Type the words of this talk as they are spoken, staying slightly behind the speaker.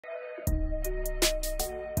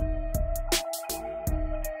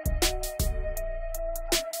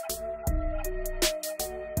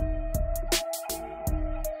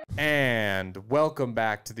and welcome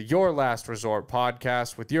back to the Your Last Resort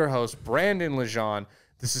podcast with your host, Brandon Lejean.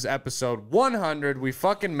 This is episode 100. We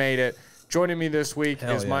fucking made it. Joining me this week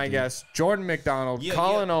is my guests, Jordan Macdonald,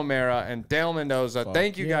 Collin O'Mara, and Dale Mendoza.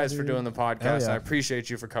 Thank you guys for doing the podcast. I appreciate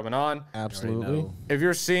you for coming on. Absolutely. If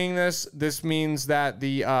you're seeing this, this means that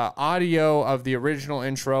the audio of the original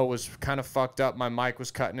intro was kind of fucked up. My mic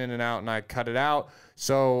was cutting in and out, and I cut it out.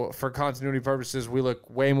 So for continuity purposes, we look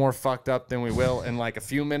way more fucked up than we will in like a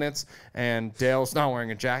few minutes. And Dale's not wearing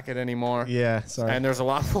a jacket anymore. Yeah, sorry. And there's a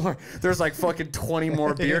lot more. There's like fucking 20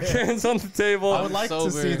 more beer cans on the table. I would like to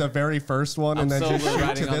see the very first one and then just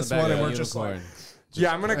shoot to this one, and we're just like...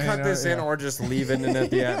 Yeah, I'm going to cut this in or just leave it in at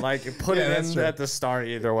the end. Like, put it in at the start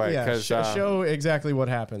either way. Yeah, show exactly what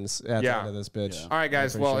happens at the end of this bitch. Yeah. All right,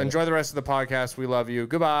 guys. Well, enjoy the rest of the podcast. We love you.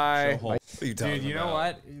 Goodbye. Dude, you know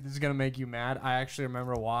what? This is going to make you mad. I actually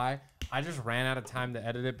remember why. I just ran out of time to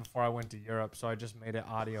edit it before I went to Europe, so I just made it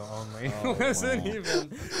audio only. Oh, It wasn't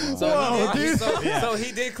even. So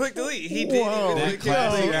he did click delete. He did. That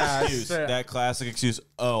classic excuse. That classic excuse.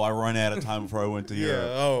 Oh, I ran out of time before I went to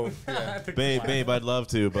Europe. Babe, I'd love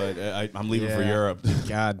to, but I'm leaving for Europe.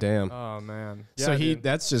 God damn. Oh man. So he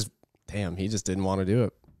just didn't want to do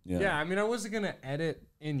it. Yeah, I mean, I wasn't gonna edit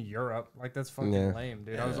in Europe. Like, that's fucking lame,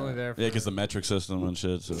 dude. I was only there for because the metric system and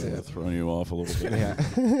shit, so throwing you off a little bit. Yeah.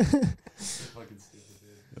 fucking stupid,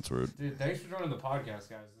 dude. That's weird. Dude, thanks for joining the podcast,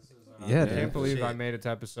 guys. This is Yeah, I dude. can't believe I made it to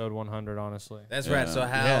episode 100, honestly. That's right. So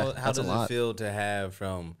how that's does a it lot. feel to have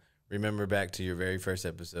from remember back to your very first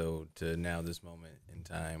episode to now this moment in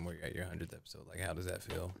time where you're at your 100th episode? Like, how does that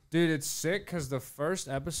feel? Dude, it's sick because the first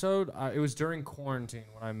episode, it was during quarantine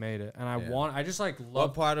when I made it, and I just like What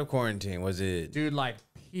loved. part of quarantine was it? Dude, like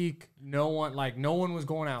peak. No one was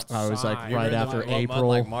going outside. I was like right after What April. month?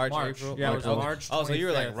 Like March, March. April? Yeah, it was March Oh, so you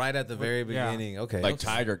were like 25th. right at the very beginning. Okay. Like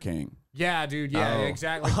Tiger King. Yeah, dude. Yeah, Oh.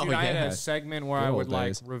 exactly. Dude, I had a segment where Good I old would like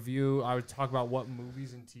days. review. I would talk about what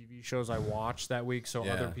movies and TV shows I watched that week, so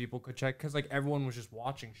other people could check. Because like everyone was just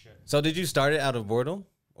watching shit. So did you start it out of boredom,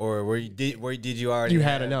 or did you already? You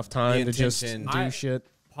had have enough the time to just intention- do shit.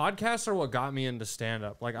 Podcasts are what got me into stand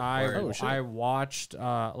up. Like I watched when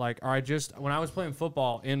I was playing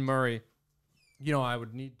football in Murray, you know, I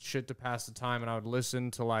would need shit to pass the time, and I would listen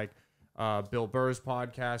to like Bill Burr's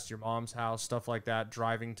podcast, Your Mom's House, stuff like that,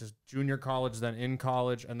 driving to junior college, then in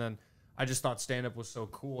college. And then I just thought stand-up was so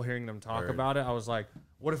cool hearing them talk about it. I was like,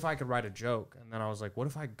 what if I could write a joke? And then I was like, what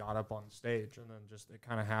if I got up on stage? And then just it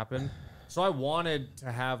kind of happened. So I wanted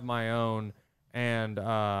to have my own. And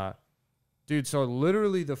dude, so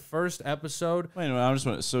literally the first episode. Wait a minute, I just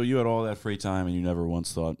want. So you had all that free time, and you never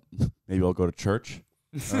once thought maybe I'll go to church.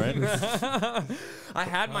 All right. I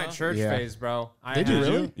had my church phase, bro. Did you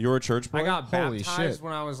really? You were a church boy. I got Holy baptized shit.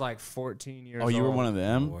 when I was like 14 years old. Oh, you were one of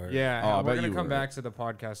them. Yeah, Oh, I we're bet gonna you come were. back to the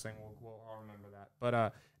podcast thing. I'll remember that.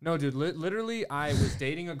 But no, dude, literally, I was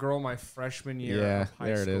dating a girl my freshman year of high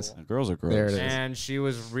there school. it is. Girls are gross. There it is. And she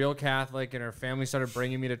was real Catholic, and her family started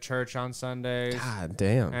bringing me to church on Sundays. God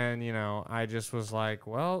damn. And you know, I just was like,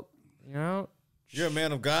 well, you know, You're a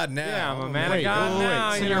man of God now. yeah, I'm a man of God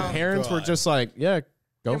now. So you your know? parents were just like, go Yeah,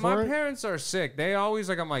 for my it? parents are sick. They always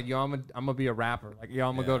like, I'm like, yo, I'm gonna be a rapper. Like, yo,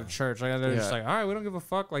 I'm gonna go to church. Like, they're just like, all right, we don't give a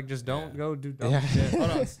fuck. Like, just don't go do dumb shit. Hold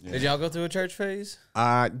on. Did y'all go through a church phase?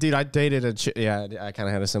 Dude, I dated a chick. Yeah, I kind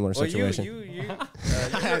of had a similar situation.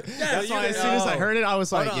 That's why as soon as I heard it, I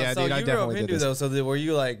was like, yeah, so dude, I you grew up definitely did Hindu this. though. So were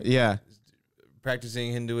you like Yeah.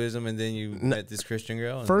 practicing Hinduism, and then you met this Christian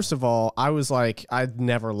girl? And First of all, I was like, I'd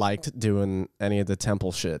never liked doing any of the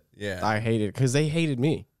temple shit. Yeah. I hated it because they hated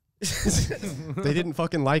me. They didn't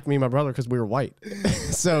fucking like me and my brother because we were white.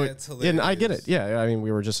 So, That's and I get hilarious. it. Yeah, I mean,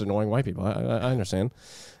 we were just annoying white people. I understand.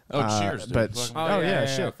 Oh, cheers, dude. But Fucking- Oh, yeah,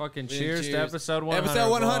 shit. Fucking cheers to Cheers. episode 100.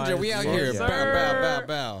 Episode 100. We out here. Yes, Bow, sir. bow, bow,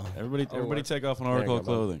 bow. Everybody take off an There you article go, of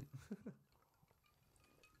clothing.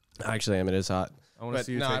 Actually, I mean, it is hot. I want to But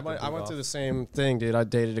see you no, take I the went wig through off. the same thing, dude. I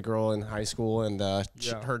dated a girl in high school, and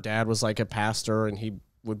her dad was like a pastor, and he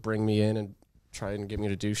would bring me in and try and get me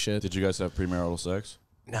to do shit. Did you guys have premarital sex?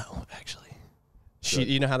 No, actually.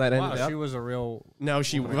 You know how that ended Wow, up? she was a real. No,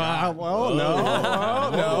 she. No,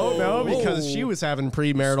 because she was having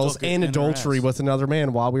premaritals Stuck it and in her adultery ass. with another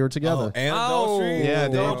man while we were together. And adultery? Yeah,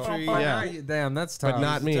 dude. Adultery. Yeah. Damn, that's tough. But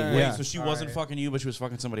not me. Wait, Yeah. So she wasn't fucking you, but she was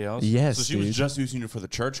fucking somebody else? Yes, So she was dude. just using you for the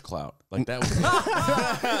church clout. Like that was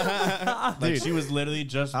like she was literally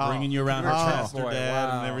just bringing you around her pastor boy, dad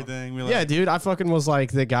wow. and everything. We Yeah, dude, I fucking was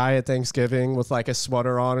like the guy at Thanksgiving with like a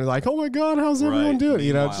sweater on and like, oh my God, how's everyone Right. doing?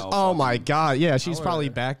 You know, just, Meanwhile, oh my God. Yeah, she she's probably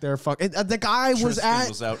back there. The guy Tristan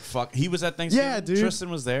was out. He was at Thanksgiving. Yeah, dude. Tristan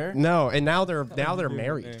was there. No, and now they're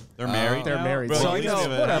married. They're married. They're married. Bro, So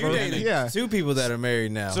whatever. Yeah. 2 people that are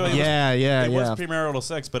married now. So It was premarital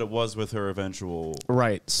sex, but it was with her eventual.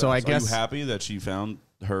 Right. So I guess. Are you happy that she found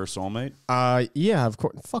her soulmate? Yeah, of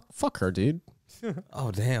course. Fuck her, dude.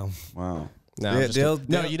 Oh damn. Wow. No,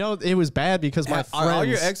 it was bad because my friends. Are all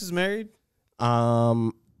your exes married?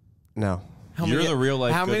 No. You're the real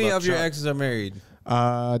life. How many of your Chuck. exes are married?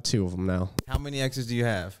 2 of them now. How many exes do you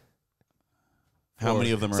have? How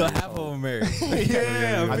many of them are? So half of them are married.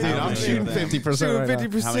 I'm shooting 50%. Shooting right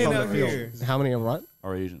 50% out here. now. How many of what?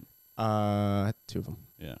 Are Asian? 2 of them.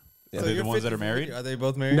 Yeah. Yeah. Are they the ones that are married? Are they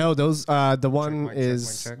both married? No, those. The one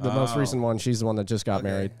is check. the most recent one. She's the one that just got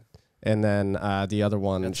married, and then the other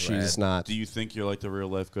one, she's not. Do you think you're like the real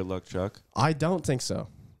life Good Luck Chuck? I don't think so.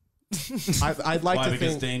 I'd like Why? to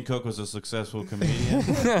Because think. Dane Cook was a successful comedian.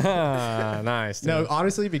 Nice. Dude. No,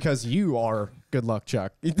 honestly, because you are Good Luck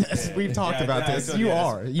Chuck. We've talked about this. You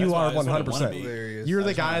are 100%. You're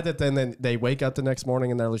the guy that then they wake up the next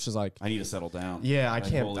morning and they're just like, I need to settle down. yeah, I Like,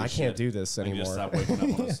 can't holy shit. do this I need to anymore. stop waking up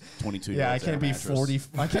on this 22 Yeah, I can't be 40.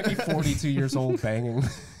 I can't be 42 years old banging.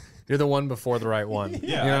 You're the one before the right one.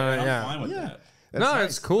 Yeah, You know, I'm fine with that. No,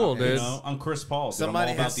 it's cool, You dude. know, I'm Chris Paul.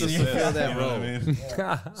 Somebody I'm all has about to the fulfill assist, that you know what I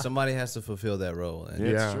role. mean? Somebody has to fulfill that role. And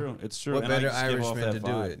Yeah, Yeah. it's true. It's true. what And I better just give off Irishman that to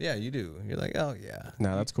do vibe. it? Yeah, you do. You're like, oh yeah.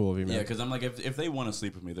 No, that's cool of you, man. Yeah, because I'm like, if they want to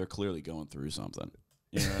sleep with me, they're clearly going through something.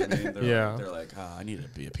 You know what I mean? They're Yeah. Like, they're like, I need to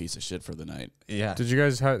be a piece of shit for the night. Yeah. Did you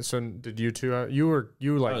guys have? So did you two? You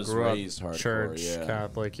like was grew up raised hardcore, church yeah.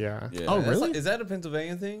 Catholic, yeah. Yeah. Oh, That's really? like- is that a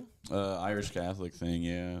Pennsylvania thing? Irish Catholic thing,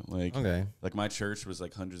 yeah. Like, Okay. like my church was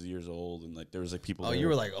like hundreds of years old, and like there was like people. Oh, there. you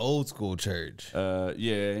were like old school church. yeah.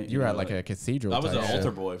 You were at like a cathedral. I was an type shit.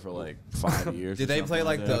 altar boy for like 5 years. Did or they something play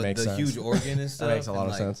like that. That makes the sense. huge organ and stuff? That makes a lot And,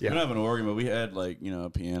 of like, sense. We don't have an organ, but we had like a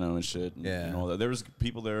piano and shit. And, Yeah. and all that. There was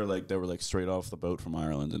people there like that were like straight off the boat from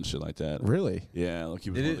Ireland and shit like that. Really? Yeah, like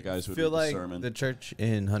he was Did one it of the guys who would feel read like the sermon. the church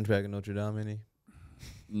in Hunchback of Notre Dame? Any?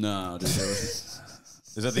 No, dude, there was,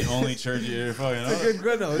 is that the only church you fucking know?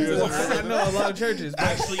 Good, no. I know a lot of churches.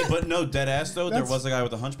 Actually, but no, dead ass though. There was a guy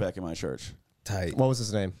with a hunchback in my church. Tight. What was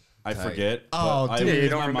his name? I Tight. forget. Oh, but dude, Yeah, you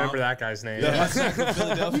because don't my remember mom- that guy's name.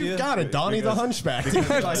 Philadelphia. You got it, Donnie the Hunchback.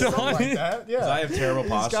 Like, something like that. Because I Yeah. have terrible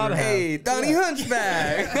posture. gotta have- Hey, Donnie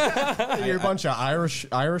Hunchback. You're a bunch of Irish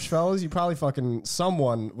fellas. You probably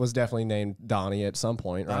someone was definitely named Donnie at some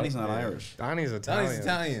point, right? Donnie's not Irish. Donnie's Italian.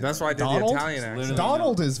 Italian. That's why I did Donald? the Italian accent.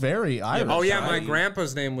 Donald is very Irish. Oh yeah, my Donnie.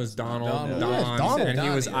 grandpa's name was Donald. Donald. Don, Yeah, Donald. and he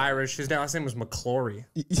was Donnie. Irish. His last name was McClory.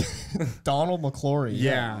 Donald McClory.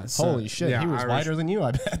 Yeah, so- Holy shit. yeah, he was Irish. whiter than you,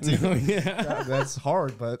 I bet. Dude. Yeah. That's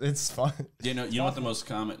hard, but it's fun. You know what the most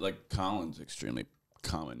common, like Collin's extremely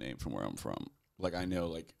common name from where I'm from. Like I know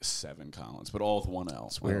like 7 Collins, but all with one L.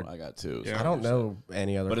 So weird. I got 2. Yeah. I don't know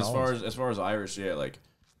any other. But Collins. as far as Irish, yeah, like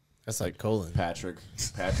That's like Collin. Patrick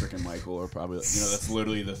and Michael are probably that's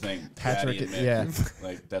literally the thing. Patrick, Patty and Mick. yeah.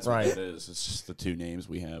 Like that's Right. what it is. It's just the 2 names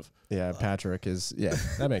we have. Yeah, Patrick is. Yeah,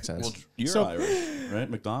 that makes sense. Well, you're So- Irish, right?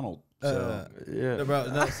 Macdonald. So. No,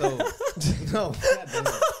 bro, no, so no,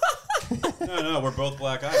 No, we're both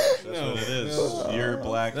black Irish. That's what it is. You're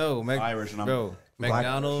black no, Irish, and I'm bro.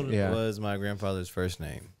 Macdonald yeah. was my grandfather's first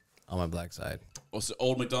name on my black side. Well, so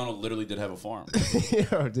old Macdonald literally did have a farm.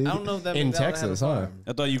 Yo, dude. I don't know if that in Macdonald Texas, had a huh? farm.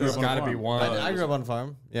 I thought you grew There's up on a gotta farm. be one. I grew up on a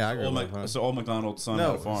farm. Yeah, I grew up on a farm. So old Macdonald's son had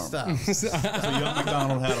No, a farm. stop. So young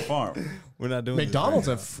Macdonald had a farm. We're not doing McDonald's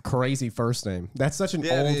a this crazy first name. That's such an right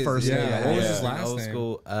now. Yeah, old it is. first Yeah. name. What was Yeah. his last Old name?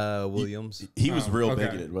 school Williams. He was real okay.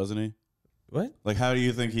 bigoted, wasn't he? What? Like, how do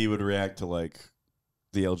you think he would react to like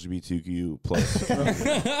the LGBTQ plus? Oh,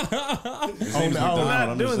 no.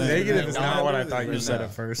 I'm just saying. Negative is No, not what I no, thought you no. said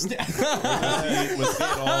at first. Was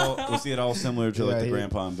he at all similar to like Yeah, the he-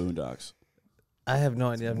 grandpa in Boondocks? I have no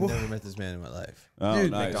idea. I've never met this man in my life. Oh,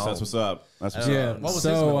 Dude, nice. McDonald. That's what's up. That's what's Yeah. up. What was his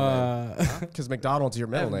so, middle Because McDonald's your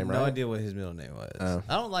I middle have name, no right? idea what his middle name was. Oh.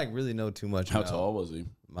 I don't like really know too much. How about tall was he?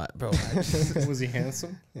 my bro? I just- was he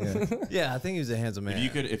handsome? Yeah. yeah, I think he was a handsome man.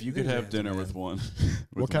 If you could have dinner with one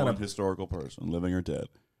kind one of- historical person, living or dead,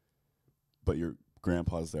 but your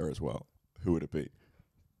grandpa's there as well, who would it be?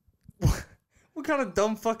 What kind of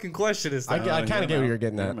dumb fucking question is that? I kind of get what you're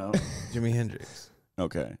getting at. Jimi Hendrix.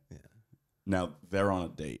 Okay. Yeah. Now they're on a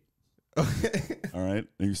date. All right.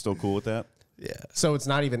 Are you still cool with that? Yeah. So it's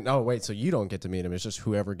not even. Oh wait, so you don't get to meet him. It's just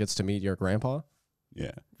whoever gets to meet your grandpa.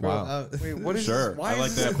 Yeah. Wow. Wait, what is Sure. this? Why I like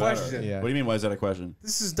is this that a question? Yeah. What do you mean? Why is that a question?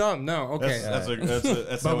 This is dumb. No, okay. That's But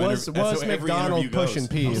how was that's how every McDonald interview goes. pushing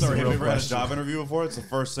P I'm is the sorry, have real you ever had a question. job interview before? It's the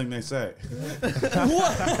first thing they say.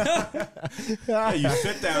 Yeah, you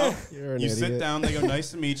sit down. You're an You sit idiot. down. They go,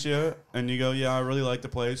 "Nice to meet you," and you go, "Yeah, I really like the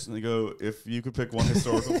place." And they go, "If you could pick one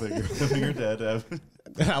historical figure living or dead to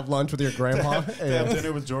Have lunch with your grandpa. to have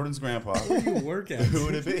dinner with Jordan's grandpa, You work at? who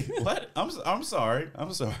would it be?" What? I'm sorry.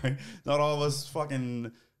 Not all of us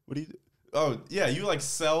fucking. What do you? Oh yeah, you like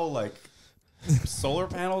sell like solar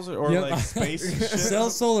panels or Yep. like space and shit. Sell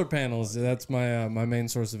solar panels. That's my my main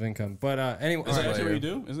source of income. But anyway, Is that all right. actually what you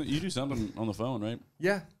do? Isn't you do something on the phone, right?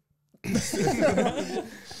 Yeah.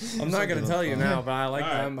 I'm not gonna tell you now, but I like All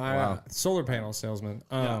right. them. Wow. Solar panel salesman.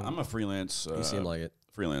 Yeah, I'm a freelance. You seem like it.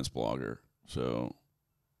 Freelance blogger. So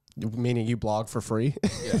Meaning you blog for free?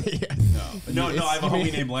 no, I have a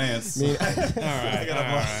homie named Lance. All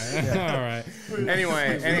right.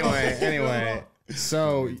 Anyway.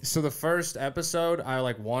 So the first episode, I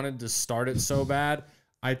like wanted to start it so bad.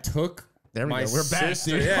 I took There we my go. We're back,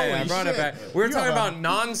 sister. dude. Yeah, I Holy brought it shit. back. We were You talking have a- about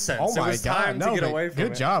nonsense. Oh my it was god! time No, to get but away from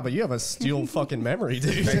good it. job, but you have a steel fucking memory,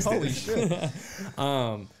 dude. Holy shit!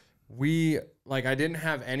 We like I didn't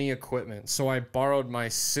have any equipment, so I borrowed my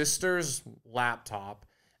sister's laptop.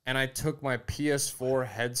 And I took my PS4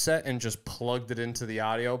 headset and just plugged it into the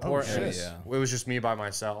audio port. and shit. it was just me by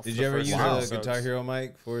myself. Did the you ever first use few a episodes. Guitar Hero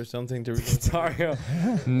mic for something to record? Guitar Hero?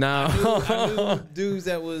 No. I knew dudes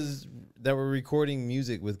that were recording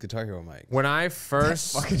music with Guitar Hero mics. When I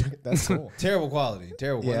first That's cool. Terrible quality.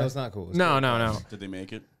 Terrible. Yeah. No, it's not cool. It's no. Did they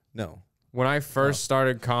make it? No. When I first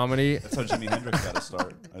started comedy, That's how Jimi Hendrix got to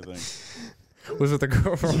start, I think. was with the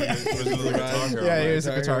girl from It was with the Guitar Hero, Yeah, right? he was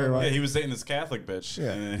a guitar hero. Yeah, he was dating this Catholic bitch.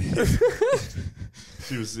 Yeah. And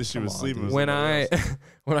she was sleeping with when somebody else.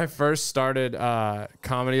 when I first started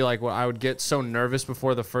comedy, like I would get so nervous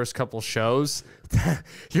before the first couple shows.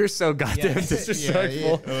 You're so goddamn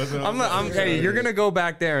disrespectful. Hey, you're gonna go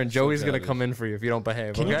back there and Joey's gonna come in for you if you don't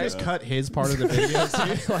behave. Can okay? you just cut his part of the video?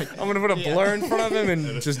 Too? Like, I'm gonna put a blur in front of him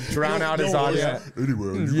and just drown out his audio.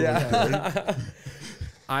 Yeah.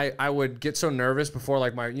 I would get so nervous before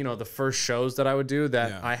like my the first shows that I would do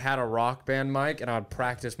that I had a rock band mic and I would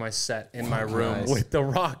practice my set in my room with the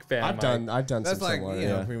rock band I've mic. done That's some like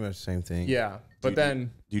similar. pretty much the same thing. Yeah. But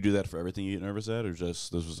then Do you do that for everything you get nervous at, or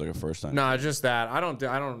just this was like a first time? no, just that.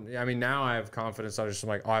 I mean now I have confidence. I just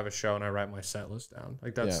like I have a show and I write my set list down.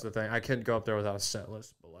 Like that's the thing. I can't go up there without a set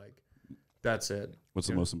list, but like that's it. What's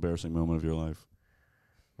the most embarrassing moment of your life?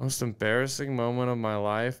 Most embarrassing moment of my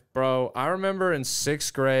life, bro. I remember in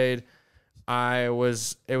 6th grade, it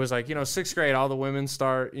was like, sixth grade, all the women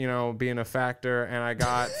start, being a factor, and I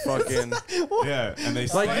got fucking Yeah, and they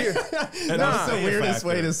like you. That's the weirdest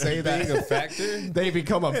way to say that. Being a factor? They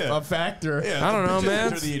become a factor. Yeah, I don't know, man.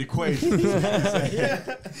 Enter the equation.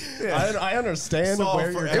 I understand Solve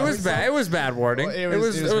where for you're. It was bad. It was bad wording. Well, it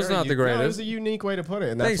was very not the No, it was greatest. a unique way to put it,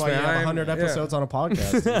 and that's Thanks, why you man. have I'm- 100 yeah. episodes on a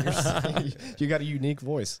podcast. dude. You got a unique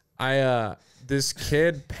voice. This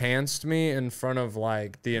kid pantsed me in front of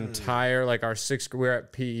like the entire like our 6th. We were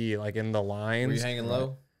at PE like in the Were lines. you hanging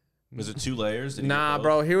low? Was it 2 layers? Did you get Nah, both?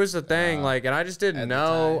 bro. Here was the thing, like, and I just didn't at the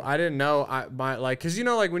know. time. I didn't know. Cause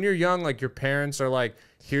like when you're young, like your parents are like,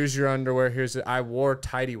 "Here's your underwear. Here's it." I wore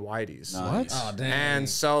tighty whities, Nice. Oh, damn. and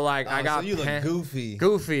so like I got so you look goofy.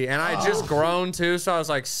 goofy, and I just grown too. So I was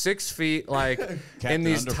like 6 feet, like in Captain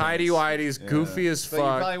these tighty whities, goofy as So you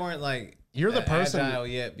fuck. probably weren't like You're the person- agile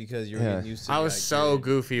yet because you were getting used to I was like, so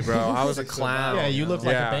goofy, bro. I was a clown. Yeah, you look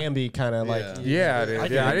like Yeah. a Bambi kind of like. Yeah, dude. I I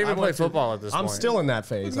get it. didn't even I play went to- football at this I'm point. still in that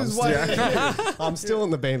phase. I'm still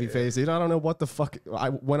in the Bambi phase, dude. I don't know what the fuck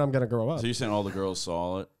when I'm gonna grow up. So you're saying all the girls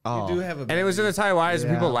saw it? Oh. You do have a And it was in the tight whities,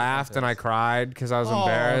 and Yeah. people laughed, and I cried because I was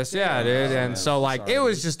embarrassed. Yeah, dude. And so like it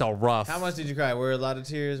was just a rough. How much did you cry? Were a lot of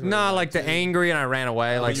tears? Were Nah, it like the angry, and I ran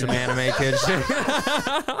away like some anime kid shit.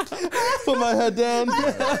 put my head down.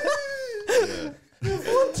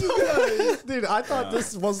 Dude, I thought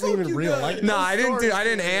this wasn't even real. Like, No, I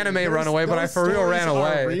didn't anime run away, but I for real ran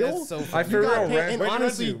away. Real? So I for real ran.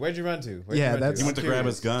 Where'd you run to? Yeah, that's- He went to grab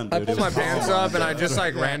his gun. I Dude. pulled It my was pants awesome. up and I just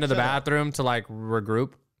like ran to the bathroom to like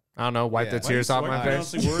regroup. I don't know, wipe the Why tears off my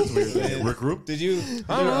face. Words weird. Regroup. Did you?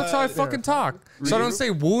 I don't know. That's how I fucking talk. So I don't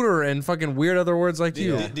say wooter and fucking weird other words like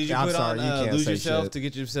you. Did you I'm put sorry, on you can't lose say yourself shit. to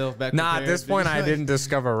get yourself back? Nah, at prepared? this point I didn't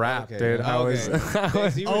discover rap, Okay. dude. I was.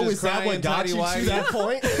 So you were Oh, just is that crying, what got tidy you to whities? that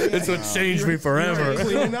point? It's what changed me forever.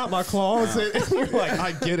 Cleaning out my closet. You're like,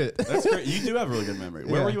 I get it. That's great. You do have a really good memory.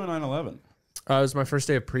 Where Yeah. were you in 9/11? It was my first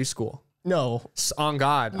day of preschool. No. On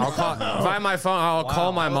God, I'll call. If I have my phone, I'll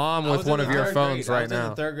call my mom I with was one in of the your third phones grade. I right was in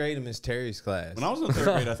now. the 3rd grade in Miss Terry's class. When I was in the 3rd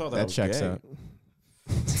grade, I thought that, That was checks gay. out.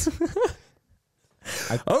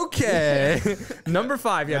 Okay. Number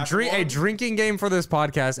 5. Yeah, a drinking game for this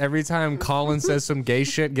podcast. Every time Collin says some gay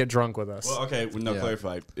shit, get drunk with us. Well, okay, no,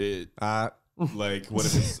 clarify. Like, what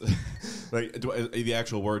if it's like the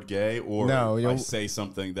actual word gay, or no, I say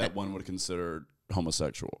something that one would consider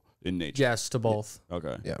homosexual in nature? Yes, to both.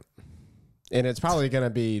 Okay. Yeah. And it's probably going to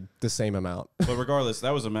be the same amount. But regardless,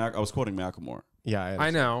 that was I was quoting Macklemore. Yeah, I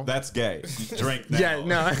know. That's gay. Drink now. Yeah,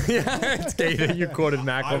 no. Yeah, it's gay that you quoted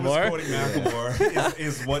Macklemore. I was quoting Macklemore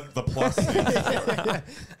is what the plus is.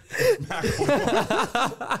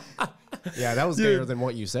 Macklemore. Yeah, that was gayer than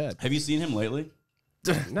what you said. Have you seen him lately?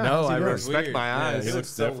 No, I respect weird. my eyes. He looks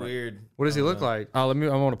so different. weird. What does he look like? Oh, I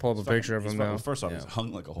want to pull up a picture of him now. First off, he's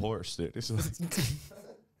hung like a horse, dude.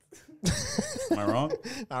 Am I wrong?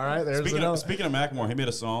 All right, there's Speaking of Macklemore, he made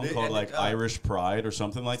a song called like Irish Pride or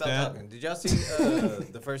something like that. Talking. Did y'all see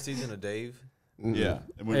the first season of Dave? Yeah.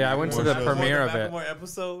 Yeah, I went to the premiere of it. Macklemore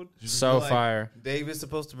episode. So fire. Dave is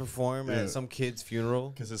supposed to perform at some kid's funeral.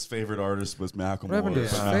 Because his favorite artist was Macklemore. What happened to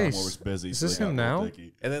his Macklemore face? was busy. Is so this they got him Lil now?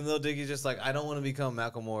 Dicky. And then Lil Dicky's just like, I don't want to become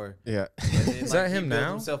Macklemore. Yeah. Is that him he built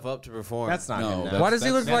now? himself up to perform. That's not him now. Why does he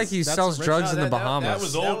look like he that's sells rich. drugs in the that Bahamas?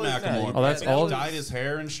 was old Macklemore. Oh, that's He old? dyed his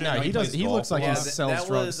hair and shit. No, he does. He looks like he sells that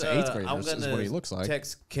drugs was, to 8th I'm graders. Is gonna what he looks like.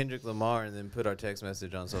 text Kendrick Lamar and then put our text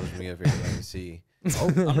message on social media for everybody to see.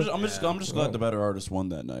 I'm just glad the better artist won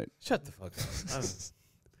that night. Shut the fuck up.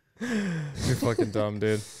 You're fucking dumb,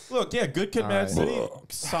 dude. Look, yeah, Good Kid, Mad City,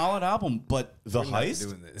 solid album, but the heist.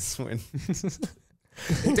 Doing this when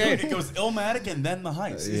Dude, it goes Illmatic and then the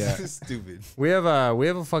heist. Yeah. stupid. We have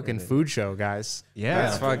a fucking food show, guys. Yeah.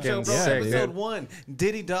 That's fucking Show, bro, sick, episode dude. 1,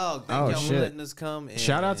 Diddy Dog. Thank Oh, y'all for shit. letting us come. And,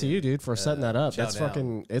 Shout out to you, dude, for setting that up. That's shout out.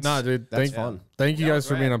 fucking. It's Nah, dude, That's thank- fun. Thank you That guys was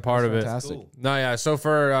for being a rad. part of it. Fantastic. Cool. No, yeah. So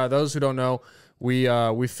for those who don't know, we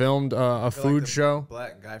filmed a I feel like food the show.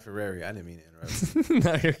 Black Guy Ferrari. I didn't mean to interrupt.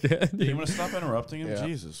 No, you're good. Yeah, you want to stop interrupting him? Yeah.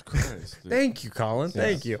 Jesus Christ. Dude. Thank you, Collin.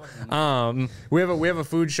 Thank you. We have a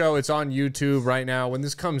food show. It's on YouTube right now. When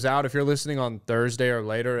this comes out, if you're listening on Thursday or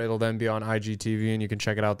later, it'll then be on IGTV and you can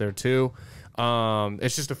check it out there too.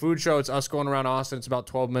 It's just a food show. It's us going around Austin. It's about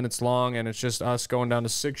 12 minutes long, and it's just us going down to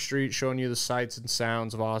 6th Street, showing you the sights and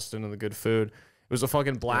sounds of Austin and the good food. It was a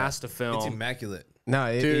fucking blast to film. It's immaculate.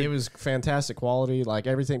 No, Dude. it was fantastic quality. Like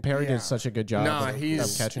everything, Perry did such a good job. No, of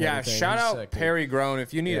he's catching everything. shout He's out sick, dude. Perry Grown.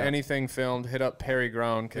 If you need Yeah. anything filmed, hit up Perry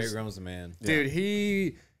Grown. Perry Grown's the man. Dude,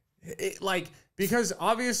 because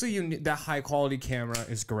obviously that high quality camera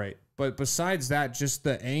is great, but besides that, just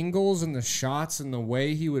the angles and the shots and the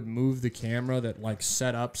way he would move the camera that like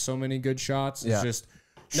set up so many good shots is Yeah. just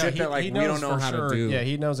No, shit that like we don't know for how sure. to do. Yeah,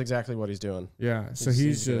 he knows exactly what he's doing. Yeah, so He's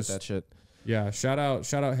he's good at just that shit. yeah. Shout out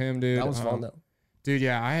him, dude. That was fun though. Dude,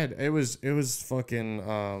 yeah, it was fucking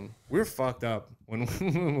we were fucked up when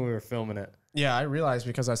we were filming it. Yeah, I realized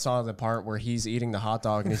because I saw the part where he's eating the hot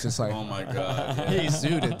dog and he's just like, Oh my God. Yeah. he's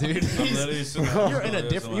suited, dude. I'm literally sitting there, You're in a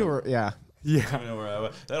different. You were, yeah. I know where I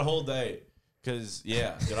was. That whole day. Because,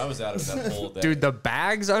 yeah, dude, I was out of that whole day. Dude, the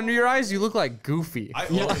bags under your eyes, you look like Goofy. I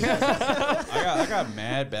got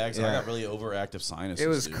mad bags. And I got really overactive sinuses. It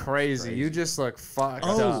was dude. crazy. You just look fucked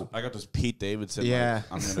up. I got this Pete Davidson. Yeah.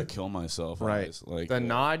 Like, I'm gonna kill myself. Right. eyes. Like The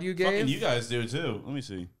nod you fucking gave. you guys do too. Let me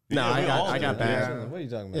see. No, Yeah, we all I got do. bags. What are you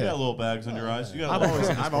talking about? You got little bags under your eyes. You got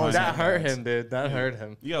I've always That had hurt bags. him, dude. That hurt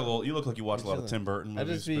him. You got a little. You look like you watch a lot of Tim Burton I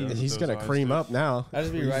movies. just be- man, with He's those gonna eyes, cream dude. up now. I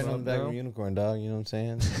just be riding on the back of a unicorn, dog. You know what I'm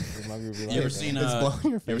saying? My group be like, You ever seen? It's blowing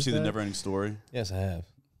your You ever face seen the back? Never Ending Story? Yes, I have.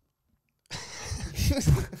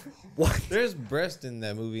 There's breast in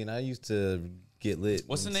that movie, and I used to get lit.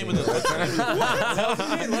 What's the and name sing of the?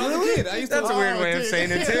 When I was a kid, I used to. That's a weird way of saying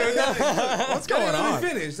it too. What's going on?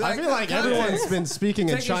 I feel like everyone's been speaking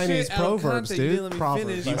in Chinese proverbs, dude.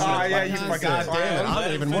 Proverbs. Oh, yeah, you fucking Damn it,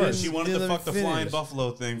 I'm even worse. She wanted to fuck the flying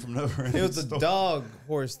buffalo thing from Never Ending It was a Story. dog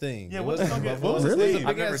horse thing. Yeah, It what the wasn't fuck? a buffalo. What was Really? It was a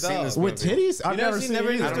I've big-ass never seen dog. this With titties? I've You never seen any of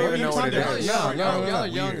I these don't even stories. know what it You're is. talking Y'all about. are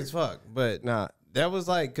young as fuck, but Nah. that was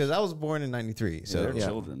like because I was born in '93, so They're Yeah.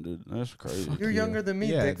 children, dude. That's crazy. You're younger than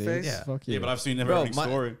me, Yeah, dick dude. face. Yeah. Fuck you. Yeah, but I've seen Never bro, Ending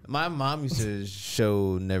Story. my mom used to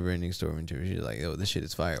show Never Ending Story material. She was like, "Yo, this shit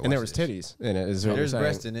is fire." And there Watch was this. titties in it. Is what There's I'm saying.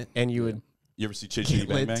 breast in it. And you would You ever see Chitty Chitty get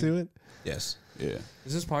Bang lit Bang? to it. Yes. Yeah.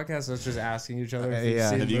 Is this podcast us just asking each other? If Yeah. we've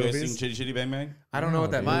seen Have you guys movies? seen Chitty Chitty Bang Bang? I don't know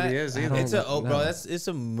what that movie is either. It's a bro. know. It's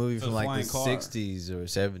a movie It's from a like flying the car. '60s or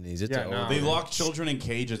 '70s. It's Yeah, an no. old. They movie. lock children in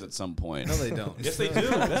cages at some point. No, they don't. Yes, they do.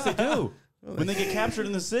 Yes, they do. When they get captured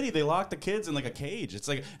in the city, they lock the kids in like a cage. It's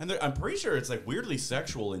like, and I'm pretty sure it's like weirdly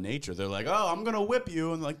sexual in nature. They're like, "Oh, I'm gonna whip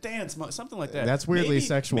you," and like dance, something like that. That's weirdly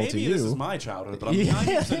sexual to you. Maybe this is my childhood, but I'm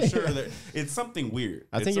 90% sure that it's something weird.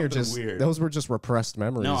 I think you're just weird. Those were just repressed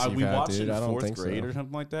memories. No, we watched dude. it in I don't fourth think grade so. or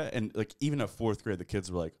something like that, and like even at fourth grade, the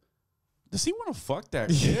kids were like, "Does he want to fuck that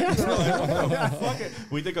kid?" Like, what the fuck?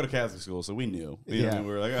 We did go to Catholic school, so we knew. We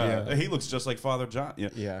were like, he looks just like Father John.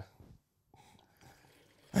 Yeah.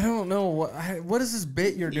 I don't know what is this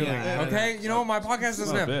bit you're doing. Okay, you know my podcast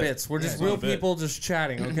doesn't have bits. We're just real people just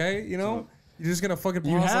chatting. Okay, you know you're just gonna fucking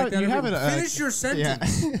pause like that. You haven't finish your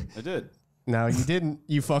sentence. Yeah. I did. No, you didn't.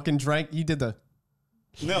 You fucking drank. You did the.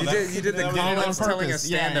 No, you did the Collins telling a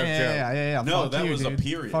stand-up joke. Yeah. No, Fuck that you, was a dude.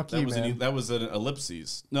 period. Fuck you, man. That was an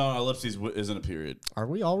ellipses. No, ellipses isn't a period. Are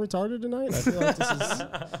we all retarded tonight? I feel like this is.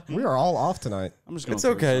 We are all off tonight. I'm just going. It's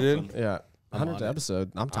okay, dude. Yeah, 100th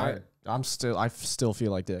episode. I'm tired. I still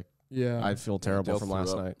feel like dick. Yeah, I feel terrible from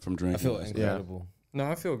last night. From drinking. I feel incredible. No,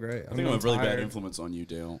 I feel great. I think I'm a really bad influence on you,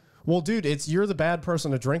 Dale. Well, dude, you're the bad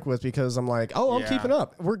person to drink with because I'm like, oh, I'm keeping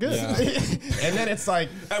up. We're good. Yeah. And then it's like,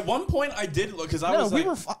 at one point I did look because I was like,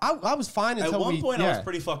 I was fine until at one point I was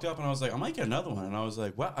pretty fucked up and I was like, I might get another one. And I was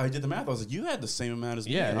like, well, I did the math. I was like, you had the same amount as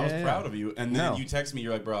me. And I was proud of you. And then you text me,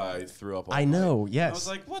 you're like, bro, I threw up. I know. Yes. Yes. I was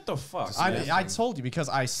like, what the fuck? I told you because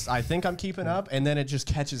I think I'm keeping up, and then it just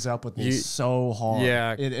catches up with me so hard.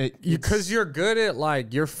 Yeah, because you're good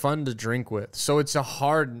at you're fun to drink with, so it's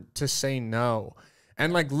hard to say no.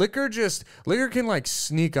 And liquor can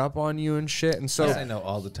sneak up on you and shit. And so I say no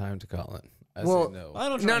all the time to Collin. I say no. I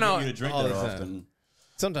don't try to get you to drink all that the time. often.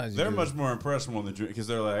 Sometimes they're much more impressed when they drink because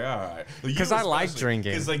they're like, all right. Because I like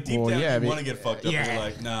drinking. Because deep down you want to get fucked up. And you're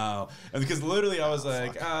like, no. And because literally I was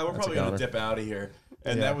like, we're probably gonna dip out of here.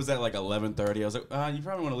 And that was at 11:30. I was like, you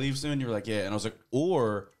probably want to leave soon. You were like, yeah. And I was like,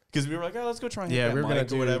 or. Because we were like, oh, let's go try and hit that we were gonna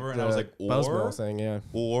do whatever. And I was like, Buzzmill thing, and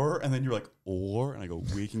then you're like, and I go,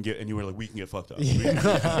 we can get, and you were like, we can get fucked up.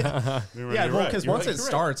 Because once it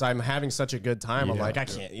starts, I'm having such a good time. I'm like, I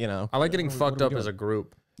can't, I like getting fucked up as a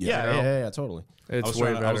group. Yeah, totally. It's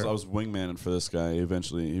way better. I was wingmanning for this guy.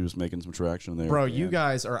 Eventually, he was making some traction there. Bro, you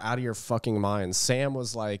guys are out of your fucking minds. Sam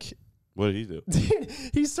was like, what did he do?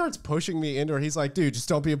 He starts pushing me into her. He's like, dude, just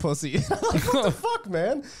don't be a pussy. I'm like, what the fuck,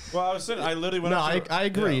 man? Well, I literally went No, I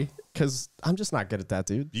agree. Because I'm just not good at that,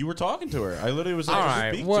 dude. You were talking to her. I literally was like, all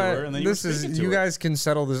right, speak to her, and then you guys can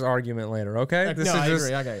settle this argument later, okay? I agree.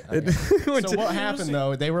 Okay. So what happened,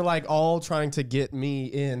 though, they were all trying to get me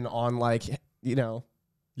in on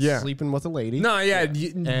sleeping with a lady. No,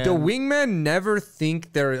 the wingmen never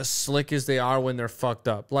think they're as slick as they are when they're fucked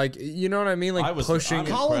up. You know what I mean? Pushing.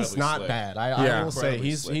 Colin's not slick. bad. I will say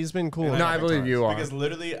he's been cool. No, I believe you are. Because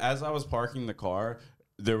literally, as I was parking the car,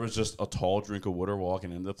 there was just a tall drink of water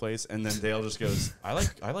walking into the place, and then Dale just goes, "I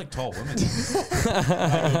like tall women." Just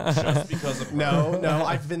because of her. No,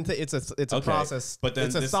 I've been. It's a process. But then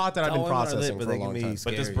it's a thought that I've been processing for a long time.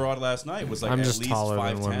 But this broad last night was I'm at just least taller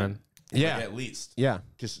than 5'10". women. Yeah, at least. Yeah,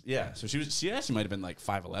 so she actually might have been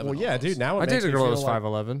 5'11". Well, yeah, dude. Now I dated a girl that was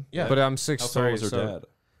 5'11". Yeah, but I'm 6'3". How tall was her dad?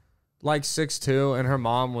 6'2", and her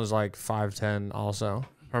mom was 5'10". Also,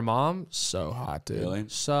 her mom so hot, dude. Really?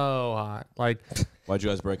 So hot. Why'd you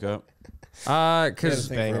guys break up? Cause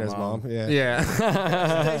banging his mom. Yeah.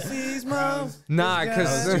 Stacey's mom. Nah,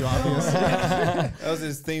 cause that was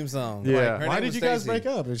his theme song. Yeah. Why did you guys break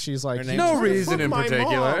up? And she's like, no reason in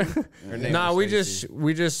particular. Nah, we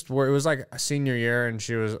Stacey. just were. It was a senior year, and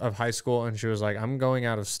she was of high school, and she was like, "I'm going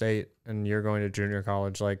out of state, and you're going to junior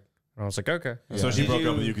college." And I was like, "Okay." So she broke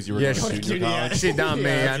up with you because you were going to junior college. She dumped me.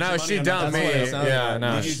 Yeah, no, she dumped me. Yeah,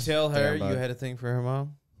 no. Did you tell her you had a thing for her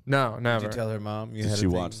mom? No, never. Did you tell her mom you had Did a she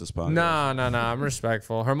thing? watch this podcast? No. I'm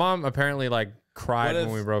respectful. Her mom apparently cried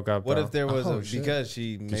when we broke up. What though. if there was because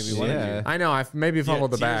she maybe wanted you? I know. I maybe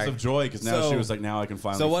fumbled the bag. Tears of joy because now she was like, now I can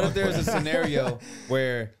finally. So what if fuck there's a scenario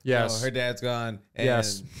where Yes. her dad's gone and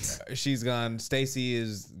she's gone. Stacy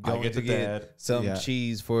is going to get some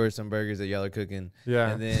cheese for some burgers that y'all are cooking.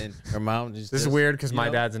 Yeah. And then her mom just. This is weird because my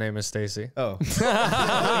dad's name is Stacy. Oh.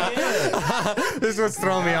 This is what's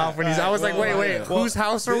throwing me off when I was like, wait, whose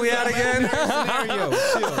house are we at again? Scenario.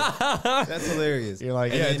 Chill. That's hilarious. You're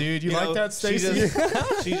like, yeah, dude, you like that, Stacy? She just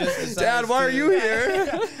decides Dad, why are you here?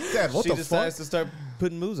 Dad, what she the decides fuck? to start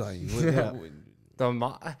putting moves on you.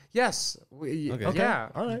 Yes. Okay. Yeah.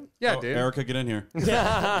 All right. Yeah, dude. Erica, get in here.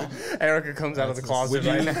 Erica comes out of the closet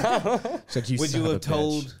right now. Would you have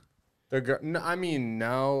told?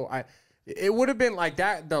 No. It would have been like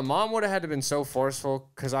that. The mom would have had to been so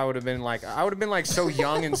forceful because I would have been like so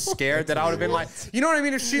young and scared that I would have been like, you know what I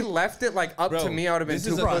mean? If she left it like up to me, I would have been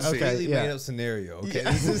too pussy. This is a completely made up scenario. Okay,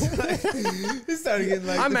 this is like, it started getting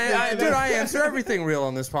like. I answer everything real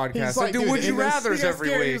on this podcast. I do would you rather's every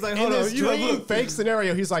week. He's like, hold on, you fake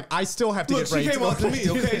scenario. He's like, I still have to get ready. She came on to me.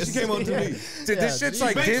 Okay, she came on to me. Dude, this shit's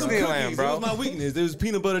like Disneyland, bro. It was my weakness. It was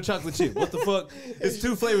peanut butter chocolate chip. What the fuck? It's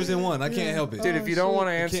 2 flavors in one. I can't help it. Dude, if you don't want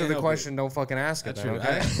to answer the question, don't fucking ask it. True.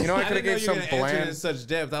 Okay? You know, I could have gave some bland in such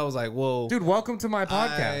depth. I was like, whoa, dude, welcome to my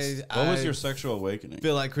podcast. What was your sexual awakening?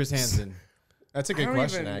 Feel like Chris Hansen. That's a good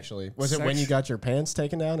question, actually. Was it when you got your pants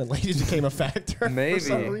taken down and ladies became a factor Maybe. for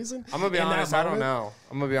some reason? I'm going to be honest, I don't know.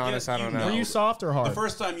 I don't know. Were you soft or hard? The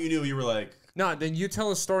first time you knew, you were like... No, then you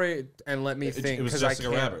tell a story and let me think. It was Jessica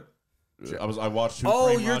Rabbit. I watched.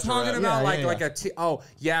 You're talking about Oh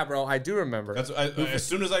yeah, bro. I do remember. As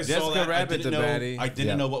soon as I saw that, I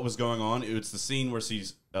didn't know what was going on. It's the scene where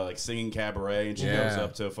she's like singing cabaret and she goes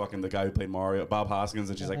up to fucking the guy who played Mario, Bob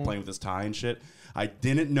Hoskins, and she's like playing with his tie and shit. I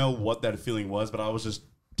didn't know what that feeling was, but I was just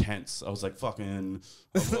tense. I was like, fucking.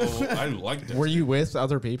 I didn't like this. Were you with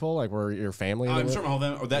other people? Like, were your family? I'm sure all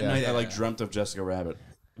them. That night, I like dreamt of Jessica Rabbit.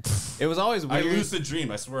 It was always weird. I lucid dream.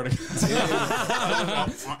 I swear to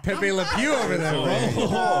God. Pepe Le Pew over there, bro.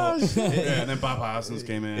 And then Bob Hoskins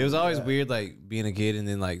came in. It was always weird, like being a kid, and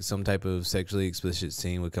then like some type of sexually explicit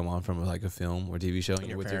scene would come on from like a film or TV show, and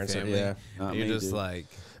you're with your family. And you're just like.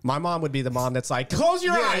 My mom would be the mom that's like, close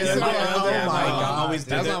your eyes. Oh my God.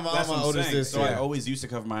 That's my oldest sister. So I always used to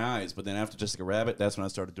cover my eyes, but then after Jessica Rabbit, that's when I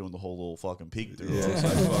started doing the whole little fucking peek through.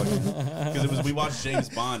 Because we watched James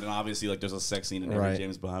Bond, and obviously like there's a sex scene in every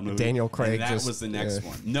James Bond movie. Daniel Craig. And that was the next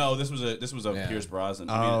one. No, this was a Pierce Brosnan.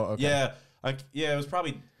 Okay. Yeah, it was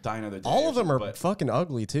probably Die Another Day. All of them are fucking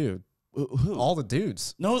ugly too. Who? All the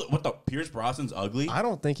dudes. No, what the Pierce Brosnan's ugly? I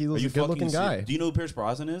don't think he was a good-looking guy. Do you know who Pierce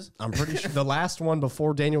Brosnan is? I'm pretty sure the last one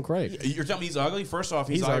before Daniel Craig. You're telling me he's ugly? First off,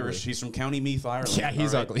 he's Irish. Ugly. He's from County Meath, Ireland. Yeah,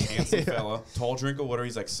 he's ugly. Handsome fella. Tall drink of water.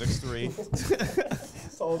 He's like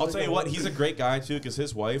 6'3". I'll tell you what, he's a great guy too, because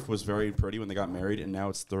his wife was very pretty when they got married, and now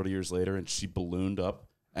it's 30 years later, and she ballooned up,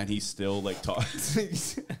 and he's still like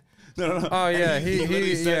No. Oh yeah, he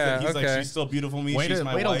says that. He's like, she's still beautiful to me. She's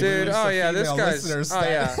my wife. Dude, oh yeah, this guy's. Oh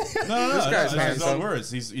yeah, no. This guy's handsome. His own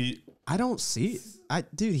words. I don't see it.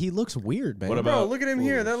 Dude, he looks weird, man. What about, bro, look at him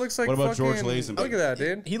here. That looks like. What about fucking, George Lazenby? Look at that,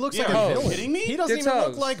 dude. He looks like a villain. Are you kidding me? He doesn't even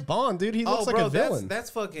look like Bond, dude. He looks like a villain. That's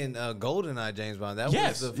fucking GoldenEye James Bond. That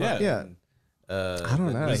was the fucking. Yeah. I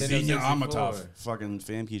don't know. Xenia Amatov, fucking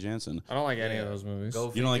Famke Janssen. I don't like any of those movies.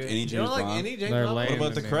 You don't like any James Bond? You don't like any James Bond? What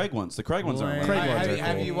about the Craig ones? The Craig ones aren't.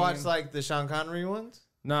 Have you watched like the Sean Connery ones?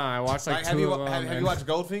 No, I watched like have two you, of them. Have you watched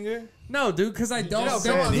Goldfinger? No, dude, because I don't.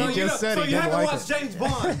 He just said he didn't like it. James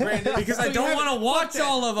Bond, Brandon. Because I don't want to watch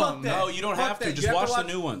all of them. No, you don't have to. Just watch the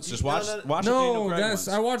new ones. Just watch the Daniel Craig ones.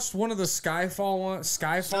 I watched one of the Skyfall ones.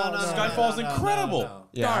 Skyfall's incredible.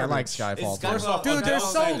 Yeah, I like Skyfall. First off, dude, they're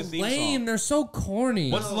so lame. They're so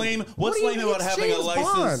corny. What's lame? What's lame about having a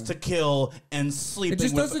license to kill and sleeping? It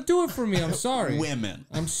just doesn't do it for me. I'm sorry. Women.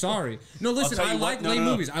 I'm sorry. No, listen. I like lame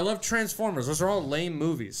movies. I love Transformers. Those are all lame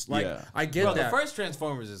movies. Like I get that. The first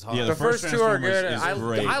Transformers is hard. Yeah, the first two are good. I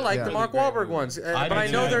like the Mark Wahlberg ones, but I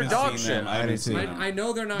know they're dog shit. I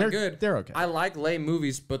know they're not good. They're okay. I like lame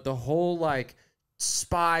movies, but the whole like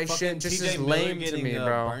spy shit just is lame to me,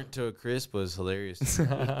 bro. Burnt to a crisp was hilarious.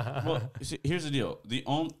 Well, see, here's the deal.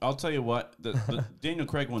 I'll tell you what. The Daniel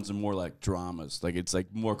Craig ones are more like dramas. Like it's like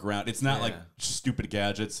more ground. It's not like stupid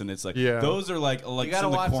gadgets, and it's like those are like you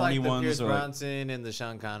some of the corny like the ones. Pierce Brosnan and the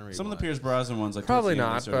Sean Connery. Some of the Pierce Brosnan ones, like probably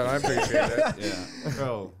not, but I appreciate it. Yeah,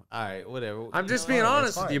 bro. All right, whatever. I'm just being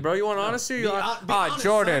honest with you, bro. You want honesty?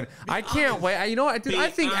 Jordan, I can't wait. You know what, dude? I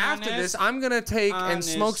think after this, I'm gonna take and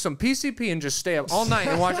smoke some PCP and just stay up all night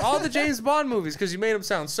and watch all the James Bond movies because you made them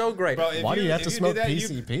sound so great. Bro, why do you have to smoke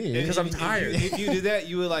PCP? Because I'm tired. If you did that,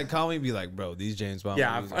 you would like call me and be like, bro, these James Bond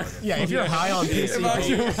movies. Yeah, if you're high on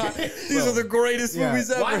PCP, these are the greatest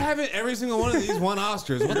movies ever. Why haven't every single one of these won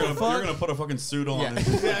Oscars? What the fuck? You're gonna put a fucking suit on.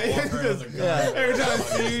 Every time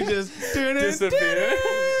you just disappear.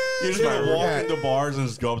 You're just gonna walk into bars and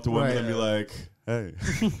just go up to women and be like, "Hey,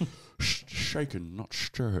 shaken, not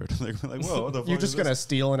stirred." They're like, "Whoa, what the fuck?" You're just gonna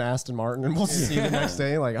steal an Aston Martin, and we'll see you the next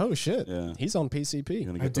day. Like, oh shit, he's on PCP.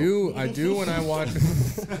 I do when I watch.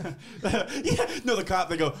 No, the cop.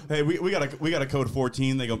 They go, "Hey, we got a code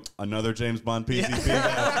 14." They go, "Another James Bond PCP."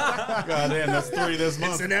 God damn, that's 3 this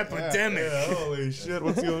month. It's an epidemic. Holy shit,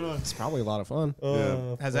 what's going on? It's probably a lot of fun.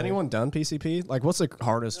 Has anyone done PCP? Like, what's the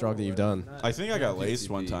hardest drug that you've done? I think I got laced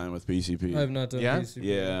one time with PCP. I have not done PCP.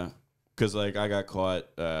 Yeah. Because like I got caught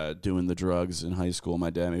doing the drugs in high school. My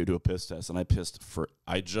dad made me do a piss test, and I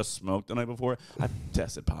just smoked the night before. I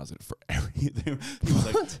tested positive for everything. He was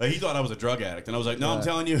like, he thought I was a drug addict, and I was like, no, I'm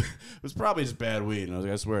telling you, it was probably just bad weed. And I was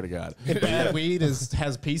like, I swear to God, bad weed has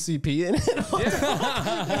PCP in it.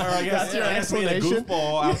 or I guess your explanation.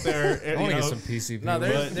 Goofball out there. I want to get some PCP. No,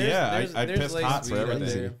 I pissed hot for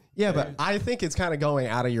everything. Yeah, but I think it's kind of going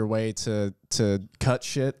out of your way to cut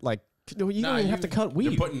shit like. You don't even have to cut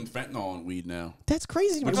weed. You're putting fentanyl in weed now. That's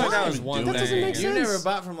crazy. That doesn't make sense. You never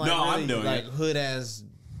bought from I'm doing like hood ass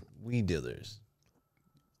weed dealers.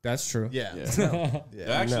 That's true. Yeah.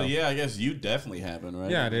 Actually, I guess you definitely haven't,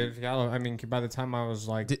 right? Yeah, dude. I mean, by the time I was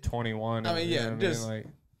like 21, I mean, you know just like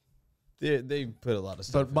they put a lot of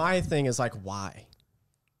stuff. But my thing is like, why?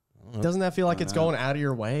 Doesn't that feel like it's going out of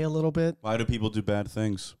your way a little bit? Why do people do bad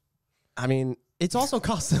things? I mean, it's also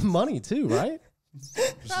cost them money too, right?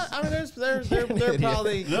 I mean, they're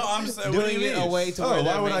probably I'm saying, doing it away to where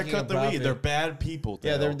why would I making cut a the weed? profit. They're bad people.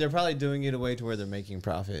 Yeah, they're probably doing it away to where they're making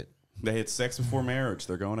profit. They had sex before marriage.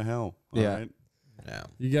 They're going to hell. Yeah. Right? Yeah.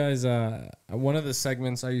 you guys, one of the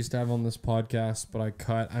segments I used to have on this podcast, but I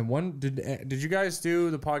cut. Did you guys do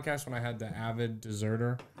the podcast when I had the avid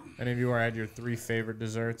deserter? Any of you had your 3 favorite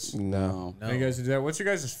desserts? No. You guys do that? What's your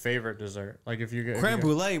guys' favorite dessert? Like if you get Creme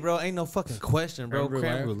brulee, bro. Ain't no fucking question, bro. Creme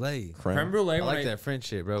brulee? Creme brulee. Creme brulee. I like that French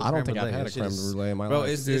shit, bro. I don't think Creme I've had a brulee. creme brulee in my Bro, life.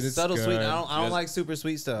 it's subtle good. sweet. I don't like super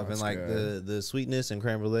sweet stuff. And like the sweetness in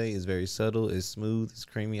creme brulee is very subtle. It's smooth. It's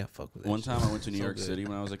creamy. I fuck with it. One time I went to New York City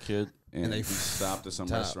when I was a kid, and they we stopped at some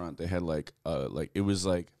top. restaurant. They had like it was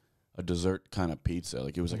like a dessert kind of pizza.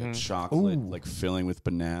 Like it was like a chocolate like filling with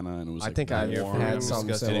banana, and it was. I like think I've warm. had something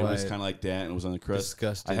And it similar. was kind of like that, and it was on the crust.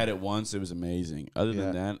 Disgusting. I had it once. It was amazing. Other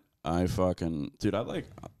than that, I fucking dude. I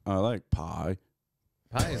like pie.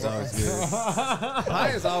 Pie is always good.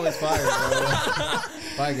 Pie is always fire, bro.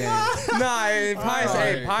 Pie game.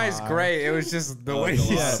 Pie's great. It was just the way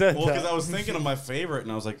you Yeah. said Well, because that. I was thinking of my favorite,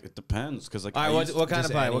 and I was like, it depends. Because like, All right, what kind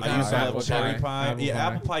of pie? What I kind use of pie? apple What cherry kind? pie. Apple Yeah, pie.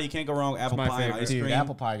 apple pie. You can't go wrong. Apple my pie and favorite. ice Dude, cream.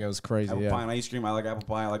 apple pie goes crazy. Apple Yeah. pie and ice cream. I like apple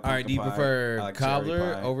pie. I like All right, pumpkin do you pie. I prefer like cherry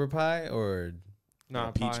cobbler pie. over pie or? No,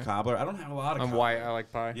 peach pie. cobbler? I don't have a lot of I'm cobbler. white. I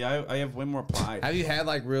like pie. Yeah, I have way more pie. Have you had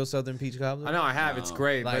like real Southern peach cobbler? I know I have. It's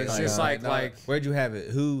great, but it's just like where'd you have it?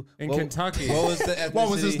 Who in what- Kentucky. What was the ethnicity? What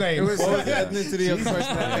was his name? What was the ethnicity of the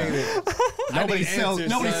person that made it?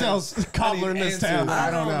 Nobody sells cobbler in this town. I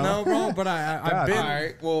I don't know. No, bro, but I've God. been. All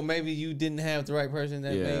right. Well, maybe you didn't have the right person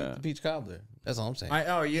that Yeah. made the peach cobbler. That's all I'm saying.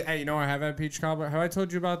 Hey, you know I have had peach cobbler. Have I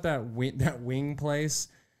told you about that wing place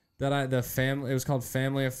that it was called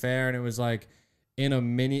Family Affair, and it was like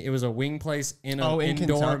it was a wing place in an in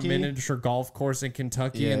indoor Kentucky? miniature golf course in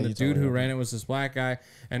Kentucky, Yeah, and the you dude told me who about ran it was this black guy,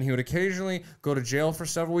 and he would occasionally go to jail for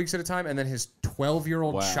several weeks at a time, and then his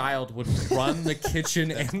 12-year-old child would run the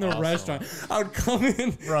kitchen and the restaurant. I would come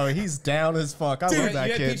in. Bro, he's down as fuck. I love you that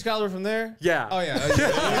had kid. peach cobbler from there? Yeah. Oh yeah.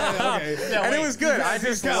 Okay. And it was good. I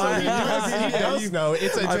just He does know.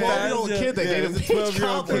 It's a 12-year-old kid that gave him peach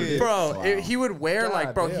cobbler. Bro, he would wear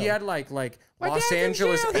he had like Los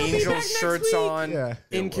Angeles Angels shirts on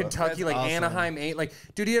in Kentucky, like awesome. Anaheim 8. Like,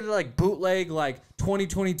 dude, he had like bootleg like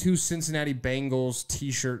 2022 Cincinnati Bengals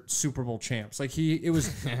T-shirt Super Bowl champs. Like it was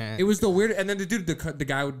the weird. And then the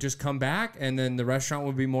guy would just come back, and then the restaurant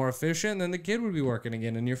would be more efficient, and then the kid would be working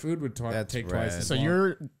again, and your food would take twice as So long.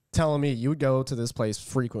 you're telling me you would go to this place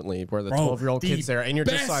frequently where the 12-year-old kid's there, and you're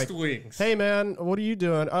just like, wings. hey, man, what are you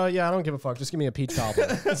doing? Oh, yeah, I don't give a fuck. Just give me a peach cobbler.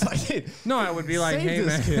 It's like, dude, No, I would be like, save hey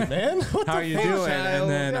this man, kid, man. What how the you fuck? doing? And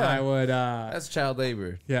then I would That's child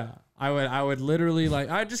labor. I would literally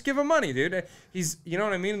I'd just give him money, dude. He's, you know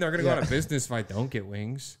what I mean? They're gonna go on a business if I don't get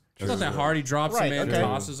wings. It's not that hard. He drops them in,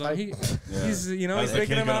 tosses them. He's, you know, he's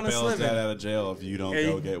making an honest living. Dad out of jail if you don't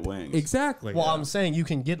go get wings. Exactly. Well, I'm saying you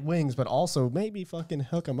can get wings, but also maybe fucking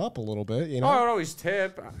hook them up a little bit, you know? I would always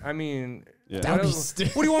tip. I mean, That'd be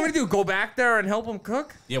what do you want me to do? Go back there and help him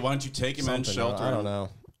cook? Yeah, why don't you take him and shelter him? I don't know.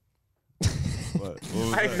 What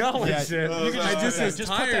was I that? acknowledge it. I just was Just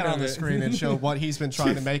put tired that of on the it. screen and show what he's been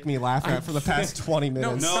trying to make me laugh at for the past 20 No,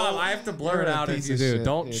 minutes. stop. I have to blur You're it a out if piece you of do. shit,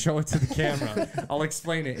 Don't dude. show it to the camera. I'll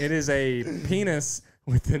explain it. It is a penis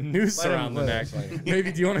with a noose Let him around the live. neck.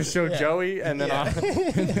 Maybe do you want to show Joey and then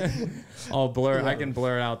I'll blur it. I can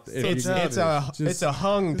blur it out. It's a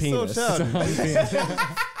hung penis. So childish.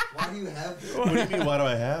 Why do you have this? What do you mean? Why do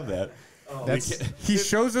I have that? He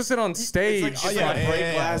shows us it on stage. It's like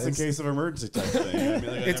break glass in case of emergency type thing. I mean,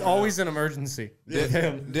 like, It's always an emergency.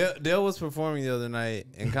 Dale was performing the other night,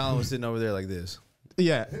 and Collin was sitting over there like this.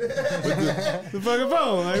 Yeah. The fucking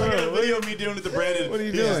phone. Like, I got a video of me doing it to Brandon. What are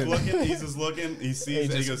you doing? He's just looking. He sees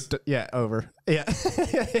it. He goes, yeah, over. Yeah.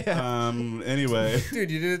 Anyway.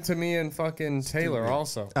 Dude, you did it to me and fucking Taylor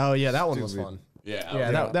also. Oh yeah, that one was fun. Yeah.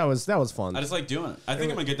 Yeah, that was fun. I just like doing it. I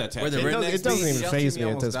think I'm gonna get that tattoo. It doesn't even faze me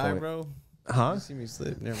at this point. Bro. Huh? You see me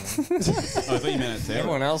slip. Never mind. Oh, I thought you meant Taylor.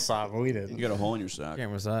 Everyone else saw it, but we didn't. You got a hole in your sock.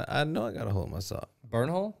 Camera side. I know I got a hole in my sock. Burn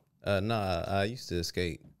hole? Nah, I used to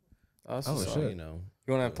skate. Oh So, shit. you know.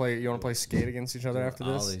 You want to play skate against each other after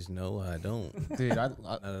this? Always no, I don't. Dude, Not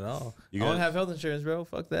at all. You I don't got- have health insurance, bro.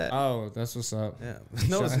 Fuck that. Oh, that's what's up. Yeah.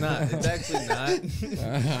 No, it's not. It's actually not.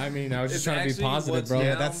 I mean, I was just It's trying to be actually positive, what's bro. Yeah,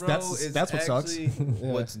 down, that's- bro. It's that's what sucks. actually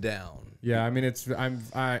What's down? Yeah, I mean,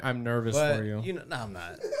 I'm nervous But for you. know, no, I'm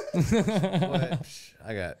not. But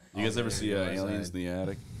I got. You guys ever see Aliens in the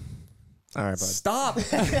Attic? all right, bud. Stop.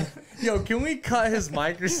 Yo, can we cut his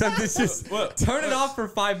mic or something? Just What? turn it off for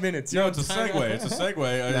 5 minutes. No, it's a segue. It's a segue.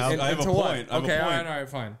 I have a Into what? point. I have Okay, a point. all right,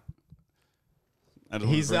 fine. I don't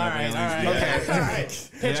He's wanna all bring up right. Aliens in the Okay. Attic. All right.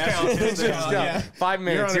 Pitch count. Pitch count. Yeah. Yeah. 5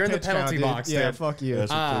 minutes. You're in the pitch count, penalty dude. box. Yeah, dude. fuck you.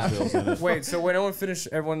 Wait, so when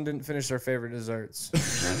everyone didn't finish their favorite desserts.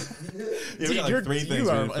 Yeah, we got like three things you we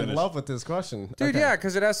are didn't in finish. love with this question, Dude, Okay. yeah,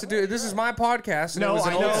 because it has to do. This is my podcast. And No, it was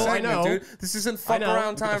an I old know, I segment, know. dude. This isn't fuck know.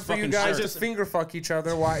 around time The for you fucking guys shirt. to finger fuck each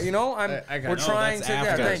other. Why? You know, I got we're it. trying that's to. Yeah,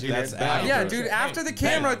 after. thank you. That's dude. after. Yeah, dude. After the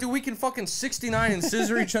camera, dude, we can fucking 69 and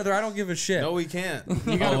scissor each other. I don't give a shit. No, we can't.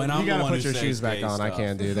 You gotta, and I'm you the gotta one put who your says shoes back gay on. I stuff.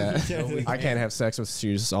 can't do that. I can't have sex with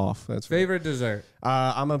shoes off. That's Favorite dessert.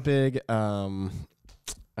 I'm a big creme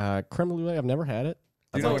brulee. I've never had it.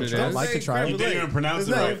 Do you know what it I'd is? like to try You it. didn't even pronounce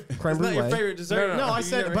it right. Creme It's not your brulee. favorite dessert. No, I You've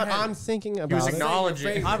said, never but had I'm it. thinking He about was it.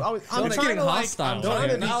 acknowledging. I'm Don't trying getting to hostile. Don't trying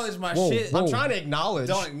to acknowledge my Whoa, shit. I'm trying to acknowledge.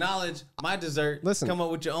 Don't acknowledge my dessert. Listen, come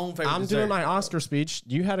up with your own favorite I'm dessert. doing my Oscar speech.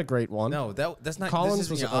 You had a great one. No, that's not. Collins this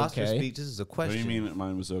isn't was your Oscar okay. speech. This is a What question. do you mean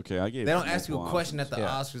mine was okay? I gave. They don't ask you a multiple question options. at the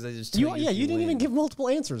Yeah. Oscars. They just tell you. You if didn't even win. give multiple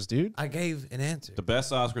answers, dude. I gave an answer. The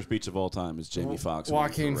best Oscar speech of all time is Jamie Foxx. when he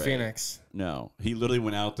was Joaquin Ray. Phoenix. No, he literally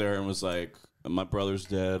went out there and was like, "My brother's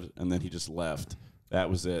dead," and then he just left. That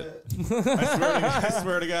was it. I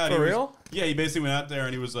swear to God. For he was- real? Yeah, he basically went out there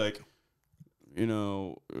and he was like, you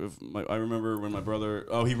know, I remember when my brother.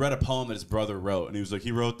 Oh, he read a poem that his brother wrote, and he was like,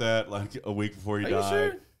 he wrote that like a week before he Are you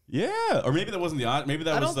died. sure? Yeah, or maybe that wasn't the. Maybe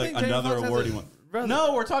that I was don't like think Jamie another Foxx has award a he won. brother.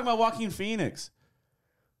 No, we're talking about Joaquin Phoenix.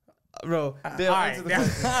 Bro, they'll answer the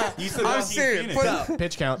question. You said I'm Joaquin serious. Phoenix. But-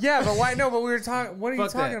 Pitch count. Yeah, but why? No, but we were talking. What are you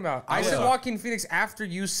Fuck talking that. about? I said Joaquin Phoenix after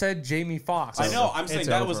you said Jamie Foxx. I know. I'm saying It's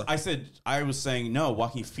that over. was. I was saying no.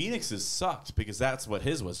 Joaquin Phoenix's sucked because that's what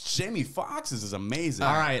his was. Jamie Foxx's is amazing.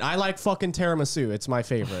 All right, I like fucking tiramisu. It's my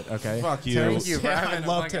favorite. Okay. Fuck you. Thank you for Yeah, having I a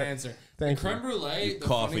love fucking it. answer. Thank creme you. brulee, the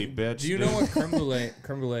Coffee, funny- bitch. Do you know what creme brulee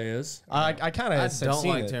is? I kind of I have don't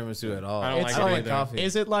seen like it. tiramisu at all. I don't It's like it like either. coffee.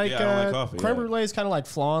 Is it like Yeah, I don't like coffee, creme yeah. brulee is kind of like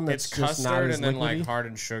flan that's It's just not custard as and then like liquidy?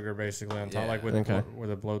 hardened sugar basically on top, Yeah. like with Okay.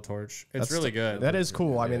 a blowtorch. It's That's- really good. That is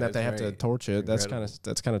cool. I mean Yeah, that they it's have to very torch it. That's incredible.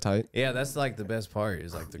 kind of tight. Yeah, that's like the best part.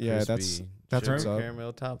 Is like the Yeah, crispy that's sugar what's up.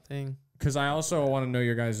 caramel top thing. Because I also want to know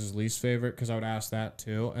your guys' least favorite because I would ask that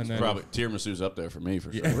too. And then Probably tiramisu's up there for me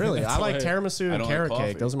for sure. Really, I like why- tiramisu I and don't like carrot coffee.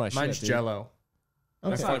 cake. Those are my mine's shit. dude. Jello.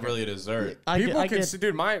 That's not really a dessert. People get,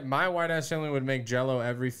 dude, my white ass family would make Jello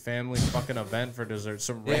every family fucking event for dessert.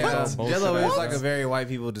 Some Yeah, random bullshit. Jello is ass like a stuff. very white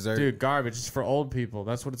people dessert. Dude, garbage. It's for old people.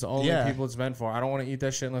 That's what it's only Yeah. people it's meant for. I don't want to eat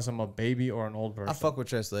that shit unless I'm a baby or an old person. I fuck with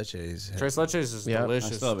tres leches. Tres leches is Yeah.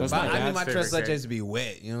 delicious. I still haven't That's tried my it. I need dad's my favorite tres cake. leches to be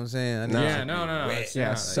wet. You know what I'm saying? I need Yeah, it no. wet. It's, Yeah,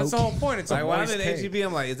 that's the soak. whole point. It's Like a when I'm moist at cake. HEB,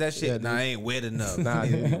 I'm like, is that shit? Yeah, nah, I ain't wet enough. Nah,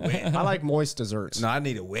 dude. I like moist desserts. No, I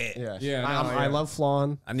need it wet. Yeah, Yeah, I, no, I yeah. love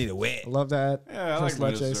flan. I need it wet. I love that. Yeah, I like Tres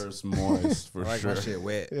my leches. desserts moist for I like sure. my shit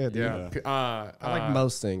wet. Yeah, dude. Yeah. I like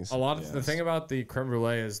most things. A lot of the thing about the creme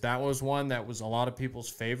brulee is that was one that was a lot of people's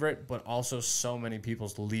favorite, but also so many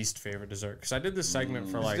people's least favorite dessert. Because I did this segment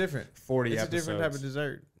for like different. 40 It's episodes. a different type of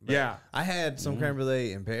dessert. But Yeah. I had some creme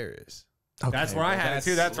brulee in Paris. That's where I had it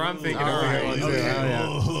too. That's where I'm thinking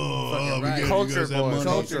of. Fucking right. Culture boy.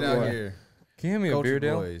 Culture out here. Can you hand me a beer Culture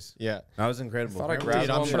deal? boys. Yeah. That was incredible. Thought I Creme grabbed Dude,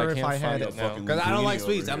 I'm one, sure but I if can't I had find it it now. fucking- Because I don't like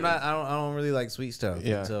Booty sweets. over I'm not. I don't really like sweet stuff.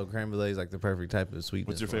 Yeah. So creme brulee is like the perfect type of sweetness.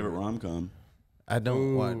 What's your for favorite me. rom com? I don't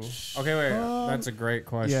Ooh. watch. Okay, wait. That's a great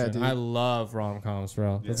question. dude. I love rom coms,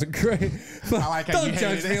 bro. That's a great. I like how Don't you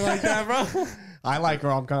judge hated me it. like that, bro. I like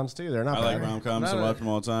rom coms too. They're not I like bad. rom coms. I Not a- watch them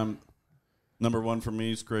all the time. Number one for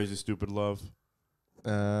me is Crazy Stupid Love.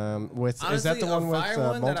 With is Honestly, that the a one with fire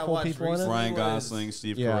one that I multiple watched people in it? recently- Ryan was- Gosling,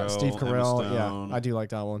 Steve Yeah, Carell, Steve Emma Carell. Stone. Yeah, I do like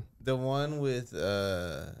that one. The one with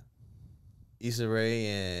Issa Rae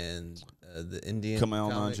and the Indian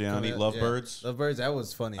Kamal comic Nanjiani, Lovebirds. Yeah. Lovebirds, that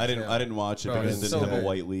was funny. I didn't watch it because it didn't have a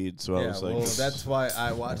white lead, so I was like, well, that's why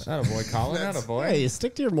I watched. Not a boy, Collin. Not a boy. Hey,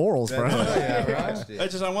 stick to your morals, bro.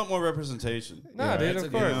 I want more representation. No, dude,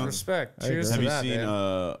 of course, respect. Cheers Have to you that, seen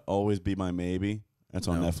man. Always Be My Maybe? That's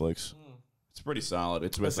on Netflix. It's pretty solid.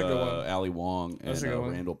 It's with Ali Wong and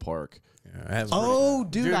Randall Park. Oh,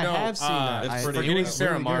 dude, I no, have seen that. It's pretty Forgetting good.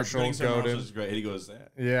 Sarah Really good. Marshall, Forgetting Sarah goated. Marshall is great. He goes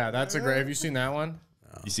that. Yeah, that's a great. Have you seen that one?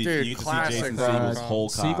 You see, Dude, you get to see classic, Jason bro. Segel's whole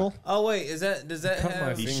cock. Siegel? Oh wait, does that Cut my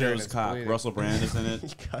have? He finger shows and it's cock. bleeding. Russell Brand is in it. You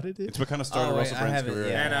got it, dude? It's what kind of started Oh, wait, Russell I Brand's haven't- career.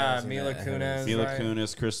 yeah. And I haven't seen Mila that. I haven't Kunis. Mila right?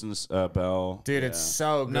 Kunis, Kristen Bell. Dude, Yeah. it's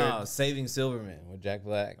so good. No, Saving Silverman with Jack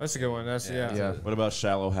Black. That's a good one. That's yeah. What about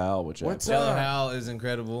Shallow Hal with Jack What's Black? Shallow up? Hal is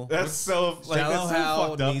incredible. That's so Shallow Hal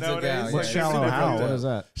fucked up needs a nowadays. guy. What's Yeah. Shallow Hal? What is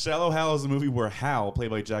that? Shallow Hal is a movie where Hal, played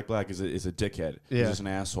by Jack Black, is a dickhead. Yeah. He's just an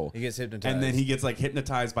asshole. He gets hypnotized. And then he gets like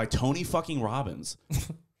hypnotized by Tony fucking Robbins.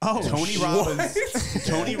 Oh, Tony Robbins.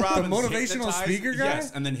 Tony Robbins. motivational hypnotized- speaker guy?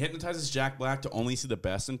 Yes, and then hypnotizes Jack Black to only see the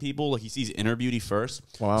best in people. Like he sees Inner Beauty first.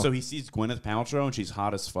 Wow. So he sees Gwyneth Paltrow and she's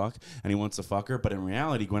hot as fuck and he wants to fuck her. But in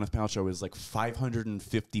reality, Gwyneth Paltrow is like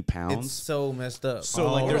 550 pounds. it's so messed up.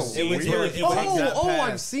 So like there's scenes where it takes that I've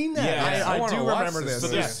past. seen that. Yeah. I wanna do watch remember this. this. So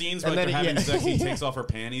there's Yeah. scenes And where then they're having sex, he yeah. takes off her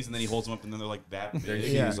panties and then he holds them up and then they're like that big.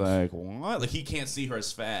 Yeah. He's like, what? Like he can't see her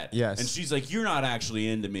as fat. Yes. And she's like, you're not actually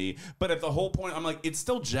into me. But at the whole point, I'm like, it's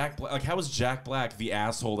still Jack Black. Like how is Jack Black the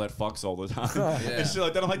asshole that fucks all the time? And shit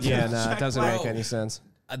like that. I'm like, Yeah, it's no, Jack it doesn't Black. make any sense.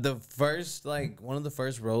 The first, one of the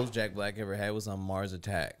first roles Jack Black ever had was on Mars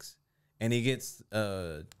Attacks. And he gets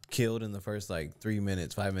killed in the first 3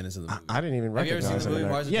 minutes, 5 minutes of the movie. I didn't even Have you ever recognize seen the movie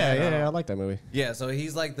him. Mars Yeah, Attacks? yeah, I like that movie. Yeah, so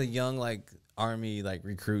he's like the young army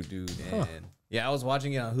recruit dude. And yeah, I was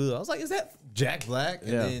watching it on Hulu. I was like, is that Jack Black?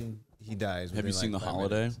 And Yeah. then he dies. Have you seen The 5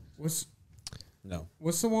 Holiday? minutes. No.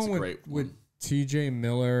 What's the one a with great one. T.J.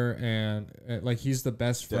 Miller and he's the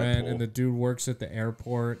best friend Deadpool. and the dude works at the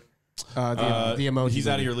airport? The emoji. He's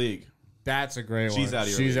out of movie. your league. That's a great one. She's out of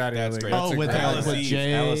your She's league. out of your That's league. great. That's Oh, a with great Alice one. with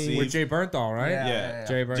Jay. Alice With Jay Bernthal, right? Yeah.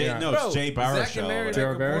 Jay Bernthal. No, it's Jay Zack and Mary Baruchel. Jay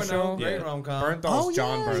make a porno. Baruchel? Great Yeah. rom-com. Bernthal's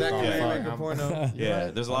John Bernthal. Zack and Mary Fuck, make a I'm- porno.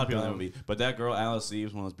 Yeah, there's a lot of people in that movie. But that girl, Alice Eve,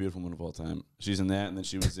 is one of the most beautiful women of all time. She's in that, and then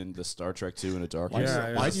she was in the Star Trek 2 in a dark Place.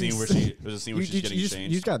 Yeah, There's a scene where she's getting You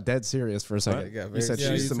changed. got dead serious for a second. Yeah, You said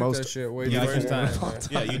Yeah, she's you the took most. that shit way Yeah, too first far. time.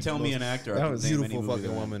 Yeah, you tell me an actor. I can was name any Beautiful movie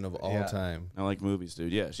fucking that- woman of all Yeah. time. I like movies,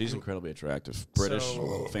 dude. Yeah, she's incredibly attractive. British,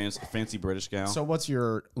 fancy British gal. So, what's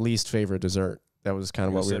your least favorite dessert? That was kind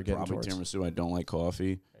of what we were getting probably towards. tiramisu. I don't like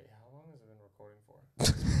coffee. How long has it been recording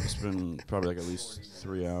for? It's been probably at least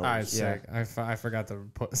 3 hours. All right, sick. I forgot to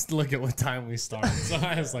look at what time we started. So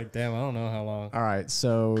I was like, damn, I don't know how long. All right,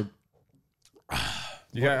 so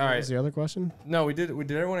You got, all what right. was the other question? No, we did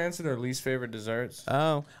everyone answer their least favorite desserts?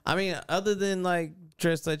 Oh, I mean, other than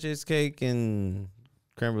tres leches cake and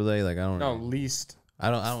creme brulee, I don't No, know. least. I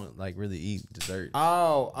don't really eat dessert.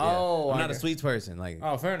 Oh, I'm I not a get- sweets person.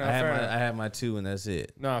 Oh, fair enough. I have fair my enough. I have my 2 and that's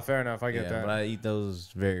it. No, fair enough. I get Yeah, that. but I eat those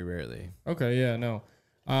very rarely. Okay, yeah, no.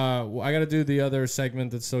 Well, I got to do the other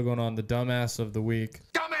segment that's still going on, the dumbass of the week.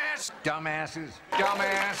 Dumbass, dumbasses,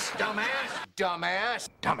 dumbass, dumbass, dumbass,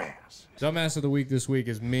 dumbass. Dumbass of the week this week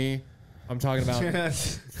is me. I'm talking about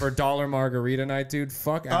for dollar margarita night, dude.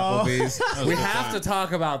 Fuck Applebee's. We have to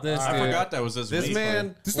talk about this, I dude. forgot that was this This week.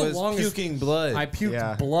 man This is the was longest- puking blood. I puked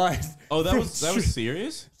Yeah. blood. Oh, that was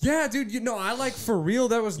serious? Yeah, dude. I for real.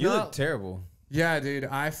 That was you not. look terrible. Yeah, dude.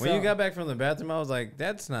 I felt. When you got back from the bathroom, I was like,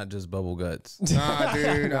 "That's not just bubble guts." Nah,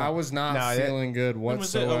 dude. I was not feeling good When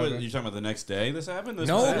was it? whatsoever. You talking about the next day this happened? This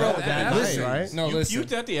No, was bro. that Listen, night, right? no, You listen.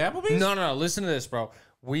 puked at the Applebee's? No. Listen to this, bro.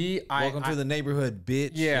 Welcome to the neighborhood,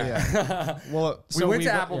 bitch. Yeah. Well, we went to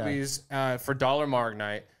Applebee's for Dollar Marg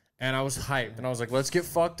night, and I was hyped, and I was like, "Let's get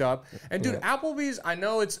fucked up." And dude, Applebee's, I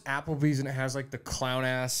know it's Applebee's, and it has the clown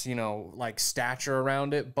ass, stature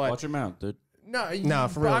around it, but Watch your mouth, dude. no,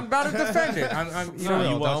 for real. I'm about to defend it. I'm For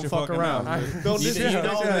real, watch don't your fuck fucking around. mouth. Don't You disrespect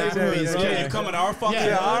don't the neighborhood. Yeah, you come in our fucking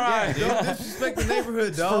Yeah, all right. Don't disrespect the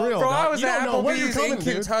neighborhood, dog. For real, Bro, I dog. was You at don't know where you're Applebee's coming, in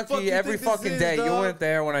dude. Kentucky Fuck you every think this fucking is, day. You dog? went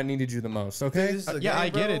there when I needed you the most, okay? This is a Yeah, I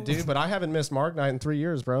game, get bro. it, dude, but I haven't missed Mark Night in 3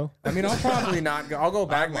 years, bro. I mean, I'll probably not go. I'll go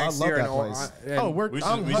back I next love year. that and place. and- Oh, we're We should-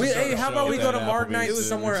 I'm we should Hey, start a how show about we with go that to Mark Applebee's, Nights dude.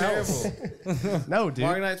 somewhere else? no, dude.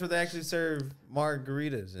 Mark nights where they actually serve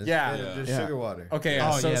margaritas instead Yeah. of just Yeah. sugar water. Okay,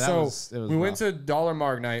 Oh, so yeah, that so was- it was we went rough. to Dollar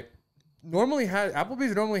Marg night.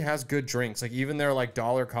 Applebee's normally has good drinks. Even their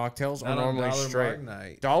dollar cocktails are Not on normally Dollar straight. Marg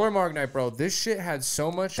night. Dollar Marg night, bro. This shit had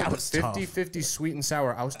so much of was 50-50 sweet and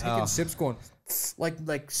sour. I was taking sips going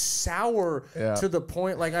like sour Yeah. to the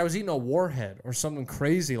point I was eating a warhead or something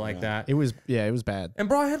crazy like that. It was bad. And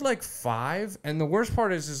bro, I had 5, and the worst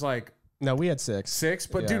part is No, we had 6. 6,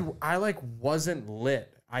 but dude, I like wasn't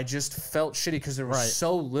lit. I just felt shitty because there was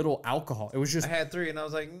so little alcohol. It was just I had 3 and I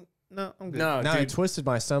was like, no, I'm good. No, dude. it twisted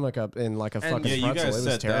my stomach up in like a fucking pretzel. You guys it was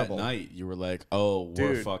said terrible. that night, you were like, oh,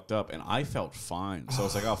 we're fucked up. And I felt fine. So I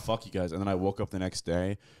was like, oh, fuck you guys. And then I woke up the next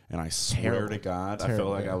day, and I swear to God, I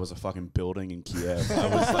felt like I was a fucking building in Kiev. I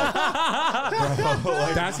was like, bro.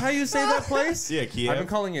 Like, that's how you say that place? Yeah, Kiev. I've been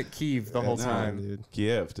calling it Kiev the whole time. Dude.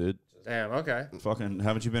 Kiev, dude. Damn, okay. Fucking,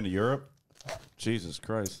 haven't you been to Europe? Jesus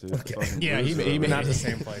Christ, dude. Okay. Yeah, he Not the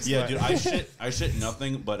same place. Yeah, dude, I shit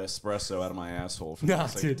nothing but espresso out of my asshole for the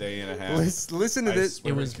last like, day and a half. Listen to this.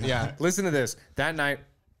 It was Listen to this. That night,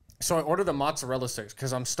 so I ordered the mozzarella sticks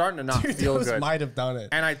because I'm starting to not feel those good. might have done it.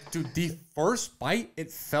 And the first bite,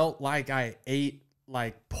 it felt like I ate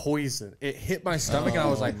like poison. It hit my stomach, and I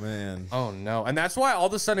was like, man. oh no. And that's why all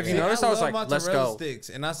of a sudden, if you notice, I was like, let's go. Sticks,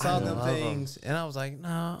 and I saw them things, and I was like,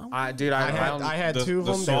 no. I had 2 of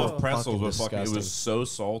the them. soft pretzels were fucking fucking. It was so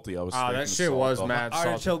salty. I was. that shit was mad salty.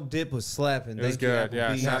 Artichoke dip was slapping. It was good,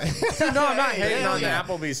 yeah. Dude, No, I'm not hating on the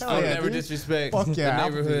Applebee's. I'll food. never disrespect Fuck yeah, the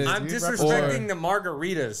neighborhood. I'm disrespecting the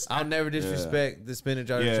margaritas. I'll never disrespect the spinach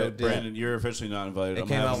artichoke dip. Brandon, you're officially not invited. I'm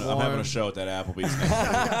came out having a warm. show at that Applebee's.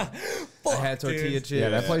 I had tortilla chips. Yeah,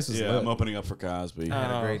 that place is Yeah, lit. I'm opening up for Cosby. I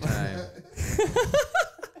had a great time.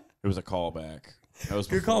 It was a callback. That was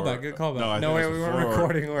Good before. callback. Good callback. No, I No, think wait, it was we weren't before.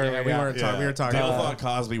 recording. We weren't talking. We were talking. Dale thought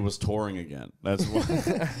Cosby was touring again. That's what.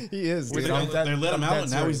 He is. Dude. they let him out,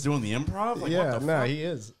 and now serious. he's doing the improv. Like, Yeah, what the no, fuck? he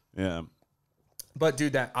is. Yeah. But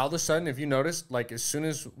dude, that all of a sudden, if you noticed, like as soon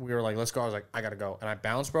as we were like, let's go, I was like, I gotta go. And I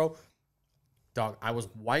bounced, bro. Dog, I was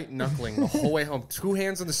white knuckling the whole way home. 2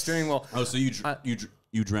 hands on the steering wheel. Oh, so you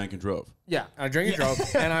drank and drove. Yeah, I drank and drove,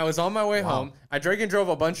 and I was on my way home. I drank and drove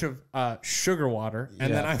a bunch of sugar water,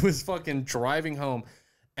 and then I was fucking driving home.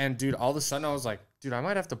 And dude, all of a sudden I was like, dude, I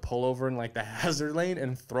might have to pull over in like the hazard lane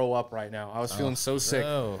and throw up right now. I was feeling so sick.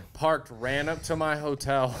 Parked, ran up to my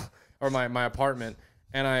hotel or my apartment,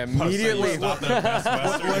 and I immediately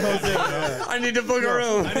I need to book a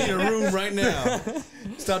room. I need a room right now.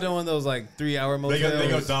 Stop doing one of those like 3-hour motels. They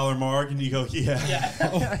go Dollar Mark, and you go,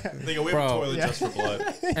 yeah. They go, we have a toilet just for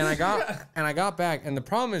blood. And I got back, and the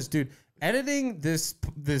problem is, dude, editing this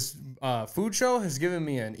food show has given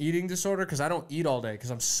me an eating disorder because I don't eat all day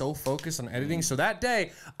because I'm so focused on editing. So that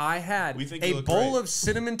day I had a bowl of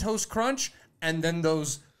Cinnamon Toast Crunch and then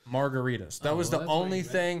those margaritas. That was the only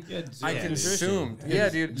thing I consumed. Yeah,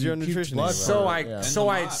 dude. You're a nutritionist. So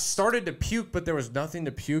I started to puke, but there was nothing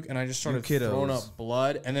to puke, and I just started throwing up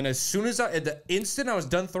blood. And then as soon as at the instant I was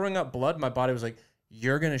done throwing up blood, my body was like,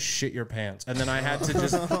 you're gonna shit your pants, and then I had to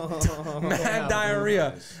just mad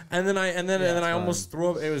diarrhea, and then I almost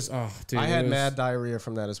threw up. It was dude. I had mad diarrhea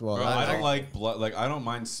from that as well. Bro, I don't like blood. Like I don't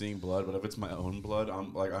mind seeing blood, but if it's my own blood,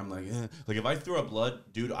 I'm like eh. Like if I threw up blood,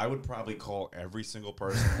 dude, I would probably call every single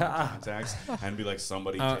person in contacts and be like,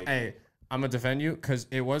 somebody. Take hey, I'm gonna defend you because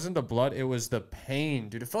it wasn't the blood, it was the pain,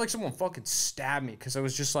 dude. It felt like someone fucking stabbed me because I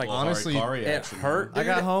was just like, honestly, it hurt. Dude. I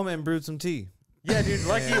got home and brewed some tea. Yeah, dude,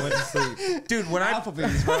 like you went to sleep. Dude, when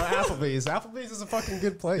Applebee's, bro, Applebee's is a fucking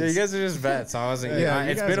good place. Yeah, you guys are just vets. I wasn't. Yeah,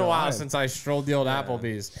 it's been a while since I strolled the old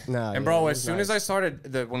Applebee's. Nah, and bro, as soon as I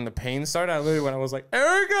started, when the pain started, I literally went. I was like,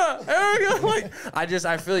 Erica, like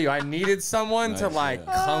I feel you. I needed someone to like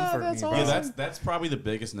comfort me, bro. Yeah, that's probably the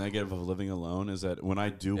biggest negative of living alone is that when I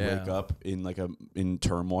do wake up in like in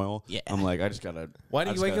turmoil, I'm like, I just gotta. Why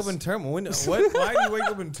do you wake up in turmoil? Why do you wake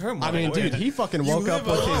up in turmoil? I mean, dude, he fucking woke up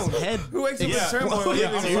with his head. Who wakes up in turmoil?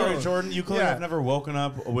 I'm sorry, Jordan. You clearly have never woken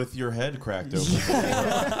up with your head cracked open.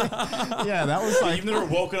 Yeah, that was like you've never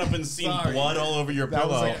woken up and seen blood all over your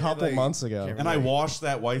pillow. That was a couple months ago. And I washed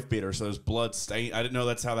that wife beater, so there's blood stain. I didn't know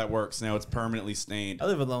that's how that works. Now it's permanently stained. I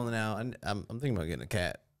live alone now, and I'm thinking about getting a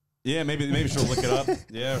cat. Yeah, maybe she'll lick it up.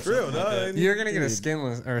 Yeah, true. Like You're gonna get a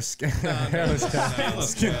skinless or hairless cat.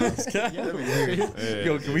 Skinless cat.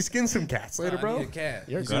 Yo, can we skin some cats later, bro? I need a cat.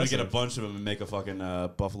 You're gonna get a bunch of them and make a fucking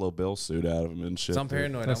Buffalo Bill suit out of them and shit. So I'm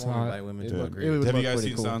paranoid. I want to buy women to look great. Have you guys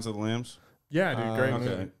seen Silence of the Lambs? Yeah, dude, great movie.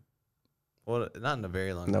 Okay. Well, not in a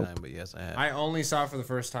very long time, but yes, I have. I only saw it for the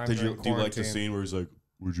first time. Do you quarantine. like the scene where he's like,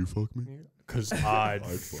 "Would you fuck me?" Because I'd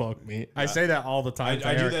fuck me. I say that all the time.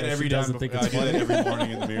 I do that every time. I do that every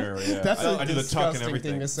morning in the mirror. Yeah. That's I do the tuck and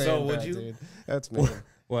everything. Thing to say So would that, you? Dude. That's me.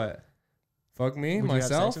 What? Fuck me? Would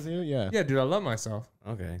Myself? You have sex with you? Yeah. Yeah, dude, I love myself.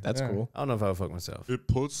 Okay, That's cool. I don't know if I would fuck myself. It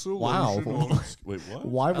puts a Wow. Wait, what?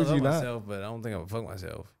 Why I would love you not? myself, but I don't think I would fuck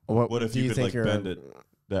myself. What if do you could think like you're bend it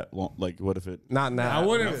that long? Like, what if it? Not now. I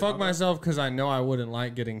wouldn't fuck myself because I know I wouldn't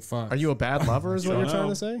like getting fucked. Are you a bad lover? Is what you're trying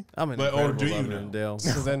to say? I'm an But- or incredible do you lover, know? Dale.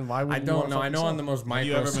 Because then why would I you don't wanna know. fuck I know yourself? on the most Have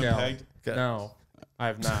you micro ever been scale. pegged? No, I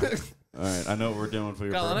have not. All right, I know what we're doing for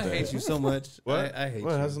your Collin, I birthday. hate you so much. What? I hate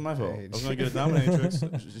What? you. That's my fault. hate I was gonna get a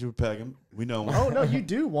dominatrix. She would peg him. We know him. Oh no, you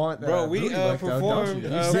do want that. Bro, we booty lick, though, don't performed. you?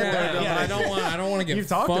 You said that. But Yeah. I don't want to get You've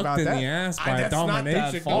talked fucked about in that. the ass I- by a that's not that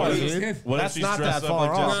dominatrix. far, What dude. if What if That's she's not dressed that up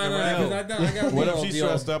like far off. Jessica No, Rabbit? because I got What the if old she's deal.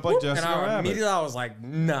 dressed up like And Jessica I Rabbit? immediately I was like,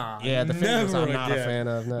 nah. Yeah, the fingers I'm never not a again. fan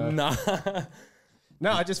of. No. Nah.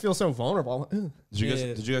 No, I just feel so vulnerable.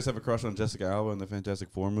 Did you guys have a crush on Jessica Alba in the Fantastic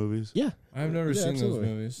Four movies? Yeah. I've never Yeah, seen absolutely. those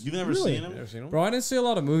movies. You've never Really? seen them? Never seen him? Bro, I didn't see a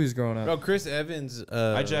lot of movies growing up. Bro, Chris Evans.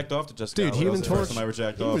 I jacked off to Jessica Dude, Alba. Human That was the first Torch. time I ever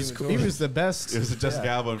jacked He off. was the best. It was a Jessica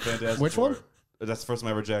Alba in Fantastic Which Four. one? That's the first time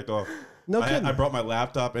I ever jacked off. No kidding. I brought my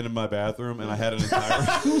laptop into my bathroom and I had an entire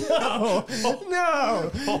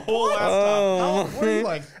No. a whole laptop. What are you,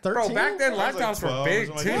 like 13? Bro, back then I was like laptops were 12 big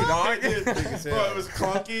or too, something like dog. that. Bro, it was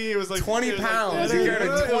clunky. It was like 20 it was pounds. Like, You carried it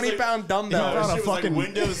was a like- 20-pound dumbbell. No, brought a shit was fucking- like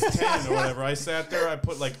Windows 10 or whatever. I sat there.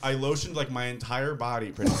 I lotioned like my entire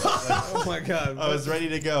body pretty much. Like, Oh my god. I was ready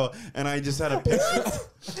to go, and I just had a picture.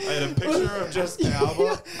 I had a picture of Jessica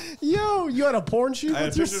Alba. Yo, you had a porn shoot I had a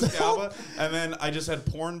with picture of Jessica yourself? Alba, and then I just had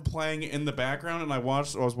porn playing in the background, and I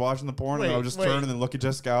was watching the porn, and I Wait, would just wait. turn and then look at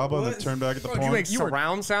Jessica Alba, and then turn back at the Bro, porn. you make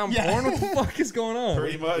surround sound porn? What the fuck is going on?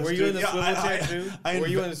 Pretty much. Were you dude. in the Yeah, swivel I- chair too? I Were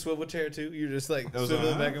you inve- in the swivel chair too? You're just like was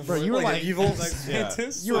swiveling on? back and Bro, forth. you were like evil like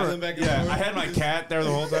scientist? You were- swiveling back and Yeah, forth. I had my cat there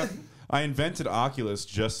the whole time. I invented Oculus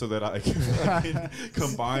just so that I could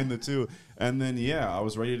combine the two. And then, I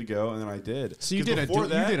was ready to go, and then I did. So you 'Cause did before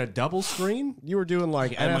that, you did a double screen? You were doing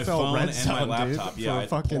like and my NFL phone Red and Zone, my laptop. dude, Yeah, I for had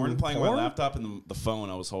fucking porn playing on my porn? laptop and the phone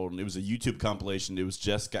I was holding. It was a YouTube compilation. It was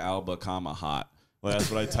Jessica Alba, hot. Well,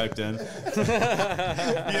 that's what I typed in. You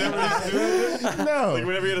never used to do that? No. Like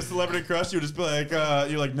whenever you had a celebrity crush, you would just be like,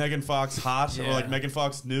 you're like Megan Fox hot or like Megan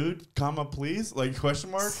Fox nude, please, like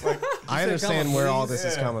question mark. Like, I understand comma, where all please?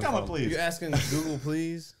 this is coming from. please. You asking Google,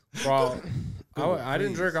 please? Bro, I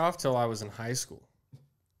didn't jerk off till I was in high school.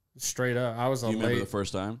 Straight up, I was You on remember the late.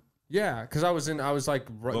 first time? Yeah, because I was like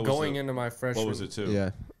was going it? into my freshman. What was it too?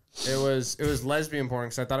 Yeah. It was lesbian porn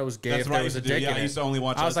because I thought it was gay That's if what I there was used a to do. dick Yeah, in I it. used to only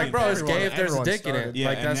watch. I was like, lesbian bro, it's porn. gay if there's a everyone dick in it. started. Yeah,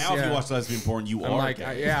 like and that's now if you watch lesbian porn, you I'm are like,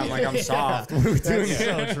 gay. I'm like I'm soft. What are we doing That's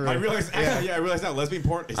here? so true. I realized. I realized now lesbian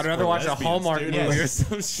porn. Is I'd rather for watch a lesbians, Hallmark dude. movie or Like,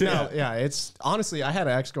 some shit. No, yeah, it's honestly, I had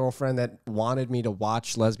an ex-girlfriend that wanted me to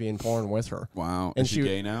watch lesbian porn with her. Wow. And Is she she-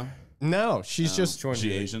 gay now? No, she's just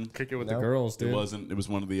She Asian? Kick it with No. the girls, dude. It wasn't. It was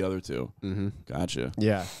one of the other two. Mm-hmm. Gotcha.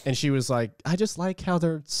 yeah, and she was like, I just like how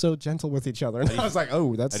they're so gentle with each other, and I was like, oh,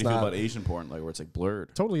 How that's do you feel not about Asian porn? Like where it's like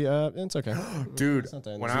blurred. totally. It's okay. Dude, not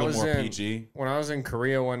that when It's a I little was more in PG. when I was in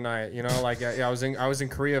Korea one night, you know, like I was in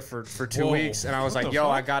Korea for 2 Whoa. weeks, and I was What like, the yo,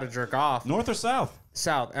 fuck? I gotta jerk off. North or south?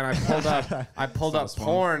 South, and I pulled up Sounds fun.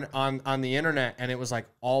 porn on the internet, and it was like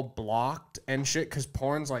all blocked and shit because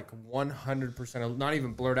porn's like 100% not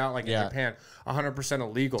even blurred out like in Yeah. Japan, 100%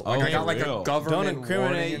 illegal. Like I for got like real. a government Don't incriminate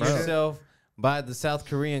warning and shit. yourself by the South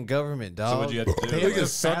Korean government, dog. So what'd you have to do? They have the Niggas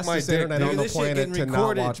suck my fastest dick, internet dude. on the This shit planet getting to not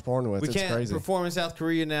recorded. watch porn with. We It's can't crazy. perform in South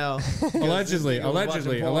Korea now. Allegedly, because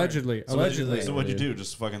we was watching porn. allegedly. So what'd you do?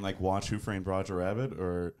 Just fucking like watch Who Framed Roger Rabbit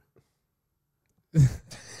or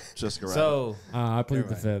Jessica Rabbit? So I plead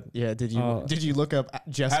the fifth. Yeah, did you look up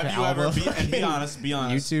Jessica have you Alba? ever and be honest,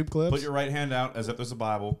 YouTube clips? Put your right hand out as if there's a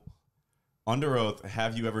Bible. Under oath,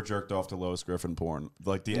 have you ever jerked off to Lois Griffin porn?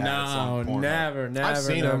 Like the ads on No, Pornhub? never,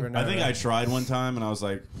 seen never, them. never. I think I tried one time and I was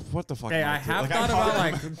like, what the fuck? Hey, am I doing? have Like, thought I about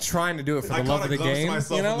caught- like trying to do it for I the love caught of a the glimpse game. of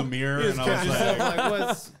myself You know? in the mirror and I was yourself like, like,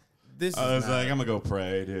 what's this? I was is like, not- I'm gonna go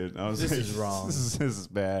pray, dude. I was This like, is wrong. This is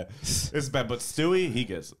bad. This is bad. But Stewie, he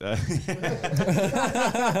gets. Yeah,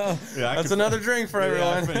 That's another drink for I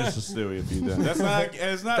everyone. finished the Stewie if you done. That's not.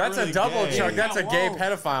 It's not. That's really a double gay. chuck. That's a gay whoa.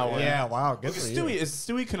 pedophile one. Yeah, wow, good Look at for Stewie. you. Is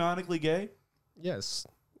Stewie canonically gay? Yes,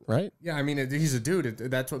 right. Yeah, I mean, he's a dude.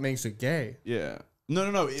 That's what makes it gay. Yeah.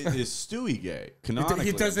 No. Is Stewie gay? Canonically,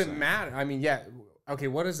 It doesn't I'm saying. matter. I mean, yeah. Okay,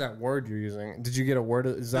 what is that word you're using? Did you get a word?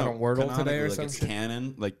 Is that on Wordle today or like something? It's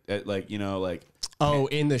canon, like you know, like Oh,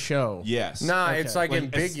 in the show. yes. Nah, Okay. it's like Like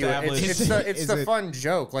ambiguous. established- It's Is the it- fun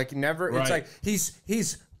joke. Like never. It's Right. like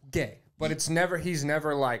he's gay, but it's never. He's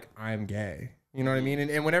never like I'm gay. You know what I mean?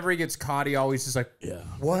 And whenever he gets caught, he always is like, Yeah.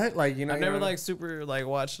 what? Like you know. I've you never know? like super like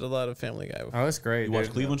watched a lot of Family Guy before. Oh, that's great. You watch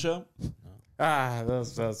dude. Cleveland Show? Ah,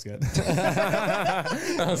 that's good.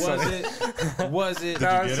 that was funny. Was it?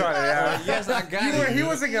 That was funny. Yeah. Yes, I got it. He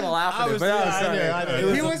wasn't gonna laugh at it, was- but that was yeah, funny. I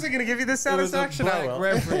know. He wasn't gonna give you the It was a satisfaction. I black will.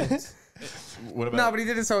 reference. What about? No, but he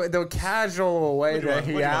did it so the casual way that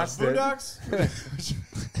he asked it. Boondocks?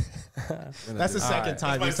 That's the second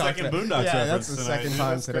time my you talked second about. Boondocks Yeah, reference that's the tonight, second dude.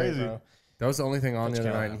 time That's today, crazy. bro. That was the only thing on the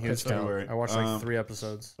other night in count. Houston. February. I watched like 3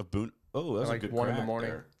 episodes. A boon. Oh, that's like a good 1 in the crack morning.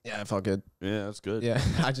 there. Yeah, it felt good. Yeah, that's good. Yeah,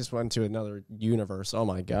 I just went to another universe. Oh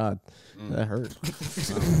my god, that hurt.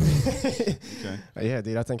 Okay. Yeah,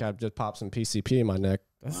 dude, I think I just popped some PCP in my neck.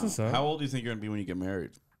 That's what's up. How old do you think you're gonna be when you get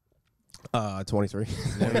married? 23.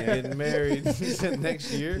 Never getting married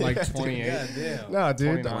next year. Like 28. Goddamn. No,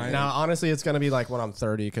 dude. 29. No, honestly, it's gonna be like when I'm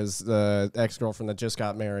 30 because the ex-girlfriend that just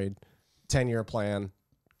got married, 10-year plan,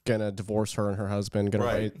 gonna divorce her and her husband. Gonna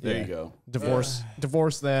wait, There you go. divorce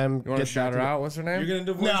them. You want to shout her out? What's her name? You're gonna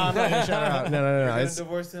divorce No, I'm not gonna shout her out. No. You're gonna It's,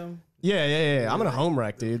 divorce him? yeah. I'm gonna home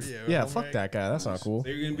wreck, dude. Yeah, home fuck wreck. that guy. That's not cool. So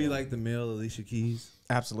you're gonna be like the male Alicia Keys?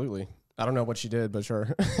 Absolutely. I don't know what she did, but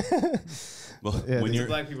sure. Well, Yeah, when dude. you're,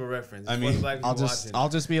 Black people reference. I It's mean, for the black people watching. I'll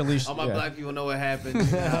just be Alicia. All my yeah. black people know what happened.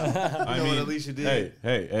 You know, what Alicia did.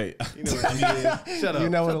 hey. You know what she did. Shut up. You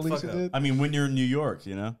know what Shut the fuck Alicia up. did? I mean, when you're in New York,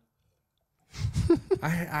 you know.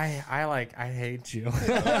 I hate you.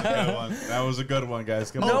 That was a good one,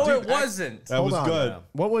 guys. Come No, on. it wasn't. That was Hold on. good.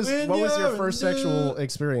 What was When your you're first in sexual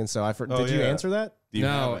experience? So did you yeah. answer that? You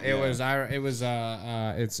No, haven't, it yeah. was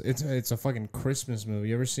it's a fucking Christmas movie.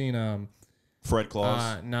 You ever seen Fred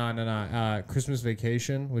Claus. no, Christmas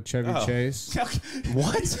Vacation with Chevy Oh. Chase,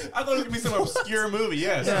 What? I thought it was gonna be some obscure movie.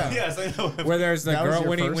 Yes, yes, I know. where there's the That was girl your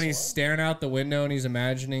when first he's staring out the window and he's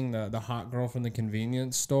imagining the hot girl from the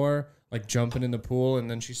convenience store like jumping in the pool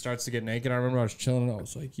and then she starts to get naked. I remember I was chilling and I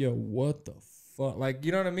was like, yo, what the fuck? Like,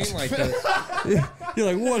 you know what I mean? Like, you're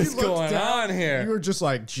like, what is going on here? You were just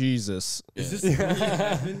like, Jesus. Is this You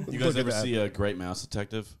guys Look at ever that. see a Great Mouse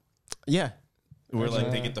Detective? Yeah. Where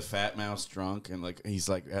like they get the fat mouse drunk and like he's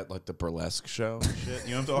like at like the burlesque show and shit.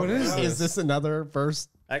 You know what I'm talking about? Is this another first?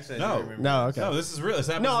 Actually, I No. don't remember. No, okay. No, this is real. This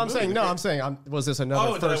happened No, in the I'm saying, movie. was this another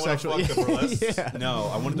Oh, did I first want sexual? to fuck the burlesque? Yeah. No,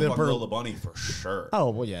 I wanted to The fuck bur- Lola Bunny for sure. Oh,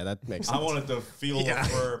 well, yeah, that makes sense. I wanted to feel the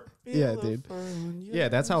fur. Yeah, dude. Yeah,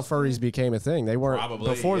 that's how furries became a thing. They weren't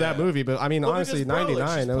Probably, before that yeah. movie, but I mean, Well, honestly, because, bro, like,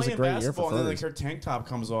 99, she's that was a playing great year for basketball, and then like furries. her tank top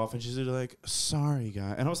comes off and she's like, "Sorry,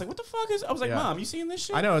 guy," and I was like, "What the fuck is?" I was like, Yeah. "Mom, you seeing this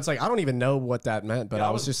shit?" I know, it's like, I don't even know what that meant, but Yeah,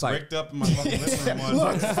 I was just like, ricked up in my fucking living room.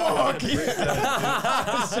 Once.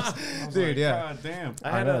 dude, yeah. God damn.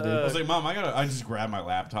 I had know, dude. I was like, "Mom, I just grabbed my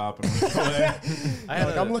laptop and I had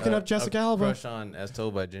Like, I'm looking up Jessica Alba. Crush on As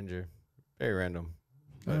Told by Ginger. Very random.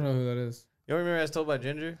 I don't know who that is. You don't remember As Told by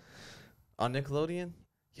Ginger on Nickelodeon?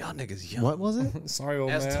 Y'all niggas young. What was it? Sorry, old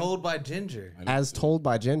As man. Told by Ginger. As told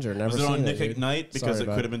by Ginger. Never was it seen on it, Nick dude. at Night because Sorry, it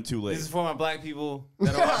bud. could have been too late." This is for my black people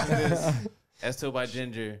that are watching this. As Told by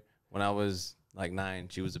Ginger, when I was like 9,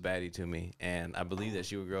 she was a baddie to me, and I believe that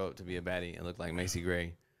she would grow up to be a baddie and look like Macy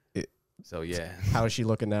Gray. So yeah, How is she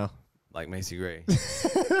looking now? like Macy Gray.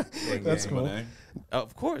 That's cool. Bonet.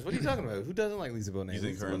 Of course. What are you talking about? Who doesn't like Lisa Bonet? You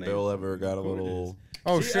think Lisa her and Bonet. Bill ever got a Of course it little? is.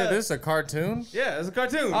 Oh She, shit, this is a cartoon? Yeah, it's a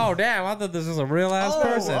cartoon. Oh damn, I thought this was a real ass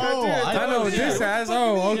person. I know what this has.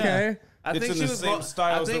 Oh, okay. I It's think in she the was same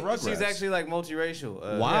style I as the think Rugrats. she's actually like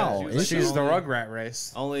multiracial. Wow, yeah, she was, She's the only- Rugrat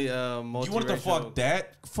race. Only multiracial. You wanted to fuck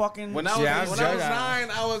that fucking? When I was, Yeah, I was when I was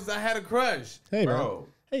joking. 9, I had a crush. Hey, bro. bro,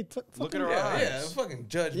 Hey, look at her Yeah, eyes. yeah, fucking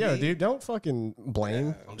judge Yo, me. dude, don't fucking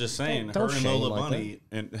blame. I'm just saying, Don't her and shame Lola like Bunny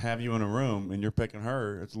and have you in a room and you're picking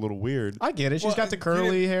her. It's a little weird. I get it. She's Well, got the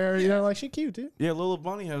curly hair. You know, like, she cute, dude. Yeah, Lola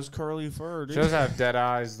Bunny has curly fur. She Dude. does have dead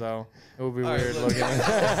eyes though. It would be All right, weird look. looking.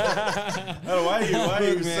 Oh, why are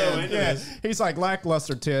you so into Yeah, this? he's like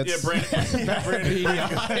lackluster tits. Yeah, Brandon.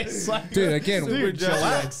 Dude, again, Dude,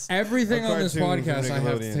 relax. everything on this cartoon from podcast I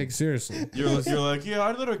have to Nickelodeon. take seriously. You're like, yeah,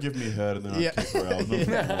 I'd let her give me head and then I'd kick her out.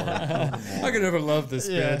 No more. I could never love this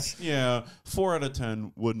bitch. Yeah, 4 out of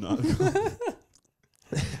 10 would not.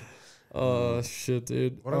 Oh shit,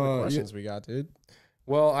 dude. What are the questions we got, dude?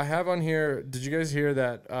 Well, I have on here. Did you guys hear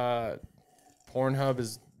that Pornhub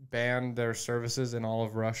has banned their services in all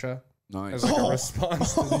of Russia Nice. as like a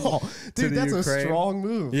response? To the, Oh, dude, the that's a Ukraine? strong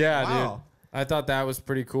move. Yeah, Wow. dude. I thought that was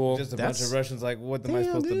pretty cool. Just a That's- bunch of Russians like, what am I Damn,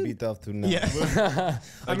 supposed to dude. beat off to now? Yeah.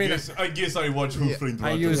 I mean, I guess I watch Who Framed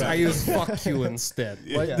I Roger use fuck you instead.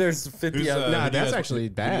 Like Yeah. there's 50 Who's, other. who Nah, do you that's guys- actually who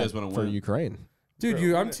do you bad guys wanna for win? Ukraine.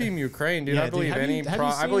 Dude, I'm Team Ukraine, dude. Yeah, I dude, believe have you- have you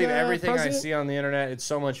I seen, believe everything I President? see on the internet. It's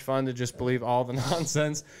so much fun to just believe all the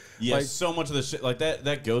nonsense. Yeah, Like, so much of the shit like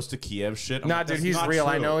that goes to Kiev shit. I'm nah, like, dude, that's he's not real.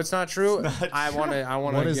 I true. know it's not true. not I want to.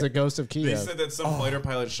 What is the Ghost of They Kiev? said that some fighter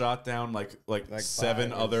pilot shot down like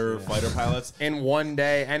 7 5 other fighter pilots. in one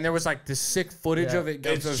day, and there was like this sick footage of it.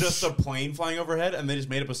 It's just a plane flying overhead, and they just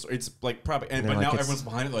made up a story. It's like probably, but like, now it's everyone's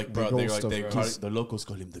behind it. Like, bro, the they're ghost like of the locals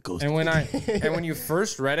call him the ghost. And of when you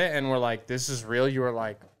first read it and were like, "This is real," you were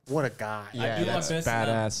like, "What a guy!" Yeah, I do my that's best to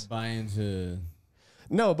badass. not buy into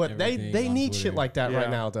No, but they need shit like that right Yeah.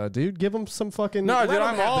 now, though, dude. Give them some fucking. No, let dude,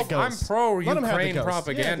 them have the I'm ghosts. pro Let 'em have the Ukraine ghosts.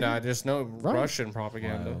 propaganda. Yeah, I just know Russian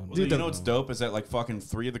propaganda. Well, dude, you know what's dope is that like fucking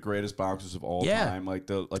 3 of the greatest boxers of all Yeah. time, like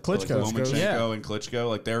the Klitschko. Lomachenko Yeah. and Klitschko,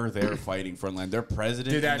 like they're there fighting frontline. Their president,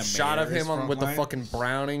 Dude, that and the shot of mayor is him with the frontline. fucking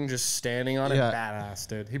Browning just standing on it, Yeah. badass,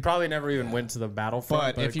 dude. He probably never even went to the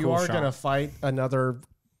battlefront. But if you cool are shot. gonna fight another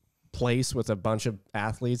place with a bunch of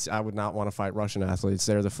athletes, I would not want to fight Russian athletes.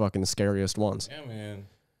 They're the fucking scariest ones. Yeah, man.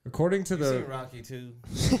 according to You seen the Rocky too?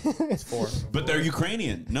 it's 4. But they're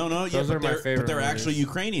Ukrainian. No, Those are my favorite But they're actually movies.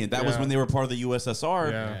 Ukrainian. That was Yeah. when they were part of the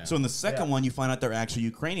USSR. Yeah. So in the second one, you find out they're actually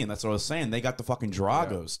Ukrainian. That's what I was saying. They got the fucking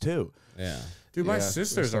Dragos too. Yeah. Dude, my Yeah,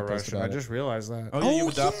 sisters are we're so pissed Russian. I about it. just realized that. Oh, yeah, you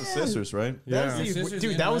adopted sisters, right? Yeah. That was the- Sisters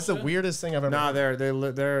dude, in that was the Russia? weirdest thing I've ever. Nah,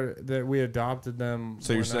 they're we adopted them.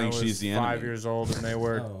 So you're when I saying was she's the 5 enemy? years old, and they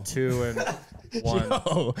were Oh. 2 and 1.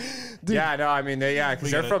 Yo, dude, Yeah, no, I mean because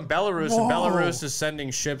they're from Belarus, and Belarus is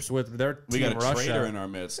sending ships with their We team got a Russia. traitor in our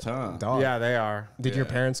midst, huh? dog. Yeah, they are. Did your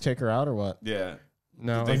parents kick her out or what? Yeah.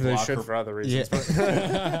 No, Did they they block should her- for other reasons.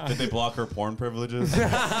 Yeah. Did they block her porn privileges?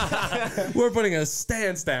 We're putting a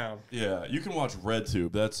stance down. Yeah, you can watch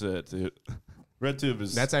RedTube. That's it, dude. RedTube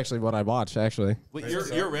is. That's actually what I watched. Actually, Wait, you're a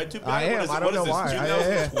RedTube I guy? am. What is I it? don't What know is this, why.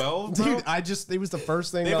 2012, bro? dude, it was the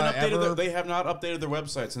first thing They that haven't I updated. ever. They have not updated their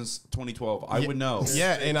website since 2012. I would know.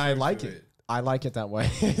 Yeah, and I like it. I like it that way,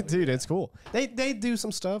 dude. It's cool. They do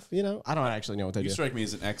some stuff, you know. I don't actually know what they You do. strike me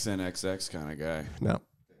as an XNXX kind of guy. No.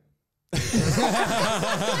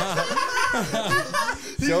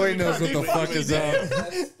 Joey knows what the fuck is up.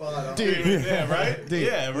 That's spot on. Dude. Yeah, right? Dude,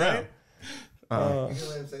 yeah, right? You gonna let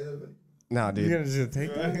him say that? No, You dude. gonna just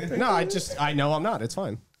take that? No, I know I'm not. It's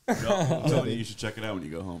fine. No, I'm telling you, you should check it out when you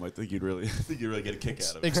go home. I think you'd really get a kick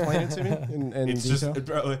out of it. Explain it to me in It's detail. just,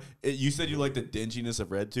 bro, you said you like the dinginess of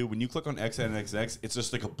RedTube. When you click on XNXX, it's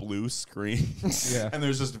just like a blue screen. Yeah. And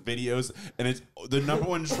there's just videos. And it's the number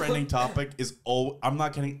one trending topic is, I'm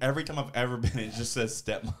not kidding, every time I've ever been, it just says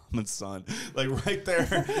stepmom and son. Like right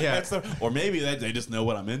there. Yeah. That's or maybe they just know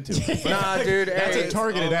what I'm into. But Nah, dude. That's hey, a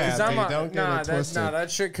targeted ad. I'm Dude. a- Don't get it twisted.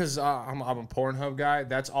 that shit because I'm a Pornhub guy.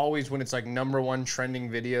 That's always when it's like #1 trending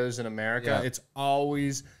videos in America. Yeah. It's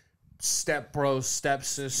always step bro,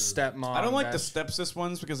 stepsis, stepmom. I don't like the that's- stepsis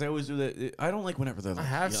ones because they always do that. I don't like whenever they're I like,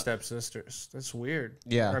 have yeah, stepsisters. That's weird.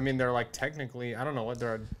 Yeah. I mean, they're like technically. I don't know what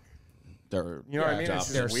they're. they're, You know what I mean? It's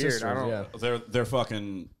adopted. just weird. sisters, I don't. yeah. They're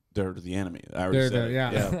fucking, they're the enemy. I already said it.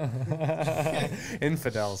 Yeah.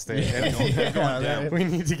 Infidels, dude. Yeah, We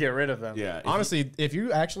need to get rid of them. Yeah. honestly, if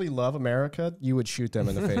you actually love America, you would shoot them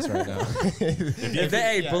in the face right now.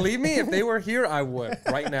 Hey, believe me, if they were here, I would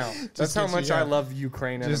right now. That's how get you- much I love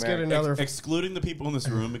Ukraine and Just get America. another. Excluding the people in this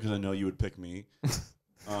room because I know you would pick me.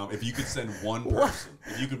 If you could send one person,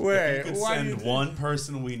 if you could Why do you send one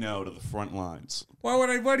person we know to the front lines.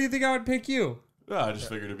 Why do you think I would pick you? I just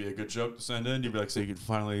figured it'd be a good joke to send in. You'd be like, so you could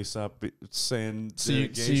finally stop saying you-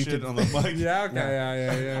 gay so you shit could- on the mic. Yeah,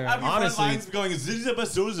 okay, yeah. I'd be Honestly- front lines going,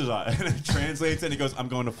 and it translates and he goes, I'm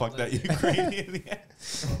going to fuck that Ukrainian.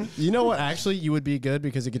 You know what? Actually, you would be good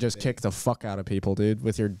because you could just kick the fuck out of people, dude,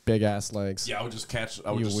 with your big ass legs. Yeah, I would just catch. You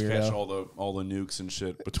catch weirdo. all the nukes and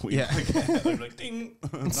shit between. Yeah. I'd be like, ding,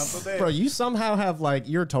 not so Bro, you somehow have like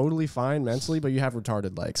you're totally fine mentally, but you have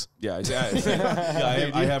retarded legs. Yeah,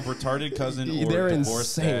 I have retarded cousin or They're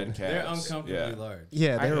divorced insane. dad cats. They're uncomfortably large.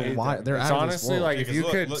 Yeah, I they're hate wild. them. They're It's out of honestly this world. like if you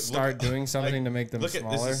Look, could look, start look, doing something to make them Look at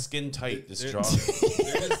smaller. this is skin tight. This jaw.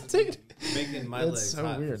 They're just Dude. making my That's legs so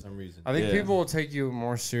hot weird. for some reason. I think Yeah. people will take you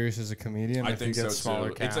more serious as a comedian I if you think get so smaller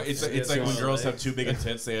too. calves. It's like when girls have too big of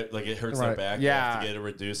tits, they like it hurts their Right. back. Yeah. I have to get it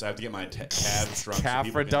reduced. I have to get my calves shrunk. so Calf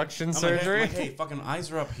people can- reduction I'm like, surgery? Like, hey, fucking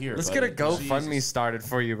eyes are up here. Let's buddy. get a GoFundMe Jesus. started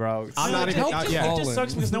for you, bro. I'm not even. Help yeah. It Colin. just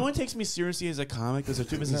sucks because no one takes me seriously as a comic because they're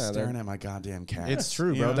too busy No, they're- staring at my goddamn calves. It's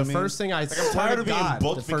true, You bro. know The what I mean? first thing I Like, I'm tired of being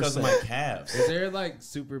booked because of my calves. Is there like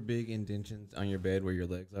super big indentions on your bed where your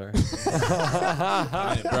legs are?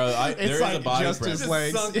 Bro, there is like a body just prep. his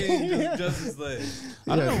legs. just his legs.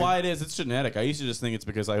 I don't know why it is. It's genetic. I used to just think it's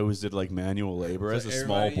because I always did like manual labor as a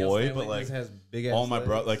small boy, but like has big ass all my legs.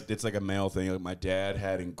 bro, like it's like a male thing. Like my dad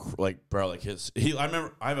had, like bro, like I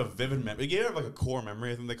remember I have a vivid memory. You have like a core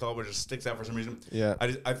memory, I think they call it, where it just sticks out for some reason. Yeah.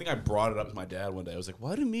 I think I brought it up to my dad one day. I was like,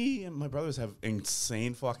 why do me and my brothers have of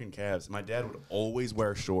insane fucking calves. My dad would always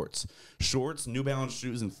wear shorts, New Balance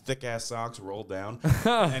shoes, and thick ass socks rolled down,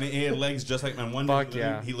 and he had legs just like mine. One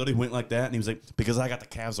day, he literally went like that, and he was like, "Because I got the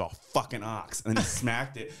calves off fucking ox," and then he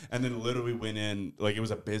smacked it, and then literally went in like it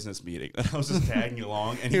was a business meeting. And I was just tagging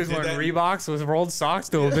along, and he was wearing Reeboks with rolled socks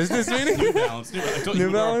to a business meeting. New Balance.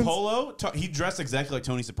 New Balance. Polo. He dressed exactly like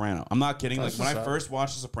Tony Soprano. I'm not kidding. Like when I first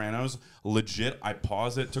watched The Sopranos, legit, I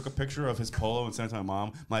paused it, took a picture of his polo, and sent it to my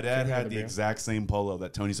mom. My dad had the exact same polo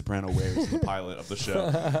that Tony Soprano wears, the pilot of the show.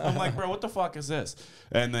 I'm like, bro, what the fuck is this?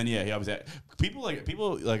 And then he obviously people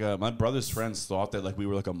like my brother's friends thought that like we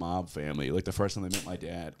were like a mob family. Like the first time they met my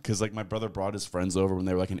dad, because like my brother brought his friends over when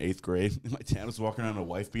they were like in 8th grade, and my dad was walking around in a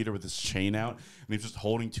wife beater with his chain out, and he was just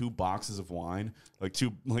holding 2 boxes of wine, like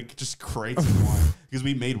just crates of wine, because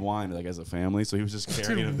we made wine like as a family. So he was just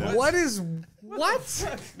carrying them. What?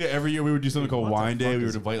 Yeah, every year we would do something called Wine Day. We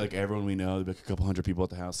would invite like everyone we know. There'd be like a couple hundred people at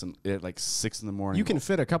the house, and at like 6 in the morning. You can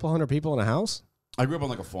fit a couple hundred people in a house? I grew up on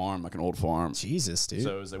like a farm, like an old farm. Jesus, dude.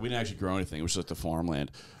 So it was like we didn't actually grow anything. It was just like the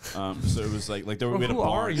farmland. So it was like we had a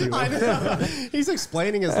barn. Are you? I know. He's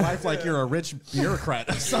explaining his life like you're a rich bureaucrat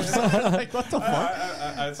or something. Like, what the fuck?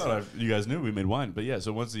 I thought you guys knew we made wine, but yeah.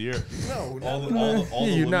 So once a year, all the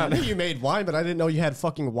I knew you made wine, but I didn't know you had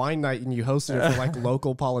fucking wine night and you hosted it for like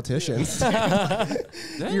local politicians.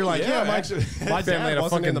 You're like, my dad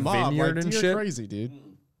wasn't in the mob. Like, and you're shit. crazy, dude.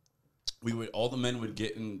 All the men would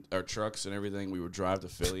get in our trucks and everything. We would drive to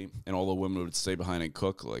Philly, and all the women would stay behind and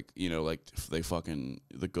cook, like like they fucking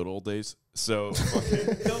the good old days. So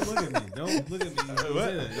don't look at me. Don't look at me.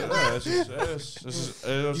 I was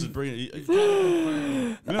just bringing.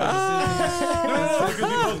 No, because we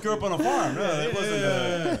both grew up on a farm. No,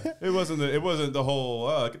 it wasn't the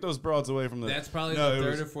whole. Get those broads away from the. That's probably the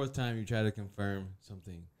third or fourth time you try to confirm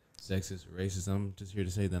something sexist or racist. I'm just here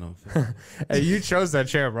to say that I'm fair. Hey, you chose that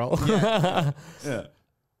chair, bro. Yeah.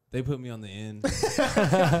 They put me on the end.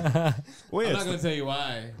 Well, I'm not going to tell you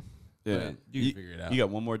why. Yeah. You can figure it out. You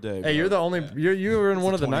got one more day. Hey, you're the only. You were in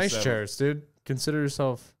one of the 27th. nice chairs, dude. Consider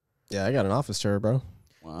yourself. Yeah, I got an office chair, bro.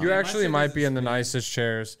 Wow. You actually might be in the nicest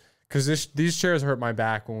chairs, because these chairs hurt my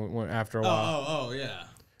back after a while. Oh, yeah.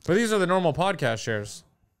 But these are the normal podcast chairs.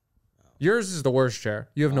 Yours is the worst chair.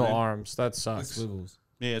 You have no arms. That sucks.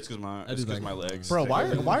 Yeah, it's because my legs. Bro,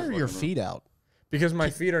 why are your feet out? Because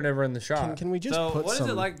my feet are never in the shot. Can we just So put what some...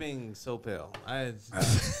 is it like being so pale?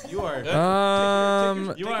 You are.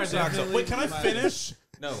 You are definitely. Wait, can I finish?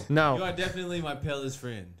 No. You are definitely my palest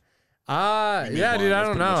friend. Yeah, dude. I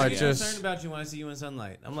don't know. I'm It just. concerned about you when I see you in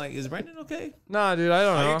sunlight. I'm like, is Brandon okay? Nah, dude. I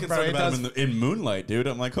don't I know. get concerned about him in moonlight, dude.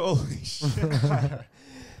 I'm like, holy shit. I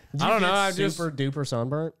don't know. I just. super duper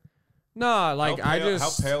sunburnt. No, like how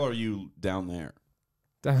just. How pale are you down there?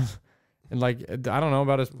 And like I don't know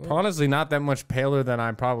about it. Honestly, not that much paler than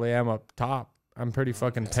I probably am up top. I'm pretty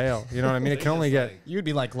fucking pale. You know what I mean? It can only get. You'd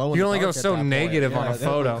be like low. You can only go so negative on a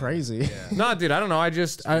photo. Crazy. No, dude. I don't know. I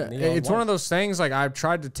just. It's one of those things. Like I've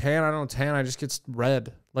tried to tan. I don't tan. I just get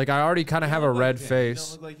red. Like I already kind of have a red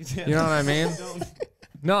face. You don't look like You know what I mean?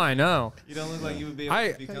 No, I know. You don't look like you would be able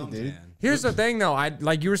to become tan. Here's the thing, though.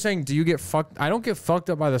 Like you were saying, do you get fucked? I don't get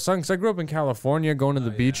fucked up by the sun because I grew up in California, going to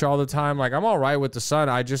the beach all the time. Like I'm all right with the sun.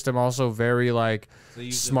 I just am also very like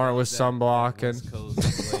smart with sunblock and.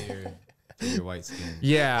 Your white skin.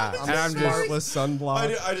 Yeah, and I'm smart just with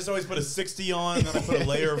sunblock. I just always put a 60 on, and then I put a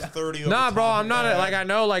layer of 30 on. Nah, bro, I'm not like I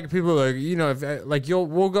know like people like if like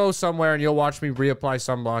we'll go somewhere and you'll watch me reapply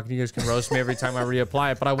sunblock and you guys can roast me every time I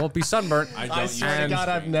reapply it, but I won't be sunburnt. I swear to God,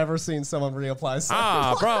 I've never seen someone reapply sunblock.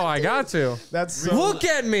 Ah, bro, I got to. That's so, look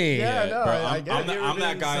at me. Yeah, no, bro, I get it. I'm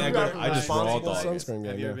that guy. I just raw dog.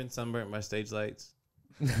 Have you ever been sunburnt by stage lights?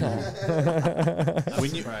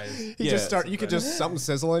 When you just start, you could just something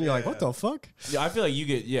sizzling. You're like, what the fuck? Yeah, I feel like you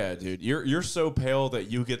get dude. You're so pale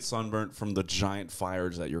that you get sunburnt from the giant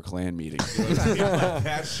fires at your clan meetings.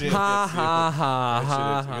 That shit. Ha ha ha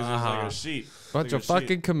ha It's just like a sheet. Bunch of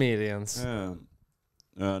fucking comedians.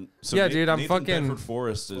 Yeah. So yeah, dude, I'm Nathan fucking. Bedford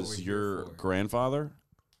Forrest is your grandfather.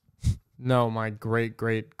 No, my great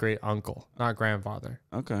uncle, not grandfather.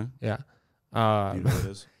 Okay. Yeah. Do you know who that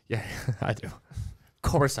is? Yeah, I do. Of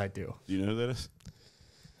course I do. Do you know who that is?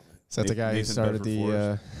 Is that the guy who started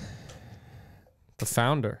the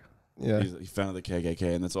founder? Yeah. He founded the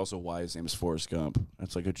KKK, and that's also why his name is Forrest Gump.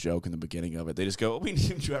 That's like a joke in the beginning of it. They just go, "We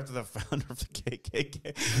named you after the founder of the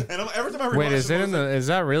KKK." And every time I wait, is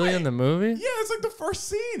that really in the movie? Yeah, it's like the first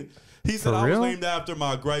scene. He said, For I was real? named after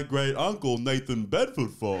my great-great uncle, Nathan Bedford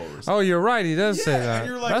Forrest. Oh, you're right. He does say that. And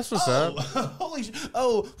you're like, That's what's up. Holy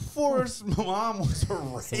Forrest's mom was a white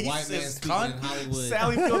man racist speaking in cunt. Hollywood.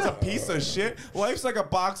 Sally Field's a piece of shit. Life's like a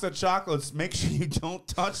box of chocolates. Make sure you don't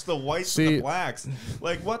touch the whites and the blacks.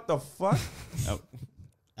 Like, what the fuck? Oh.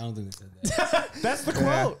 I don't think they said that. That's the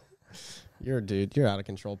quote. You're a dude. You're out of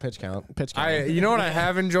control. Pitch count. You know what I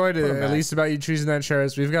have enjoyed, at least about you choosing that show,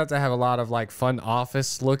 is we've got to have a lot of like fun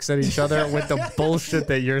office looks at each other with the bullshit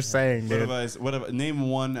that you're saying, dude. Name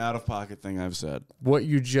one out of pocket thing I've said. What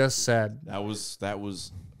you just said. That was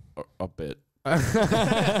a bit.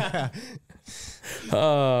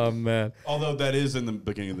 Oh man. Although that is in the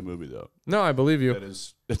beginning of the movie, though. No, I believe you.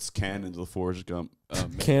 It's canon to the Forrest Gump.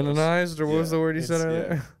 Canonized, or what was the word you said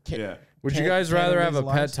earlier? Yeah. Would you guys rather have a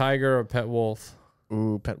pet tiger or a pet wolf?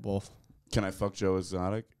 Ooh, pet wolf. Can I fuck Joe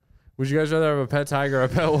Exotic? Would you guys rather have a pet tiger or a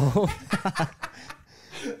pet wolf?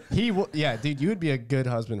 Yeah, dude, you would be a good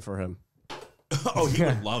husband for him. Oh, he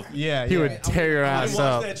would love me. Yeah, He would tear your I ass watched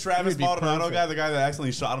up. that Travis He'd be Maldonado perfect. guy, the guy that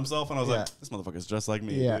accidentally shot himself, and I was Yeah. like, this motherfucker's just like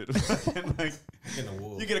me, Yeah. dude. And, like,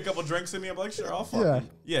 you get a couple drinks in me, I'm like, sure, I'll fuck you.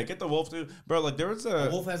 Yeah, get the wolf, too. Bro, like, there was a...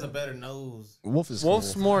 Wolf has a better nose. Wolf's cool.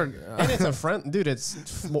 more. And it's a friend, dude.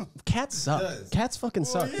 Cats suck. Cats fucking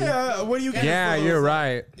suck. Yeah, what do you get? Yeah, you're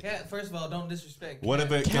right. Cat, first of all, don't disrespect. What if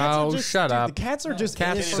it... Oh, shut up. The cats are just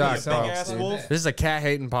Cats innocent suck, as bro. fuck, Big-ass dude. wolf? This is a cat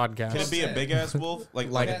hating podcast. Can it be a big-ass wolf? Like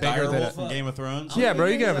a bigger dire than wolf a- from Game of Thrones? Yeah, bro,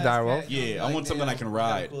 you can have a dire wolf. Yeah, I want something I can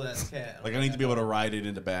ride. Cool ass cat. Like, I need to be able to ride it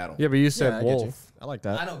into battle. Yeah, but you Yeah, said I get you. wolf. I like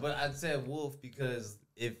I that. know, but I'd say wolf because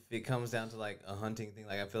if it comes down to like a hunting thing,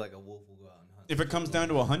 like I feel like a wolf will go out and hunt. If it comes down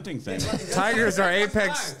to a hunting thing. Tigers are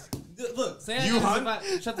apex. Look, say You I hunt? gotta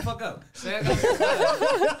survive. Shut the fuck up. Say I gotta survive.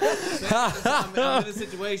 I'm in a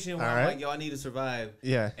situation where I'm Alright. like, yo, I need to survive.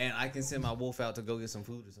 Yeah. And I can send my wolf out to go get some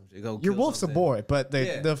food or something. Go Your kill wolf's something. a boy, but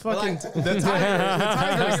Yeah. the fucking But the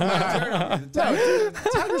tigers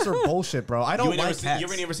tigers are bullshit, bro. I don't like cats. You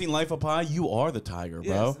ever never seen Life of Pi? You are the tiger,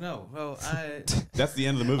 bro. Yes, no. Well, That's the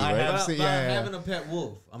end of the movie, I right? have but seen- I'm yeah. having a pet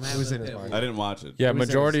wolf. I'm having was a in his pet mind. wolf. I didn't watch it. Yeah, We said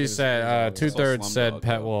majority it was said Slumdog. 2/3 Slumdog, said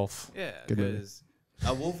pet though. wolf. Yeah, Good movie. because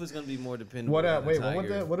a wolf is going to be more dependable. What? than a Wait,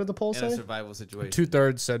 tiger what did the poll in a say? survival situation.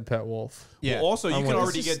 2/3 said pet wolf. Well, also, you I'm can with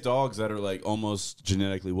already this. get dogs that are like almost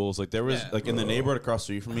genetically wolves. Like there was Yeah. like in the neighborhood across the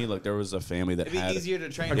street from me, like there was a family that It'd be had easier to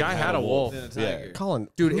train A guy had a wolf. than a Yeah. tiger. Colin,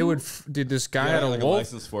 Dude, it would. Dude, this guy yeah, had a like wolf.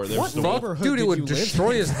 license for it. There What was the Fuck, neighborhood dude, it did would you live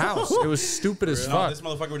destroy his house. It was stupid as No, fuck. this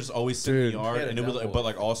motherfucker would just always sit in Dude. the yard, He had and a it was, dumb but wolf.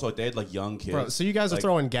 like also they had like young kids. bro, so you guys are Like,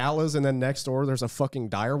 throwing galas, and then next door there's a fucking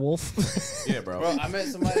dire wolf. yeah, bro. Bro, I met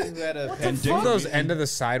somebody who had a pet. Think those end of the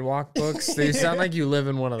sidewalk books. They sound like you live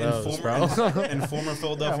in one of those, bro. And former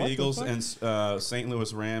Philadelphia Eagles and St.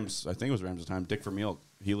 Louis Rams, I think it was Rams at the time. Dick Vermeil,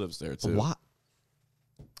 he lives there too. What?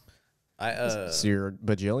 So you're a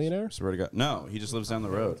bajillionaire? Swear to God, no, he just lives down the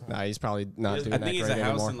road. Nah, he's probably not doing I that think he's great a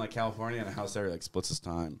house anymore. in like California and a house there like splits his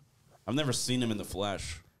time. I've never seen him in the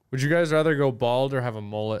flesh. Would you guys rather go bald or have a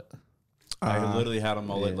mullet? I literally had a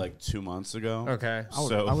mullet like 2 months ago. Okay.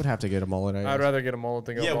 I would have to get a mullet. I I'd guess. rather get a mullet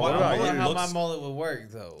than go Yeah, bald. what What I about don't you? know how my looks- mullet would work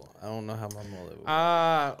though. I don't know how my mullet would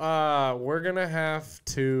work. We're gonna have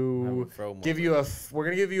to fro give you we're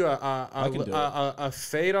gonna give you a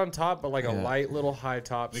fade on top, but like a light little high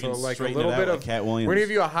top. We So can like a straighten little it out bit like of. Cat We're Williams. gonna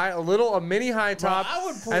give you a mini high top, I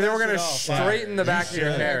would pull and then that we're gonna shit off. straighten the back of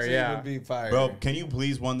your hair. Yeah. would be fire. Bro, can you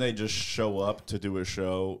please one day just show up to do a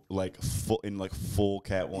show like full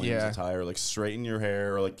Cat Williams Yeah. attire, like straighten your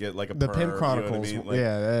hair or like get like a The perm, Pimp you know what I Chronicles, mean? Like,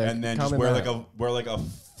 yeah, and then come just in wear that. like a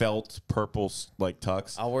felt purple like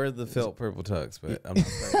tux I'll wear the felt purple tux, but I'm not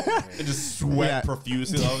pregnant. and just sweat Yeah.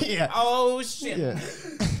 profusely. Yeah. Oh shit! Yeah.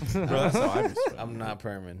 Bro, that's how I'm sweating. I'm not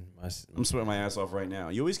perming. I'm sweating my ass off right now.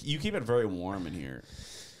 You keep it very warm in here,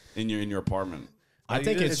 in your apartment. I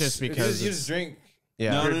think it's just because you just drink.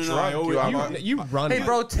 yeah. No, no, no. I always, You run. Hey, it.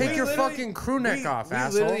 bro, take your literally- fucking crew neck off, we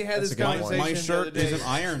asshole. literally had That's this a good point. conversation. my the shirt other day. isn't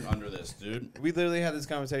ironed under this, dude. We literally had this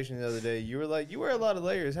conversation the other day. You were like, "You wear a lot of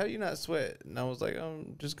layers. How do you not sweat?" And I was like,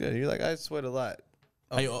 "I'm just good." You're like, "I sweat a lot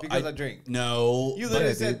because I drink." No, You literally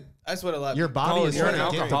Yeah, said, dude. "I sweat a lot." Your body is you're trying an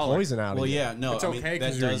to get the alcoholic. poison out of Well, you. yeah, no, It's I mean, okay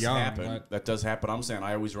 'cause that you're does young, happen. but- That does happen. I'm saying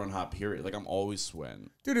I always run hot. Period. Like I'm always sweating.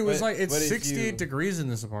 Dude, it was But- like it's but if 68 you- degrees in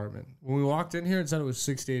this apartment. When we walked in here, it said it was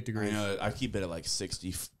 68 I degrees. know. I keep it at like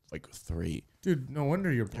 63. Dude, no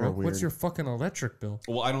wonder you're broke. weird. What's your fucking electric bill?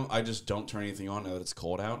 Well, I just don't turn anything on now that it's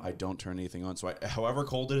cold out. I don't turn anything on. So however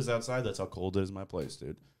cold it is outside, that's how cold it is in my place,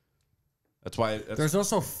 dude. That's why. There's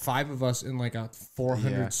also 5 of us in like a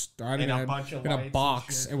 400 Yeah. starting And a bunch of in a lights and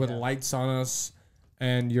box shit, and with yeah. lights on us,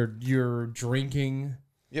 and you're drinking.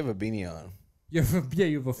 You have a beanie on. You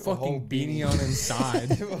have a fucking beanie on inside.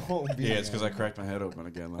 Yeah, it's because I cracked my head open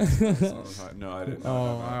again. Last night. No, I didn't.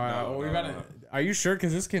 Are you sure?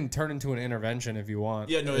 Because this can turn into an intervention if you want.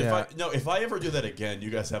 Yeah, if I ever do that again, you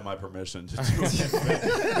guys have my permission to do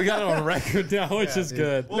it. We got it on record now, which is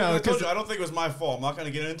good. Well, no, I told you, I don't think it was my fault. I'm not going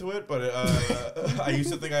to get into it, but I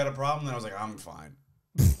used to think I had a problem, and I was like, I'm fine.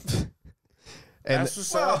 And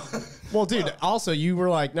well, dude, also you were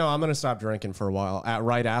like, no, I'm going to stop drinking for a while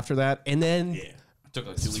right after that. And then I took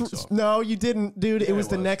like 2 weeks off. No, you didn't, dude. It was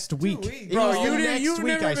the next week. Bro, you've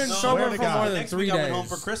never been sober for more than 3 days. I went home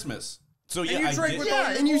for Christmas. So yeah, you drank with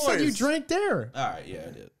and you said you drank there. All right, yeah,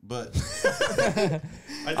 I did. But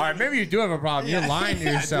all right, maybe you do have a problem. You're lying to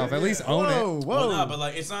yourself. At least own it. Whoa. Well, no, but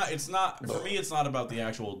like it's not for me. It's not about the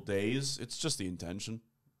actual days. It's just the intention.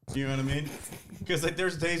 You know what I mean? Because like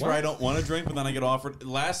there's days where I don't want to drink, but then I get offered. It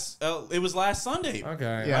was last Sunday.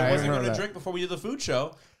 Okay. Yeah, I wasn't going to drink before we did the food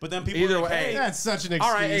show, but then people Either were like, way, hey, that's such an excuse.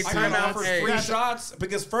 All right, I came out for free shots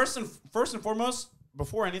because first and foremost,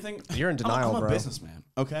 before anything, you're in denial, I'm bro. a businessman.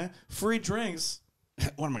 Okay, free drinks.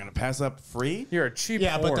 What am I going to pass up free? You're a cheap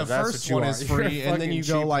Yeah, but whore. the first one is free, and then you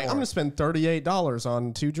go like, I'm going to spend $38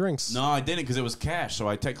 on 2 drinks. No, I didn't because it was cash, so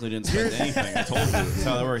I technically didn't spend anything. I told you. That's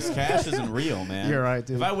how that works. Cash isn't real, man. You're right,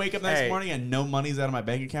 dude. If I wake up next morning and no money's out of my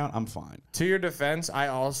bank account, I'm fine. To your defense, I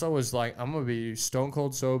also was like, I'm going to be stone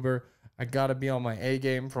cold sober. I got to be on my A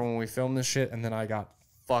game from when we filmed this shit, and then I got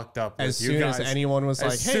fucked up with as you soon guys. as anyone was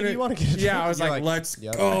like, hey, do you want to get a drink? Yeah, I was like, let's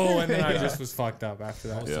yep. go, and then I just was fucked up after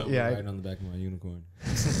that. Yeah. Right on the back of my unicorn.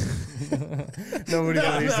 Nobody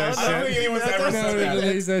believes that shit. Nobody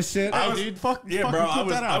believes that shit. Dude, fuck. Yeah, bro,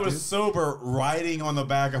 I was sober riding on the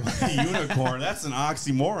back of my unicorn. That's an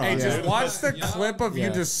oxymoron. Hey, just watch the clip of you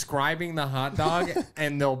describing the hot dog,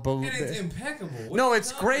 and they'll believe It's it. impeccable. No,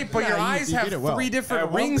 it's great, but your eyes you have did it well. 3 different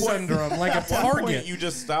At one rings point- under them, like a At one point, target. you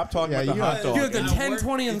just stopped talking Yeah, about the you hot have- dog. You have the And 10, I work-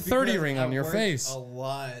 20, and it's 30 because ring I on your work face. a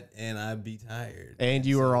lot, and I'd be tired. And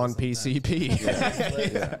you were on PCP.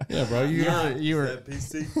 Yeah, bro, You were.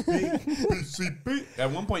 PCP. At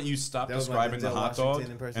one point, you stopped That was my describing the Denzel hot dog,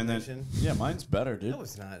 Washington and then impersonation. mine's better, dude. No,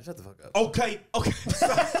 it's not. Shut the fuck up. Okay.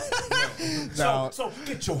 No. So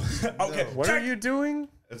get your okay. What are you doing?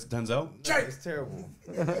 It's Denzel. No, it's terrible.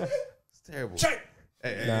 It's terrible. Jake.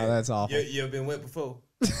 No, that's awful. You ever been wet before?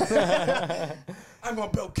 I'm gonna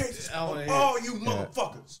build cases I wanna on hear all you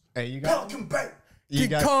motherfuckers. Hey, you got. Pelican Bay. You King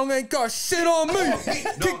got. Kong ain't got shit on me.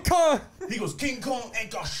 King Kong. He goes, King Kong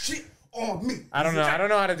ain't got shit on me. I don't know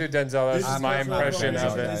how to do Denzel. That's just my impression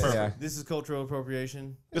of it. Yeah. This is cultural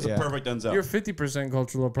appropriation. It's Yeah. a perfect Denzel. You're 50%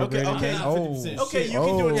 cultural appropriating. okay. Oh. Okay, you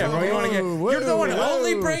can do it. Yeah, bro, you want to get? Whoa, You're the one whoa.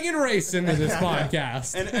 only bringing race into this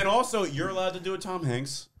podcast. And also, you're allowed to do it, Tom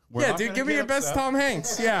Hanks. We're Yeah, not dude, gonna give me get your best upset. Tom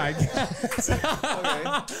Hanks. Yeah, I guess.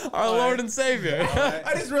 Our Lord and Savior.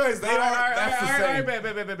 I just realized they are. That's the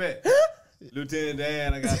same. Bet. Lieutenant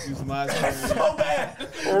Dan, I got you some ice cream. So bad.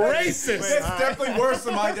 Racist. It's definitely worse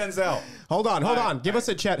than my Denzel. Hold on. Give us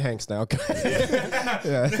a Chet Hanks now.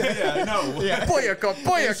 Yeah, no. Boyaka.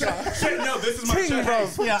 Shit, no, this is my King, Chet bro.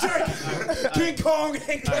 Hanks. Jake, King Kong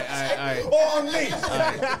ain't got shit on me.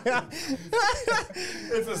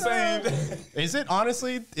 It's the same. Is it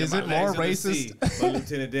honestly? Is it more racist? But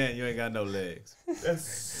Lieutenant Dan, you ain't got no legs.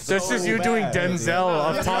 That's just you doing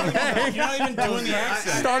Denzel of Tom Hanks. You're not even doing the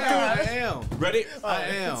accent. Start doing. I am. Ready? I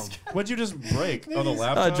am. What'd you just break? Oh, the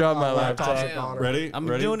laptop? I dropped my laptop. am. Ready? I'm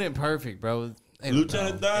Ready? doing it perfect, bro. Hey,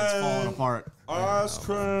 Lieutenant Dan. Apart. Ice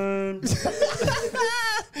cream.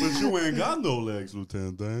 But you ain't got no legs,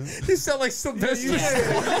 Lieutenant Dan. You sound like Sylvester.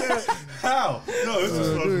 How? No, this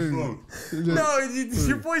is fucking slow. No,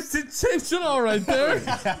 your voice did change at all right there.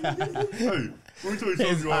 Hey, let me tell you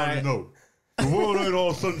something you already know. The world ain't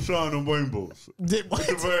all sunshine and rainbows.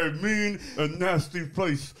 It's a very mean and nasty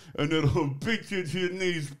place, and it'll beat you to your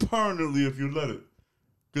knees permanently if you let it.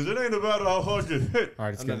 Because it ain't about how hard you hit. All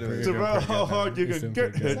right, it's getting It's about how hard you can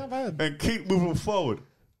get hit and keep moving forward.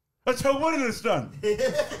 That's how winning is done.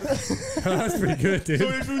 That's pretty good, So dude.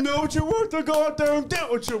 if you know what you're worth, then go out there and get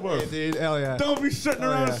what you're worth. Dude, hell yeah. Don't be sitting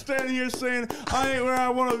around yeah. standing here saying, I ain't where I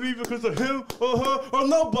want to be because of him or her or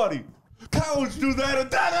nobody. Cowards do that,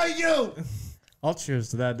 and that ain't you. I'll cheers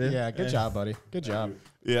to that, dude. Yeah, good job, buddy. Good job.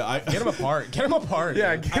 Yeah, Get them apart. Get them apart.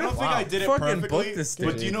 Yeah, I don't think I did it Fucking perfectly, book this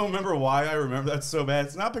but dude. do you remember why I remember that so bad?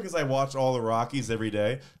 It's not because I watch all the Rockies every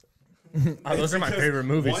day. Oh, those are my favorite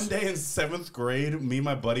movies. One day in 7th grade, me and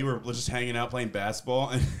my buddy were just hanging out playing basketball,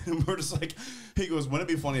 and we're just like, he goes, wouldn't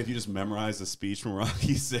it be funny if you just memorized the speech from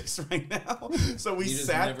Rocky 6 right now? So we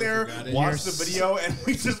sat there, watched the video, and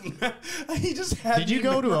he just had Did you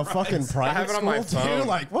go to a fucking private I have it on school, my dude? phone.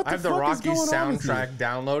 Like, what the I have the fuck Rocky is going on with you? soundtrack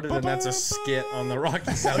downloaded, and that's a skit on the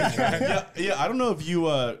Rocky soundtrack. Yeah, I don't know if you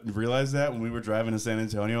realized that when we were driving to San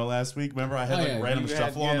Antonio last week. Remember, I had random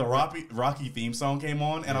shuffle on the Rocky theme song came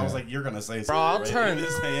on, and I was like, "You're gonna say something." Bro, I'll right?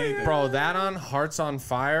 turn. Bro, that on Hearts on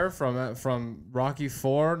Fire from Rocky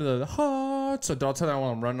 4 to the Hearts. So don't tell me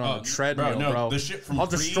when I'm running on the treadmill, bro. The shit from I'll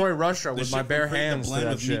Creed, destroy Russia with my bare hands. The blend to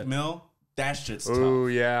that with shit. Meek Mill. That shit's tough. Ooh,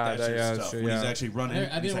 yeah, that shit's tough. shit, When he's actually running.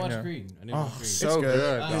 I didn't watch Creed. So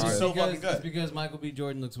good. It's so fucking good. It's because Michael B.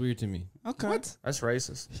 Jordan looks weird to me. Okay. What? That's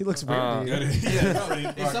racist. He looks weird. Yeah,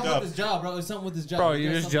 It's something with his job, bro. It's something with his job. Bro,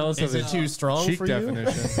 you're just jealous of Is it his too strong cheek for you?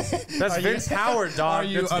 definition. That's Vince Howard, dog. Are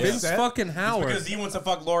you That's Vince upset? fucking Howard. Because he wants to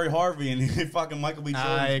fuck Lori Harvey and fucking Michael B.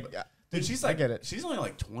 Jordan. Dude, she's like, I get it. She's only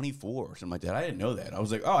like 24 or something like that. I didn't know that. I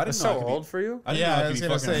was like, oh, I didn't That's know. so old for you? I didn't know I was could be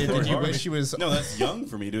gonna fucking say, Lori did you Harvey. wish she was? No, that's young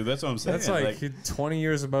for me, dude. That's what I'm saying. That's like 20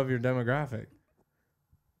 years above your demographic.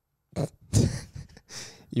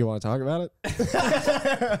 You want to talk about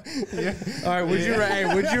it? All right, would you rather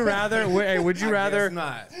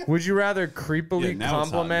creepily Yeah, now it's hot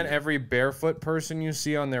compliment in here. every barefoot person you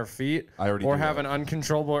see on their feet, I already or do have that. an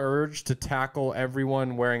uncontrollable urge to tackle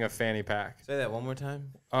everyone wearing a fanny pack? Say that one more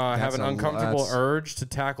time. Have an uncomfortable that's- urge to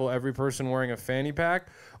tackle every person wearing a fanny pack,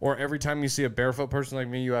 or every time you see a barefoot person like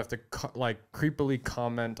me, you have to creepily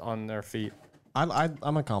comment on their feet. I'm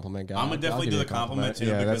a compliment guy. I'm gonna definitely I'll do give the you a compliment too,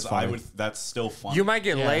 Yeah, because that's I fine. would. That's still fun. You might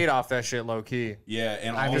get laid off that shit low key. Yeah,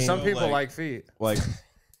 and I also, mean- Some people like feet. like.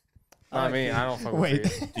 I mean, I don't fuck with Wait.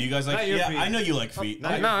 feet. Do you guys like? Not your Yeah, feet. I know you like feet.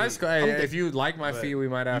 No, it's good. Hey, if you like my feet, we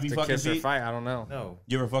might have be to fucking kiss or feet? fight. I don't know. No,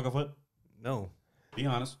 You ever fuck a foot? no. Be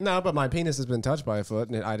honest. No, but my penis has been touched by a foot,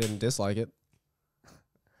 and I didn't dislike it.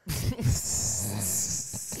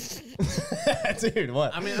 Dude,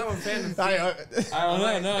 what? I mean, I'm a fan of. I I don't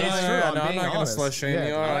know. No, It's true, I'm I'm being not gonna honest. slut shame Yeah,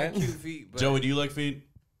 you. All I right. like cute feet, but Joey, do you like feet?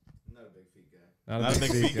 Not a big feet guy. Not a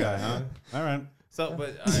big feet guy, huh? All right. so,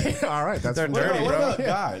 but all right, that's They're fine. dirty, What bro. about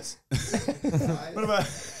guys? What about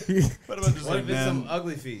just what like if it's some men?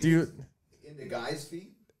 ugly feet? Do you Into guys' feet?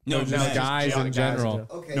 No, no, men. guys in general?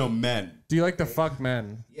 Okay. No, men. Do you like to fuck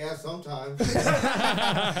men? Yeah, sometimes.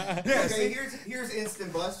 Okay, here's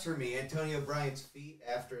instant bust for me. Antonio Bryant's feet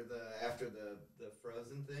after the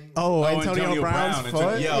Frozen thing. Oh, Antonio Antonio Brown's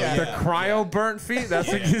Brown. foot? Yeah. The cryo burnt feet? That's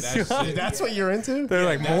what Yeah, gets you that's on? it. That's what you're into? They're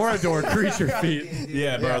like Morador creature feet.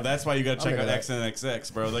 Yeah, bro. Yeah. That's why you gotta check into out that.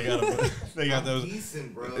 XNXX, bro. They got those.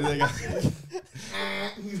 Decent, bro. They got,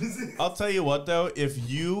 I'll tell you what though, if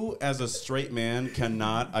you as a straight man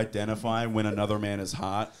cannot identify when another man is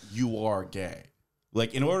hot, you are gay.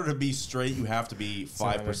 Like in order to be straight, you have to be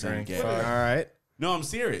 5% gay. All right. No, I'm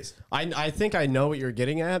serious. I think I know what you're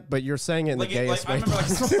getting at, but you're saying it in Like, the gayest I way remember,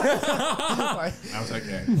 possible. I was like,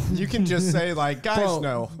 okay. You can just say, like, guys Bro.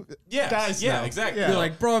 know. Yeah, Guys yeah, know. exactly. Yeah. You're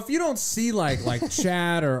like, bro, if you don't see like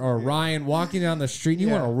Chad or Ryan walking down the street, you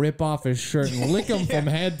want to rip off his shirt and lick him from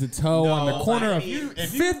head to toe on the corner of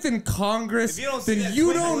Fifth and Congress, if you don't see then that you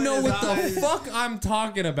twinkle don't in know his what the eyes- fuck I'm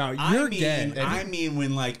talking about. You're gay. I mean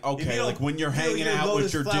when like, okay, don't- like when you're you don't hanging hear out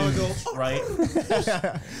with Lotus your Flower dudes, go, right?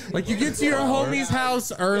 Like you get to your homie's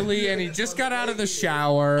house early and he just got out of the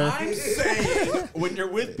shower. I'm saying when you're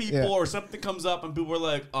with people Yeah. or something comes up and people are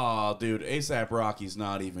like, "Oh, dude, ASAP Rocky's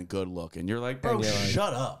not even good looking." You're like, "Bro, And you're like-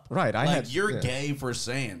 shut up." Right, You're gay for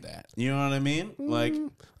saying that. You know what I mean? Like,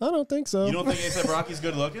 I don't think so. you don't think ASAP Rocky's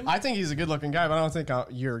good looking? I think he's a good looking guy, but I don't think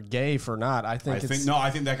you're gay for not. I think I it's. think no.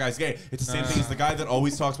 I think that guy's gay. It's the same thing as the guy that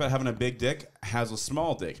always talks about having a big dick has a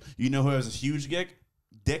small dick. You know who has a huge dick?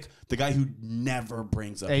 The guy who never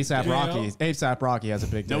brings up his ASAP dick. Rocky. ASAP Rocky has a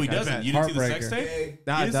big dick. No, he I doesn't. bet. You didn't see the sex Heartbreaker. tape? Hey,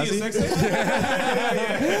 Nah, You didn't does see the he? sex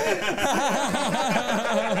tape?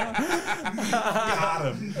 Got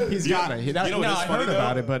him. He's got it. You know what no, is I funny, heard though?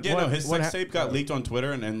 about it, but yeah, what, no, his what sex tape got leaked on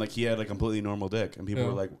Twitter, and like he had a completely normal dick, and people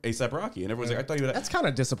were like ASAP Rocky, and everyone's like, I thought you would. That's kind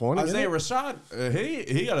of disappointing. isn't Isaiah it? Rashad,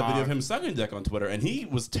 he got a video of him sucking dick on Twitter, and he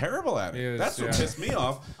was terrible at it. He was, That's what yeah. pissed me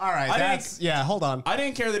off. All right, hold on. I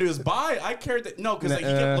didn't care that he was bi. I cared that because like, he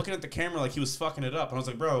kept looking at the camera like he was fucking it up, and I was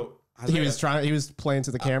like, bro, He was playing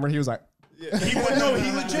to the camera. He was like, He would no,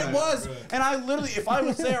 he legit was. And I literally, if I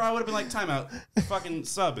was there, I would have been like, timeout, fucking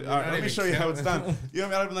sub. Let me show you how it's done. You know what I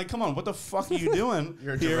mean? I'd have been like, come on, what the fuck are you doing?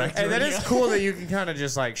 You're a director. And then it's cool that you can kind of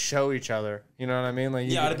just like show each other. You know what I mean? Like,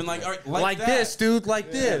 Yeah, I'd have been like, all right, like that. this, dude,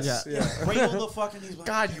 like this. Yeah. Cradle the fucking. He's like,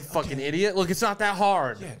 God, you fucking idiot! Look, it's not that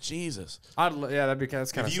hard. Yeah, Jesus.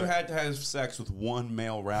 That's kind of. If you had to have sex with one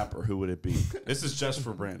male rapper, who would it be? This is just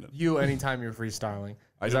for Brandon. You anytime you're freestyling.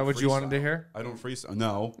 Is that don't what you wanted to freestyle. hear? I don't freestyle.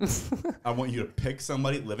 No. I want you to pick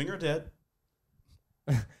somebody, living or dead.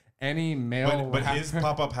 Any male But his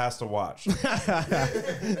pop-up has to watch.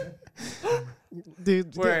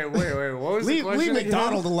 Dude, Wait. What was the leave question again?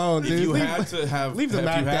 McDonald alone, dude. If you had to have, leave the if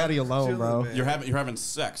Mac you had- Daddy alone, bro. You're having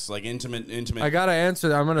sex, like intimate. I gotta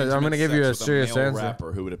answer. I'm gonna give you a serious answer.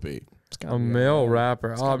 Rapper, who would it be? A male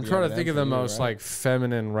rapper. Oh, I'm trying to think of the for you, most right? like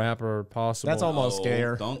feminine rapper possible. That's almost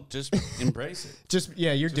gayer. Don't just embrace it. Just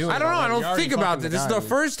you're doing. I don't know. I don't think about this. this. This is the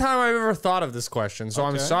first time I've ever thought of this question, so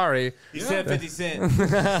I'm sorry. You said 50 Cent.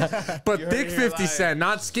 But You heard thick it 50 here Cent,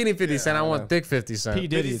 not skinny 50 Cent. I want thick 50 Cent. P.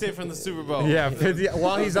 Diddy. 50 Cent from the Super Bowl. Yeah, 50,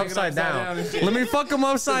 while he's upside down. Let me fuck him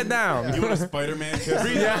upside down. You want a Spider-Man kiss?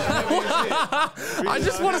 I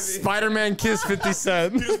just want a Spider-Man kiss 50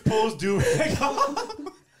 Cent. He just pulls do-rag off.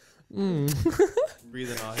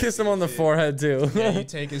 Breathing all Kiss him on the forehead, too. Yeah, you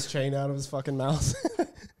take his chain out of his fucking mouth.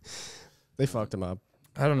 They fucked him up.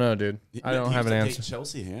 I don't know, dude. I don't have an answer.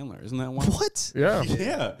 Chelsea Handler, isn't that one? What? Yeah.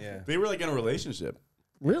 Yeah. They were like in a relationship.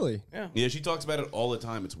 Really? Yeah, she talks about it all the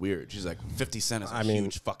time. It's weird. She's like, 50 Cent is a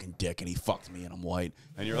huge fucking dick, and he fucked me, and I'm white.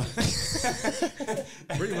 And you're like,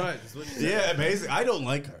 Pretty much. yeah, basically. I don't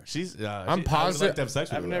like her. She's. I'm I positive- would like to have sex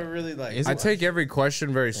with I've her. never really like. I take every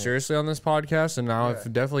question very seriously on this podcast, and now I've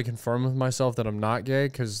definitely confirmed with myself that I'm not gay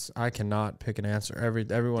because I cannot pick an answer.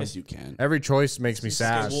 Everyone, Yes, you can. every choice makes me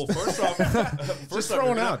sad. Well, first off, Just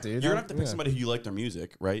throwing out, dude. You're gonna have to pick somebody who you like their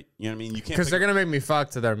music, right? You know what I mean? You can't. Because pick- they're gonna make me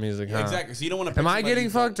fuck to their music, huh? Exactly. So you don't want to. Am I getting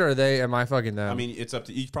fucked or are they? Am I fucking them? I mean, it's up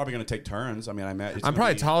to. You're probably gonna take turns. I mean, I'm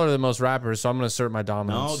probably taller than most rappers, so I'm gonna assert my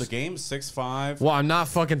dominance. No, the game's 6'5". Well, I'm not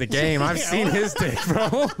fucking the game. I've seen his dick,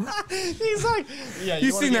 bro. He's like, yeah.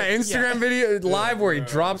 You seen that Instagram video live where he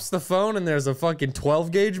drops the phone and there's a fucking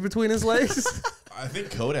 12 gauge between his legs? I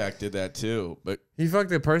think Kodak did that too, but He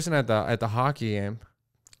fucked a person at the hockey game.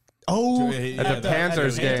 Oh, At the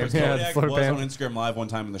Panthers game. Yeah, the Kodak Florida was on Panthers. Instagram Live one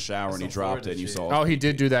time in the shower and he dropped it and you saw it. Oh, he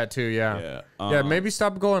did do that too, yeah. Yeah, maybe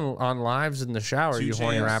stop going on lives in the shower, you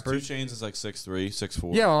horny rappers. 2 Chainz is like 6'3",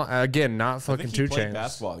 6'4". Yeah, well, again, not I fucking think 2 he played Chainz.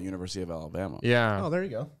 basketball at the University of Alabama. Yeah. Oh, there you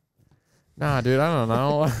go. Nah, dude, I don't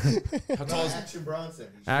know. How tall is Action Bronson.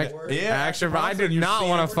 Action, I do not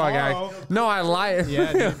want to fuck Action. No, I like.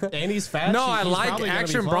 Yeah, dude. And he's fat. No, I He's like probably gonna be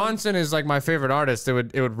Action fun. Bronson is like my favorite artist. It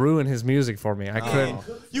would ruin his music for me. I couldn't.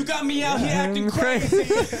 You got me out here acting crazy.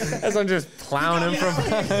 As I'm just clowning from.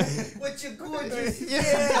 What you gorgeous?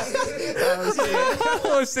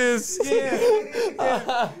 What's this?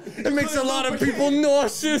 It makes a lot of people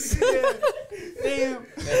nauseous. Damn.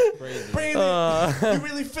 crazy. Brandon, you're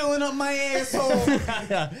really filling up my asshole.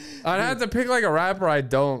 I'd have to pick like a rapper I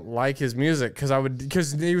don't like his music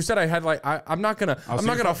because you said I had like I'm not gonna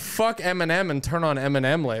fuck Eminem and turn on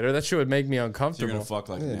Eminem later. That shit would make me So uncomfortable. you're gonna fuck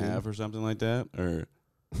like Nav or something like that, or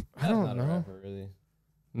I don't Not a know. rapper, really.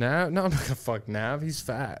 Nav? No, I'm not gonna fuck Nav. He's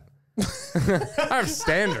fat. I have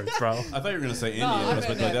standards, bro. I thought you were gonna say Indian. I I was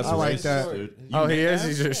meant like, that's I like racist, that. dude. Oh, he is. Nav?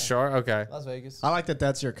 He's just short. Okay. Las Vegas. I like that.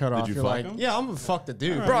 That's your cutoff. Did you You're fuck like, him? yeah, I'm gonna fuck the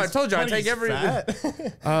dude. Bro, I He's- told you, I but take he's every- Fat.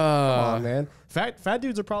 Come on, man. Fat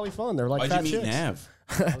dudes are probably fun. They're like Why'd fat you meet chicks.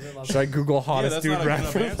 Nav? Should I Google Yeah, hottest that's dude not a good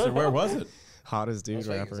enough rapper? answer. Where was it? Hottest dude Las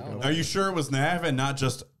Vegas, rapper. I don't Go. know. Are you sure it was Nav and not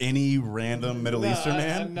just any random Middle Eastern I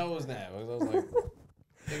man? know it was Nav. I was like,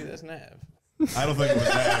 nigga, that's Nav. I don't think it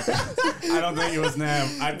was Nav. I don't think it was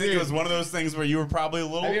Nav. I think it was one of those things where you were probably a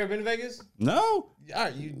little. Have you ever been to Vegas? No.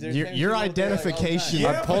 Your identification.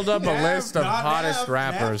 I pulled up a Nav, list of not hottest Nav.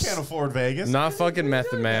 rappers. Nav can't afford Vegas. Not fucking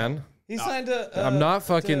Method Man. He signed to. I'm not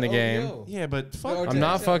fucking to the game. OVO. Yeah, but fuck. I'm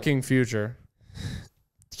not Yeah. fucking Future.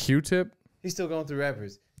 Q-Tip. He's still going through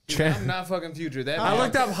rappers. He's Chan- like, I'm not fucking Future. That I man-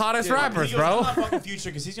 looked up hottest He rappers, goes, bro. I'm not fucking Future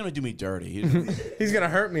because he's gonna do me dirty. He's gonna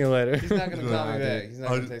hurt me later. He's not gonna call me back. He's not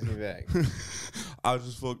gonna text me back. I'll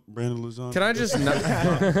just fuck Brandon Luzon. Can I just not?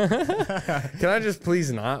 Can I just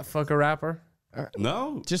please not fuck a rapper?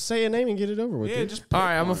 No. Just say a name and get it over with. Yeah, dude. just. All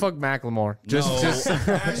right, I'm gonna fuck Macklemore. Just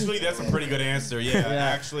Actually, that's a pretty good answer. Yeah,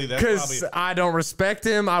 actually, that's because probably. I don't respect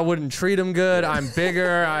him. I wouldn't treat him good. I'm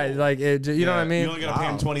bigger. I like it. You know what I mean? You only gotta pay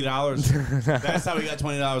him $20. That's how he got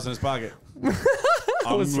 $20 in his pocket.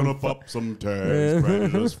 I'm gonna pop some tags.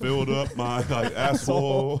 Brandon just filled up my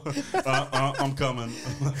asshole. I'm coming.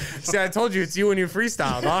 See, I told you it's you when you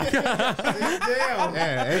freestyle, dog. Damn.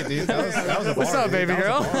 Yeah, hey, dude. That was a What's bar, up, dude. baby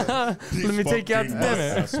girl? Let me take you out to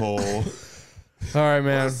dinner. Asshole. All right, What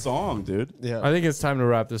man. a song, dude. Yeah. I think it's time to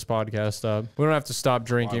wrap this podcast up. We don't have to stop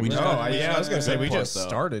drinking. We I was gonna say we just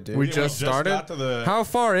started, dude. We Yeah, just got started. to the How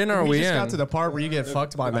far in are we we just in? got to the part where you get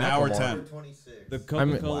fucked by an hour Macklemore. 10. 26. The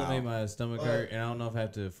Coca-Cola made my stomach hurt, and I don't know if I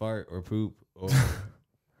have to fart or poop or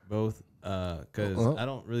both. Because I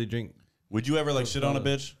don't really drink. Would you ever like shit on a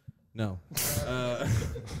bitch? No.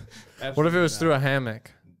 What if it was through a hammock?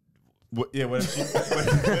 What if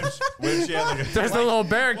she had like a There's a little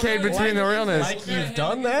barricade between the realness. Like you've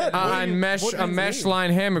done that? A mesh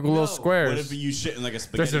line hammock with little What squares. if you shit in like a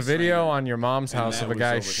spaghetti There's a video strainer? on your mom's And house that of a was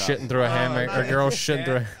guy over top. shitting through a hammock, or a girl shitting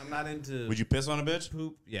through a... I'm not into Would you piss on a bitch?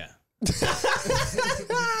 poop. Yeah.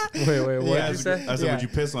 Wait, what Yeah, did you say? I said, Yeah. would you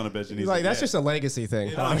piss on a bitch? And he's Like, that's yeah. just a legacy thing,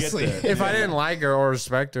 I get honestly. that. If I didn't like her or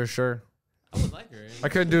respect her, sure. I would like her. I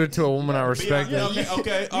couldn't do it to a woman I respected.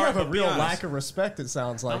 Okay. You have a real lack of respect, it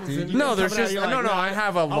sounds like, dude. No, there's just I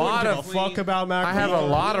have a lot I of fuck about Macklemore. I have a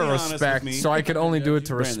lot of Be honest respect, with me. so I could only do it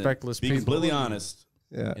to Brandon, respectless be people. completely honest,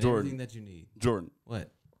 Yeah. And Jordan. everything that you need. Jordan.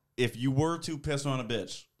 What? If you were to piss on a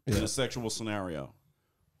bitch in a sexual scenario,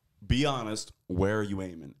 be honest. Where are you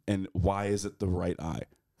aiming, and why is it the right eye?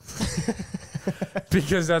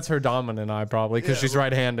 Because that's her dominant eye, probably, because she's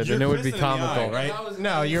right-handed, and it would be You're pissing in the eye, comical. right?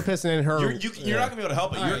 No, you're pissing in her. You're not gonna be able to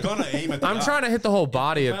help it. You're gonna aim at the I'm eye. trying to hit the whole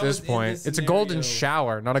body If at I this was in point. this It's a golden scenario-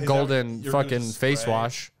 shower, not a that golden you're gonna fucking face spray?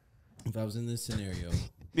 wash. If I was in this scenario,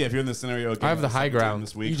 Yeah, if you're in this scenario, again, I have the like high something we're doing ground.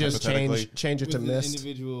 This week, You just hypothetically. change it to with an mist.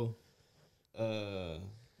 individual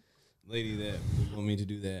lady that would want me to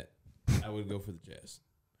do that, I would go for the chest.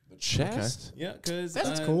 the chest. Yeah, because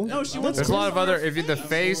That's cool. No, she wants There's a lot of other. If you the I'm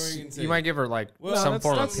face, boring and you might give her like Well, some that's-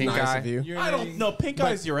 form of that's pink nice eye. of you. I don't know. Pink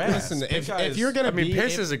eye's your ass. Listen, Pink eye if is- you're gonna I mean, be,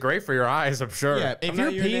 piss is great for your eyes, I'm sure. yeah, if I'm you're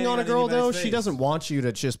not peeing urinating on a on girl though, anybody's she face. doesn't want you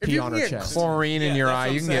to just If pee you on can her get chest. chlorine in your that's eye,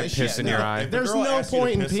 what you I'm can get saying. piss in Yeah, your no, eye. if the There's girl no asks you to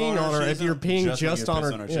point in piss peeing on her she if you're doesn't peeing want you to just on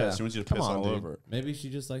piss her. chest. Yeah. She wants you to Come piss on, all dude. over her. Maybe she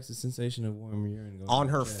just likes the sensation of warm urine going On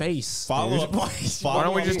through her chest. face. Follow dude. up. Why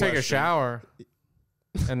don't we just take a shower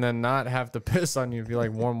and then not have to piss on you? Be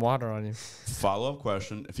like warm water on you. Follow up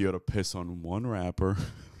question: if you had to piss on one rapper,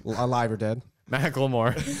 Alive or dead?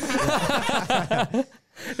 Macklemore.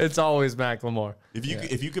 It's always Macklemore.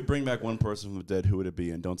 if you could bring back one person from the dead, who would it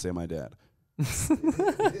be? And don't say my dad.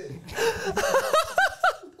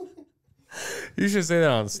 You should say that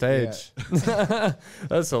on stage.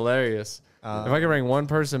 That's hilarious. If I could bring one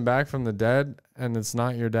person back from the dead and it's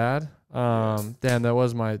not your dad, damn, that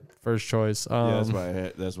was my first choice. Yeah,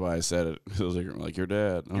 that's why I said it. I was like your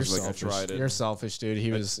dad. I You're was like, selfish. I tried it. You're selfish, dude.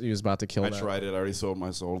 He was about to kill I that. tried it. I already sold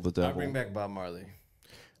my soul to the I'll devil. bring back Bob Marley.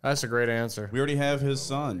 That's a great answer. We already have his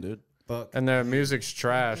son, dude. Fuck. And their music's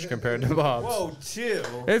trash compared to Bob's. Whoa,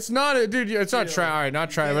 chill. It's not, dude. It's not trash. All right, not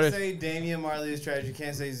You trash. can't But say Damian Marley is trash. You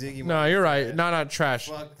can't say Ziggy Marley. no, you're is right. trash. Not trash.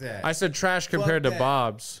 Fuck that. I said trash compared to that.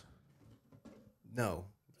 Bob's. No,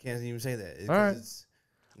 you can't even say that. All right. It's,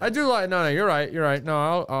 I do like. No, you're right. You're right. No,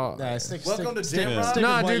 I'll. Yeah, stick, Welcome to stick, Jam stick, Rock. stick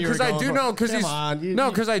Nah, with what dude, you were because I going do for. know, because Come he's on, no,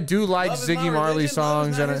 because I do like love is my Ziggy Marley religion. Love is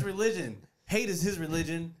songs not and his religion. Hate is his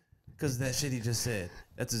religion because that shit he just said.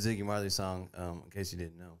 That's a Ziggy Marley song. In case you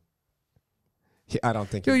didn't know. I don't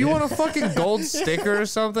think. yo, he you did. want a fucking gold sticker or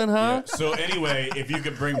something, huh? So anyway, if you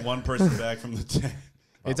could bring one person back from the dead,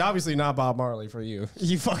 It's obviously not Bob Marley for you.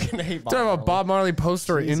 You fucking hate Bob. I'm talking Marley. about Bob Marley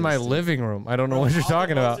poster in my Jesus, dude. living room. I don't know what you're All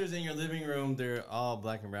talking the about. posters in your living room, they're all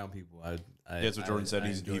black and brown people. that's what Jordan said.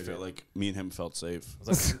 He enjoyed felt it. like me and him felt safe. I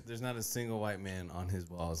was like, there's not a single white man on his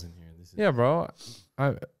walls in here. This is Yeah, bro.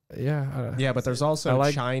 Yeah, but there's also I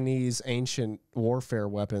like- Chinese ancient warfare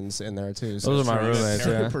weapons in there too. So Those are my it's roommates,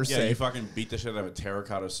 super yeah. Yeah, you safe. fucking beat the shit out of a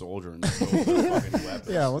terracotta soldier and stole their fucking weapons.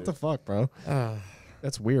 Yeah, what the dude. fuck, bro?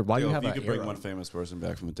 That's weird. Why do Yo, you if have you that could bring arrow? one famous person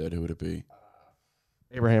back from the dead, who would it be?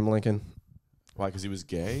 Abraham Lincoln. Why? Because he was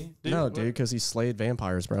gay? No, dude, because he slayed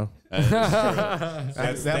vampires, bro.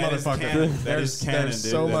 That That motherfucker. There's There's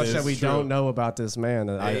so much that we don't know about this man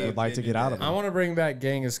that I would like to get out of him. I want to bring back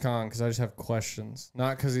Genghis Khan because I just have questions,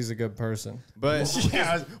 not because he's a good person. But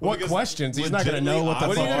Yeah, what questions? He's not gonna know what the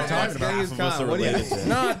what fuck are you we're gonna talking ask about. Genghis Khan? What do you?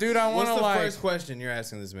 Nah, dude, I want What's to the like. first question you're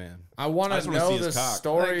asking this man? I want I to just wanna know see the his cock.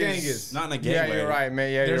 stories. Like Genghis. Not in a gay Yeah, way. you're right,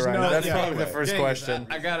 man. Yeah, There's you're right. no- That's yeah, probably the anyway. first Genghis, question.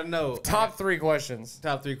 I gotta know. Top 3 questions.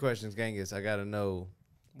 Top 3 questions, Genghis. I gotta know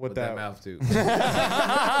With what that that. mouth do.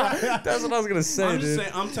 That's what I was gonna say, I'm dude. just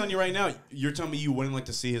saying. I'm telling you right now. You're telling me you wouldn't like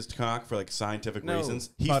to see his cock for like scientific No, reasons.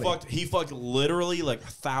 He buddy. fucked. He fucked literally like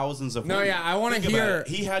thousands of. No, women. yeah, I wanna Think about hear- it.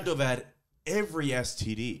 He had to have had every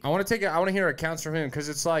STD. I want to hear accounts from him because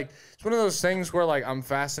it's like it's one of those things where like I'm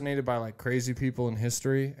fascinated by like crazy people in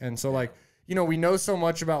history, and so like. You know, we know so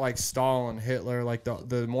much about like Stalin, Hitler, like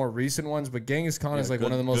the more recent ones, but Genghis Khan is like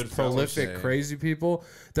one of the most prolific, crazy people.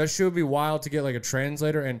 That should be wild to get like a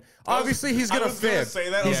translator, and obviously he's gonna fib.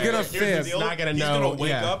 He's gonna fib. He's not gonna know. He's gonna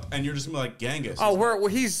wake up, and you're just gonna be like Genghis. Oh,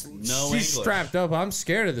 he's strapped up. I'm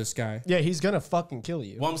scared of this guy. Yeah, he's gonna fucking kill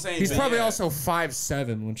you. Well, I'm saying he's probably also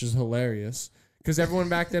 5'7", which is hilarious. Because everyone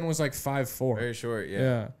back then was like 5'4". Very short, yeah.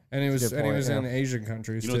 Yeah, and he was in Asian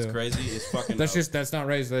countries too. You know too. what's crazy? It's fucking. That's not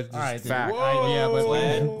racist. That's just fact. Yeah, but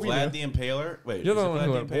Vlad the Impaler. Wait, you're the one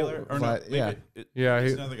who Vlad the Impaler? Or no? Yeah,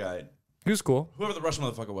 he's another guy. He was cool. Whoever the Russian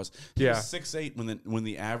motherfucker was. He was 6'8" when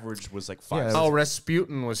the average was like 5. Oh,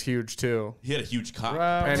 Rasputin was huge too. He had a huge cock.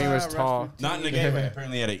 And he was tall. Not in a gay way.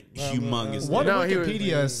 Apparently he had a humongous What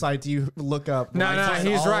Wikipedia site do you look up? No,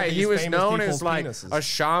 he's right. He was known as like a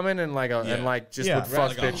shaman and like just would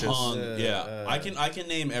fuck bitches. Yeah. I can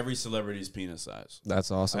name every celebrity's penis size.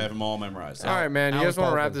 That's awesome. I have them all memorized. All right, man. You guys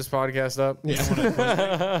want to wrap this podcast up? You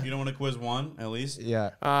don't want to quiz one at least?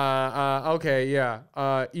 Yeah. Okay, yeah.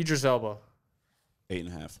 Idris Elba.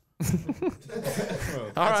 8.5.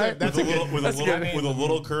 All right. With a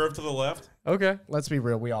little curve to the left. Okay. Let's be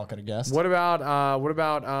real. We all could have guessed. What about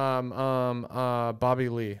Bobby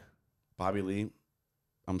Lee? Bobby Lee.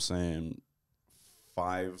 I'm saying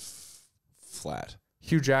 5 flat.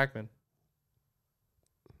 Hugh Jackman.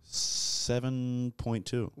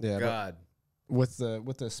 7.2. Yeah. God. With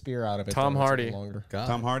the spear out of it. Tom Hardy. Longer.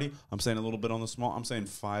 Tom Hardy. I'm saying a little bit on the small. I'm saying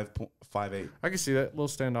 5.8. I can see that. A little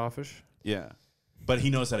standoffish. Yeah. But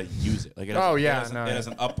he knows how to use it. Like it has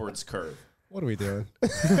an upwards curve. What are we doing?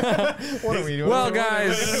 What are we doing? Well,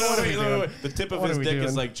 guys, what are we doing? The tip of his dick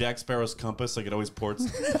is like Jack Sparrow's compass. Like it always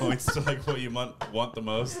points to like what you want the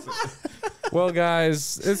most. Well,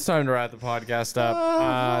 guys, it's time to wrap the podcast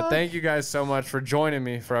up. Thank you guys so much for joining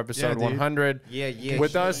me for episode 100. Yeah.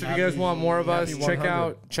 With us, if you guys want more of us,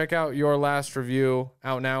 check out Your Last Review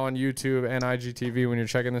out now on YouTube and IGTV when you're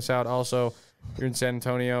checking this out. Also, you're in San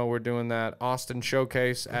Antonio. We're doing that Austin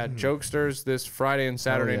showcase at Jokesters this Friday and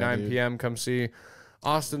Saturday, 9 p.m. Come see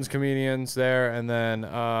Austin's comedians there. And then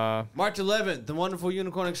March 11th, the Wonderful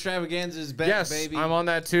Unicorn Extravaganza is back, yes, baby. I'm on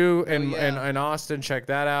that too in Austin. Check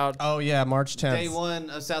that out. Oh, yeah, March 10th. Day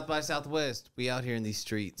 1 of South by Southwest. We out here in these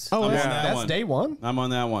streets. Oh, that's day 1? I'm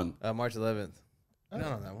on that one. March 11th. You're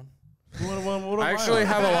not on that one. I actually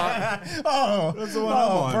have a lot. Oh, that's the one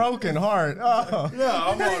I'm on. Broken heart. Oh, yeah,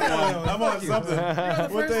 I'm on one. I'm on something.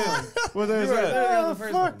 What day is that? Oh,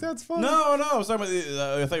 fuck, that's funny. No, I was talking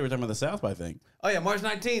about I thought you were talking about the South by thing. Oh yeah, March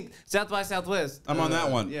 19th, South by Southwest. I'm on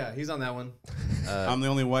that one. Yeah, he's on that one. I'm the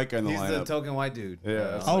only white guy in the lineup. He's the token white dude.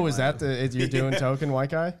 Yeah. Is that you're doing token white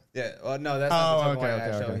guy? Yeah. Well, no, that's not the token white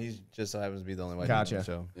guy show. He just so happens to be the only white guy on the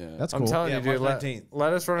show. Yeah. That's cool. I'm telling you, dude.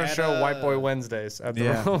 Let us run a show, White Boy Wednesdays, at the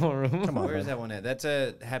Room. Come on. Where's that one at? That's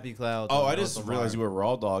at Happy Clouds. Oh, I just realized you were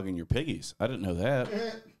raw dogging your piggies. I didn't know that.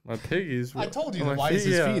 My piggies. I told you why is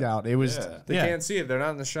his feet out. It was they can't see it. They're not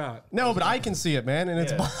in the shot. No, but I can see it, man, and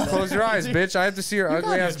it's close your eyes, bitch. I have to see your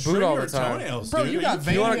ugly ass boot all the time. Bro, you got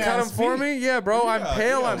veiny. You want to cut them for me? Yeah, bro. I'm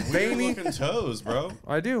pale. I'm veiny. Looking toes, bro.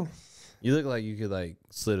 I do. You look like you could like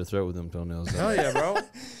slit a throat with them toenails. Hell yeah, bro.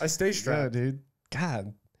 I stay strapped, dude.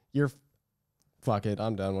 God, you're. Fuck it,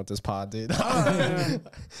 I'm done with this pod, dude. I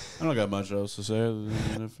don't got much else to say.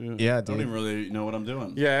 Yeah, dude. I don't even really know what I'm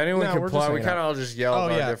doing. Yeah, anyone can apply. We kind of all just yell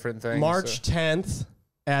about different things. March 10th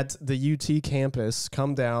at the UT campus.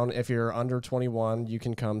 Come down. If you're under 21, you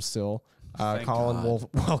can come still. Collin will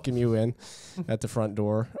welcome you in at the front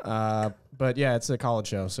door. But yeah, it's a college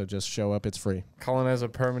show, so just show up. It's free. Collin has a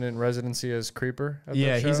permanent residency as creeper.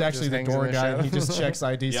 Yeah, he's actually the door guy. He just checks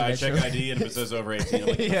ID. Yeah, I check ID, and if it says over 18, I'm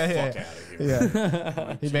like, fuck out of here.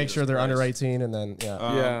 Yeah, he makes sure they're under 18, and then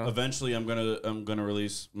Eventually, I'm gonna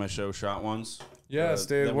release my show Shot Ones. Yes,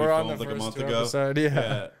 dude. We're on the first month two ago. episode.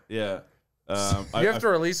 Yeah. You have to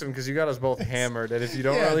release them because you got us both hammered, and if you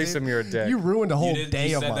don't release them, you're a dick. You ruined a whole day of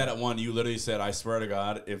You said that at one. You literally said, "I swear to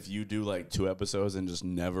God, if you do like 2 episodes and just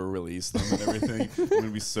never release them and everything, I'm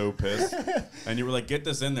gonna be so pissed." And you were like, "Get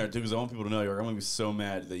this in there, too, because I want people to know." You're like, "I'm gonna be so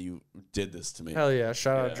mad that you did this to me." Hell yeah!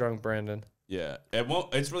 Shout out drunk Brandon. Yeah,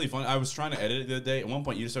 it's really fun. I was trying to edit it the other day. At one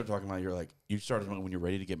point, you started talking about you started talking when you're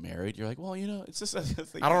ready to get married. You're like, well, it's just a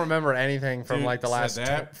thing. I don't remember anything from like the last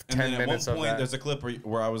 10 minutes at one of point, that. There's a clip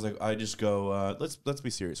where I was like, I just go, let's be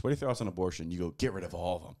serious. What do you throw us on abortion? You go, get rid of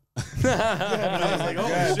all of them. I was like, oh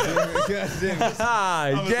shit. Yes.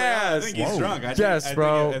 I think he's drunk. Yes,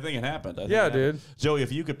 bro. I think it happened. Yeah, dude. Joey,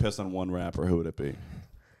 if you could piss on one rapper, who would it be?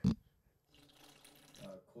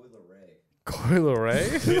 Coil Leray?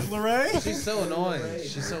 Kid Leray? She's so annoying.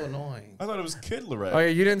 She's so annoying. I thought it was Kid Leray. Oh, yeah,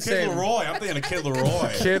 you didn't Kid say Leroy. I'm thinking of Kid Leroy.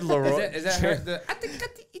 Kid Leroy. Is that her?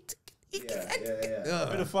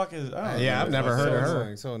 Who the fuck is? Oh, Yeah, I've never heard of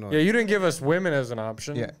her. So annoying. Yeah, you didn't give us women as an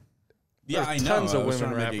option. Yeah. Yeah, There's I know. tons of I was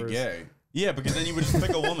women trying to make it rappers. gay. Yeah, because then you would just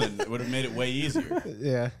pick a woman. It would have made it way easier.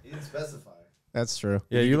 Yeah, You didn't specify. that's true.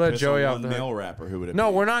 Yeah, you could let piss Joey on off one the male rapper. Who would it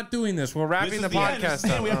No, be? we're not doing this. We're This wrapping is the the end. podcast This is the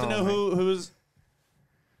end. up. We have to know who's.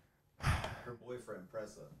 Her boyfriend,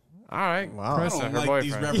 Pressa. All right. Wow. Pressa, I don't her like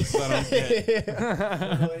boyfriend. these references. I don't get.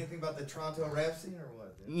 You know anything about the Toronto rap scene or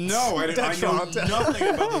what? Dude? No, I know nothing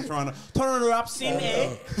about the Toronto rap scene.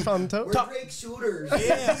 Toronto. We're Drake shooters.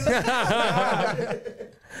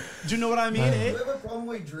 Do you know what I mean? You have a problem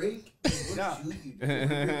with Drake? We'll Yeah. shoot you.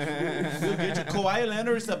 You'll get you. Kawhi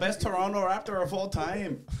Leonard is the best Toronto Raptor of all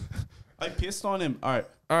time. I pissed on him. All right.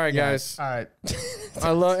 All right, guys. All right.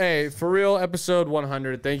 I love. Hey, for real, episode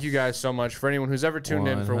 100. Thank you guys so much for anyone who's ever tuned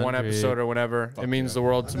in for one 100. episode or whatever. It means the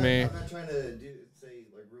world to me. I'm not trying to say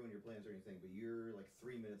like ruin your plans or anything, but you're like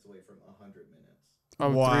 3 minutes away from 100 minutes. Oh,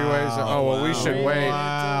 3 ways. Oh, well, we should wait.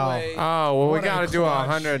 Wow. Oh, well, we What a got to do clutch.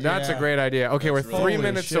 100. That's a Yeah. great idea. Okay, we're 3 Holy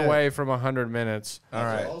minutes shit. away from 100 minutes. All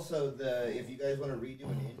right. Also, if you guys want to redo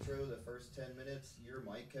an intro, the first 10 minutes, your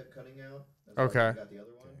mic kept cutting out. That's why Okay. you got the other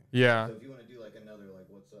one. Yeah. So if you want to do like another like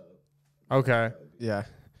what's up. Okay. Yeah.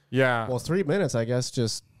 Yeah. Well, 3 minutes, I guess.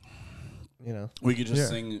 Just We could just Yeah.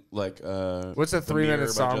 sing like. What's a The 3 minute Mirror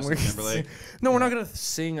by song? Justin we can Timberlake. sing? No, we're not gonna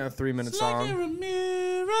sing a 3 minute song. a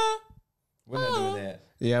mirror. We're not doing that.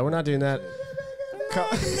 yeah, we're not doing that.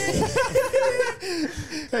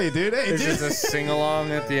 Hey, dude. Hey, It's dude. just a sing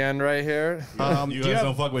along at the end right here. You do guys you have-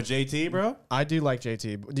 don't fuck with JT, bro? I do like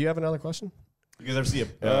JT. Do you have another question? You guys ever see In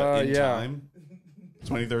yeah. Time?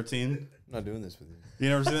 2013. I'm not doing this with you. You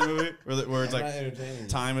never seen that movie where it's I'm not like entertaining you.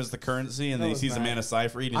 time is the currency, and then he it's sees a not. man of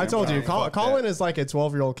Cypher eating. I told you, Collin is like a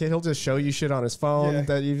 12-year-old kid. He'll just show you shit on his phone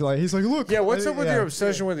that you like. He's like, look. Yeah, what's up with yeah. your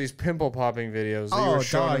obsession with these pimple popping videos? That you Oh, were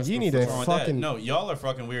showing dog, us you need before? to fucking. No, y'all are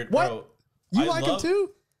fucking weird, What? bro. You I like him love- too?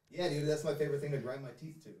 Yeah, dude, that's my favorite thing to grind my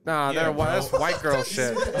teeth to. Nah, Yeah, bro. that's white girl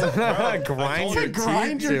shit. Grind told your you.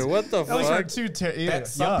 Grind teeth your to. What the Those are fuck? two.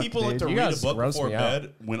 Some people like to you read a guys book roast before me out.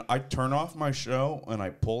 bed. When I turn off my show and I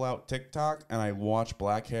pull out TikTok and I watch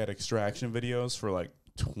blackhead extraction videos for like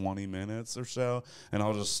 20 minutes or so, and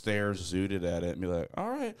I'll just stare zooted at it and be like, all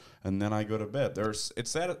right, and then I go to bed. It's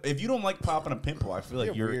sad. If you don't like popping a pimple, I feel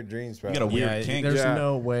like you're weird dreams, bro. you got a weird kink. There's Yeah.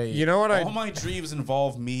 no way. You know what I? All my dreams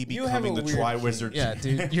involve me You have becoming a the weird Tri-Wizard. Yeah,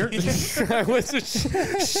 dude. You're. I was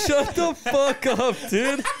shut the fuck up,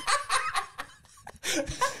 dude.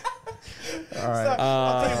 All right.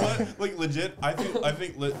 I'll tell you what, like legit, I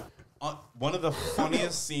think one of the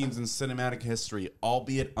funniest scenes in cinematic history,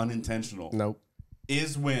 albeit unintentional, Nope.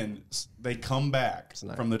 is when they come back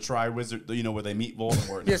not. from the Tri-Wizard, you know, where they meet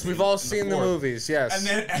Voldemort. Yes, we've all in seen the fort. movies. Yes.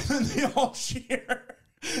 And then they all cheer.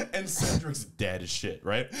 And Cedric's dead as shit,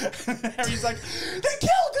 right? Harry's like, they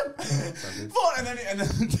killed him! And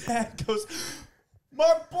then Dad goes,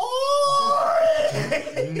 my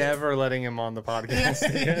boy! Never letting him on the podcast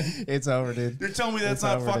again. It's over, dude. You're telling me that's It's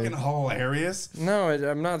not over, fucking dude. hilarious? No,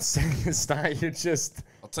 I'm not saying it's not. You're just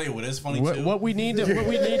I'll tell you what is funny too. What we need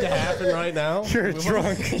to happen right now. you're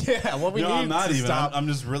drunk. Yeah, what we No, need I'm not to even. stop. I'm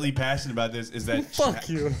just really passionate about this. Is that Fuck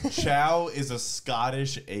you. Chow is a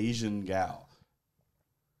Scottish Asian gal.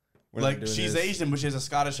 We're not Like doing she's this. Asian, but she has a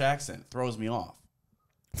Scottish accent. Throws me off.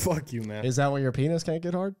 Fuck you, man. Is that why your penis can't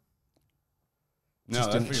get hard? No,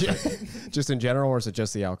 Just that's in, pretty just in general, or is it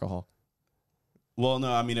just the alcohol? well,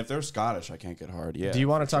 no. I mean, if they're Scottish, I can't get hard. Yeah. Do you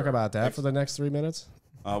want to for talk sure. about that for the next 3 minutes?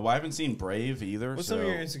 Well, I haven't seen Brave either. What's so. some of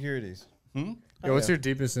your insecurities? Yo, what's your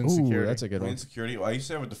deepest Ooh, insecurity? that's a good My one. insecurity. Well, I used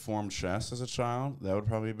to have a deformed chest as a child. That would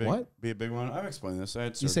probably be a big one. I've explained this. I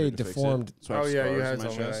had You surgery say to fix it. deformed- So I have Oh yeah, you scars had in my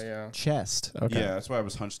told me chest. that. Yeah. Chest. Okay. Yeah, that's why I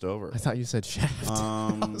was hunched over. I thought you said shaft.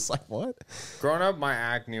 I was like, what? Growing up, my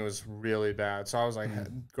acne was really bad, so I was like,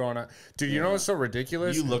 growing up, dude. You know what's so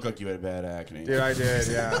ridiculous? You look like you had bad acne. Dude, I did.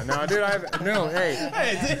 Yeah. No, dude.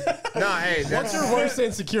 Hey, What's that's your worst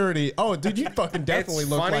insecurity? Oh, dude, you fucking definitely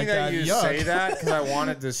it's look funny like that that. you Yuck. say that because I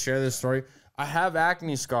wanted to share this story. I have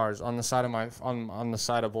acne scars on the side of my on the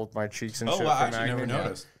side of both my cheeks and Oh, shit. wow, I from actually never acne.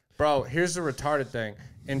 noticed. Bro, here's the retarded thing.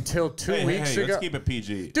 Until 2 Hey, weeks hey, ago, let's keep it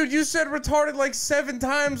PG. dude, you said retarded like 7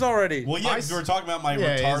 times already. Well, yeah, 'cause we were talking about my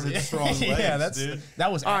Yeah, retarded it's- strong legs, yeah, that's dude.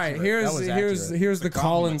 that was All right, accurate. here's That was here's accurate. the compliment.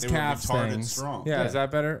 Collins They were calf retarded thing. strong. Yeah, Yeah. is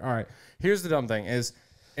that better? All right. Here's the dumb thing is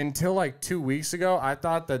until like 2 weeks ago, I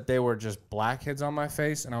thought that they were just blackheads on my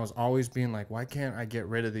face, and I was always being like, why can't I get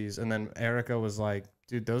rid of these? And then Erica was like,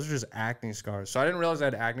 dude, those are just acne scars. So I didn't realize I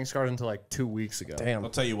had acne scars until like 2 weeks ago. Damn.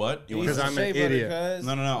 I'll tell you what. Because I'm an Shea butter, idiot. cuz.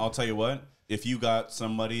 No. I'll tell you what. if you got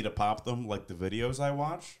somebody to pop them, like the videos I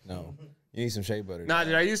watch. No. You need some shea butter. Nah,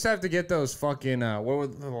 dude, I used to have to get those fucking what were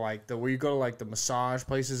like the where you go to like the massage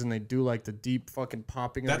places and they do like the deep fucking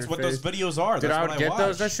popping. That's of your what face. those videos are. Dude, That's I what would get watch.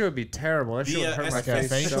 those. That shit would be terrible. That shit would hurt my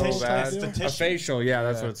face so bad. A facial, yeah,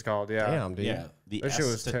 that's what it's called. Yeah, Damn, dude. Yeah, the that shit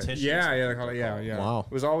was estheticians. yeah, they call it. Yeah. Wow.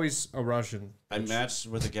 It was always a Russian. I matched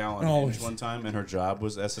with a gal on Hinge one time, and her job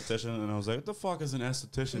was esthetician, and I was like, "What the fuck is an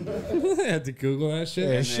esthetician?" I had to Google that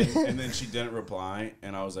shit. And then she didn't reply,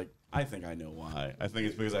 and I was like, "I think I know why. I think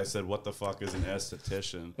it's because I said, what the fuck is an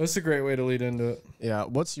esthetician?'" That's a great way to lead into it. Yeah.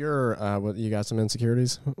 What's your, what, you got some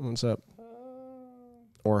insecurities? What's up?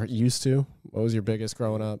 Or used to? What was your biggest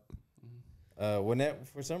growing up?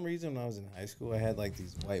 For some reason, when I was in high school, I had like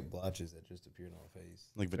these white blotches that just appeared on my face.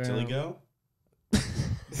 Like vitiligo?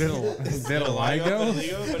 Vitiligo?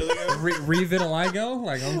 Re-vitiligo?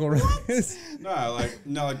 Like Uncle Rufus? No, like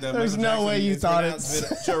that. There's no way you thought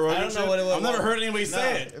it's Joe Rogan I don't know shit? what it was. I've never heard anybody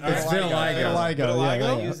say it. It's vitiligo.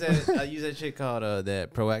 Vitiligo. I use that shit called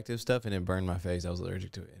that proactive stuff, and it burned my face. I was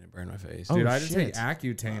allergic to it, and it burned my face. Dude, Oh, I just take shit.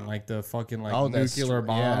 Accutane, like the fucking like Oh, that's nuclear true.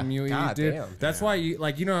 bomb Yeah. you God eat, dude. damn. That's why you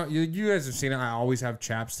like you guys have seen it. I always have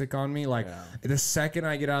chapstick on me. Like the second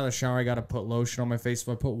I get out of the shower, I gotta put lotion on my face. If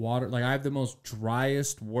I put water, like I have the most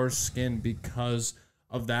driest, worst skin because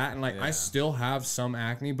of that. And like I still have some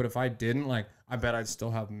acne, but if I didn't, like I bet I'd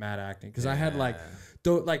still have mad acne because I had like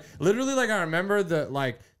literally like I remember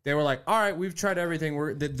they were like, all right, we've tried everything.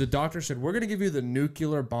 The doctor said we're gonna give you the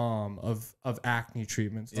nuclear bomb of acne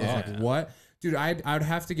treatments. I was like, what? Dude, I'd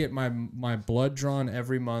have to get my blood drawn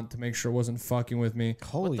every month to make sure it wasn't fucking with me.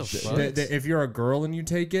 Holy shit. If you're a girl and you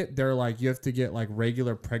take it, they're like, you have to get like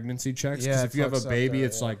regular pregnancy checks. Because Yeah, if you have a fucks up baby, the-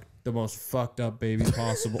 it's like the most fucked up baby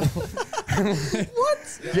possible.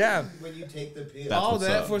 What? Yeah. When you take the pill. All what's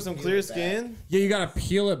that up. for some clear skin? Yeah, you gotta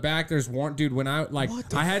peel it back. There's one dude when I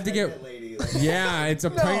had to get Lady, like, yeah, it's a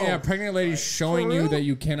pregnant lady showing you that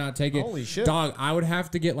you cannot take it. Holy shit. Dog, I would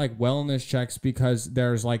have to get like wellness checks because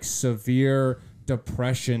there's like severe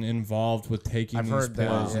depression involved with taking I've these heard that,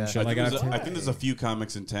 pills and yeah. shit. Like I think there's a few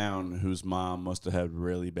comics in town whose mom must have had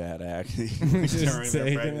really bad acne during their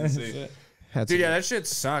taking pregnancy. Dude, yeah, that shit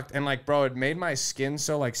sucked. And like, bro, it made my skin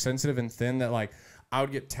so like sensitive and thin that like I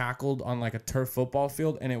would get tackled on like a turf football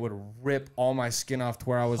field and it would rip all my skin off to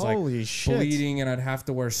where I was Holy like shit. bleeding and I'd have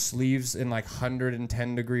to wear sleeves in like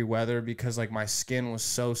 110-degree weather because like my skin was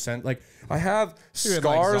so like I have You had,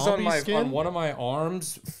 like, scars on zombie skin? on one of my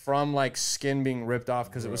arms from like skin being ripped off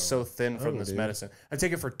because it was so thin from this dude. medicine. I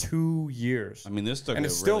take it for 2 years. I mean, this took And a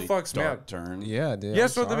it still really fucks me dark up. turn. Yeah, dude.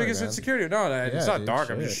 Yes, I'm what the sorry, biggest man. insecurity? No, it's Yeah, not dude, dark.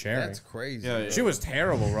 I'm just shit. sharing. That's crazy. Yeah, She was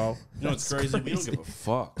terrible, bro. You know what's crazy? We don't give a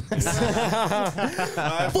fuck.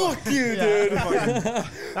 Fuck you, dude. That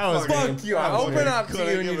was Fuck you. I open up to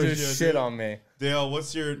Couldn't you and you give a just shit, shit dude. on me. Dale,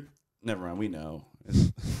 what's your... Never mind, we know.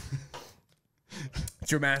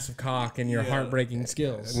 It's your massive cock and your heartbreaking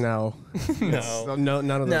skills. No. No. No,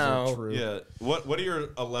 none of those No. are true. Yeah. What are your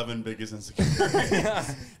 11 biggest insecurities? Can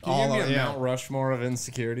you All give of- me a yeah. Mount Rushmore of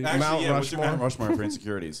insecurities? Actually, Mount yeah, what's your Mount Rushmore? Rushmore for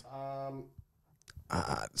insecurities?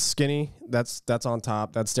 Skinny. That's on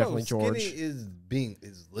top. That's definitely George. Skinny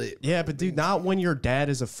is lit. Yeah, but dude, not when your dad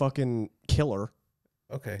is a fucking killer.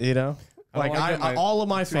 Okay. You know, I don't like like that all of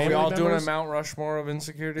my Are family we all doing a members. Mount Rushmore of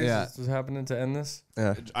insecurities? Yeah. Is this happening to end this?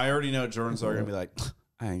 I already know Jordan's are gonna be like,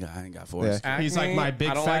 I ain't got voice. Yeah. He's like, my big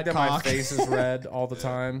I don't fat like that cock. my face is red all the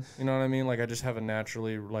time. You know what I mean? Like I just have a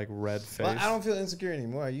naturally like red face. But I don't feel insecure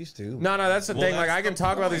anymore. I used to. No, that's the Well, thing. Like that's I can the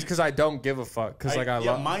talk about these point. because I don't give a fuck. Because like I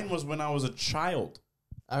yeah, love. mine was when I was a child.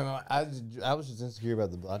 I don't know. I was just insecure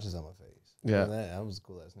about the blotches on my face. Yeah. Other than that, I was a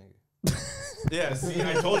cool ass nigga. Yeah, see,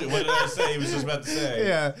 I told you. What did I say? He was just about to say.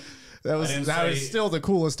 Yeah, that was didn't that was say- still the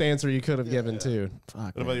coolest answer you could have given too.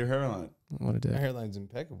 Fuck. What about your hairline? What a My dick. hairline's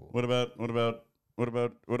impeccable. What about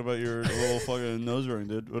your little fucking nose ring,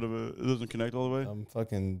 dude? What about it doesn't connect all the way? I'm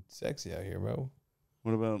fucking sexy out here, bro.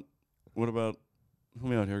 What about help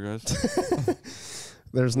me out here, guys?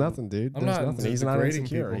 There's nothing, dude. I'm There's not nothing. He's not degrading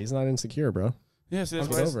insecure. people. He's not insecure, bro. Yeah, see, that's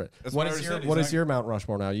Get what over it. That's What I is already your said. What He's is your Mount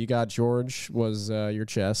Rushmore now? You got George was your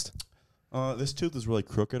chest. This tooth is really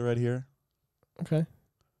crooked right here. Okay.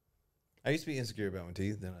 I used to be insecure about my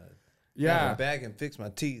teeth. Then I Yeah. went back and fixed my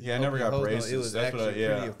teeth. Yeah, I never got Hope you braces. It was that's what actually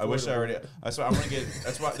pretty I wish I affordable. already. That's why I'm gonna get.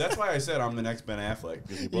 That's why I said I'm the next Ben Affleck.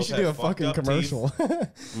 'Cause we You both should had do a fucked fucking up teeth. commercial.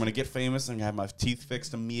 I'm gonna get famous and have my teeth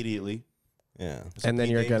fixed immediately. Yeah. That's And what then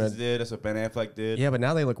Pete you're Davidson gonna- did. That's what Ben Affleck did. Yeah, but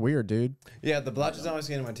now they look weird, dude. Yeah, the blotches on my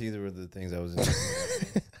skin and my teeth were the things I was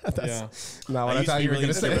insecure about. That's not what I thought you were going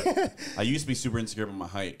to say. I used to be super insecure about my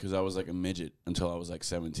height because I was like a midget until I was like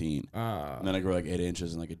 17. And then I grew like 8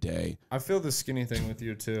 inches in like a day. I feel the skinny thing with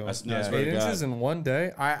you too. 8 inches in one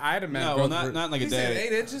day? I had a man. No, well, not in like a day.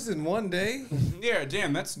 8 inches in one day? Yeah,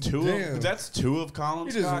 damn, that's two. That's two of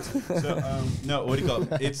Collin's cock. So, no, what do you call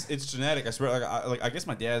it? It's genetic. I swear. I guess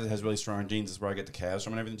my dad has really strong genes. That's where I get the calves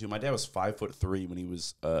from and everything too. My dad was 5'3" when he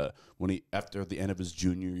was after the end of his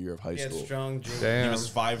junior year of high school. Strong genes. He was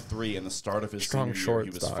 5'3" in the start of his senior year. He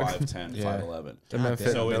was 5'10",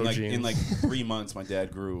 5'11". So in like 3 months, my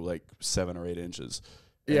dad grew like 7 or 8 inches.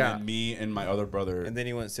 And then me and my other brother. And then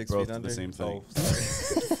he went 6 feet under. The same thing.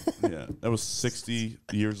 Yeah, that was 60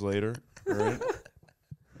 years later. All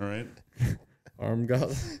right. Arm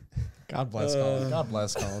God. God bless Collin. God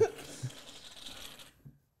bless Collin.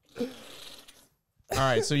 All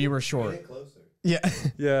right, so you were short. Yeah.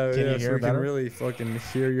 Yeah. Can you hear we better? can really fucking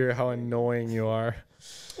hear how annoying you are.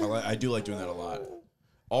 I do like doing that a lot.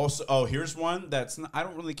 Also, here's one that's I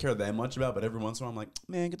don't really care that much about, but every once in a while I'm like,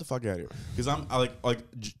 man, get the fuck out of here, because I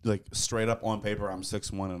like straight up on paper I'm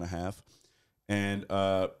 6'1.5", and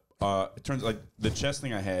it turns like the chest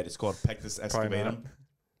thing I had is called pectus excavatum.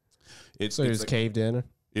 It's like, caved in.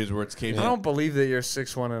 Is where it's caved in. I don't believe that you're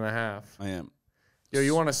 6'1.5". I am. Yo,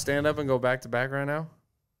 you want to stand up and go back to back right now?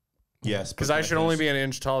 Yes, because I should only be an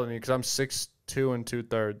inch taller than you, because I'm 6'2"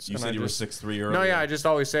 2/3. You said you were 6'3" earlier. No, yeah, I just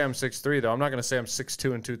always say I'm 6'3", though. I'm not gonna say I'm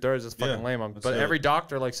 6'2" 2/3. That's fucking lame. But every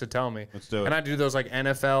doctor likes to tell me. Let's do it. And I do those like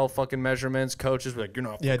NFL fucking measurements. Coaches be like, you're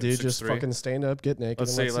not. Yeah, dude, 6'3". just fucking stand up, get naked.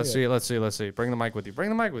 Let's see. Bring the mic with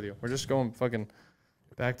you. We're just going fucking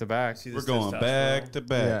back to back. We're going back to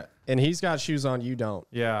back. Yeah, and he's got shoes on. You don't.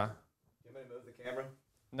 Yeah. You want me to move the camera?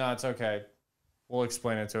 No, it's okay. We'll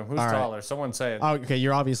explain it to him. Who's All right. taller? Someone say it. Oh, okay,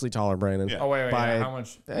 you're obviously taller, Brandon. Yeah. Oh wait, By- how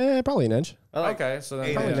much? Probably an inch. Okay, so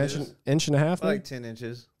then Probably an inch and a half. Like 10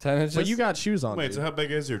 inches. 10 inches. But you got shoes on. Wait, dude. so how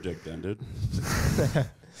big is your dick then, dude?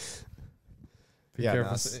 Yeah,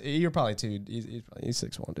 careful. you're probably he's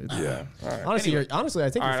 6'1", dude. Yeah. All right. Honestly, I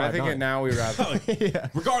think All you're right, I think 5'9". now we wrap. Yeah.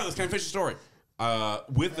 Regardless, can I finish the story?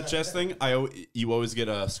 With the chest thing, you always get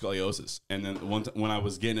scoliosis, and then when I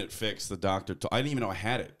was getting it fixed, the doctor I didn't even know I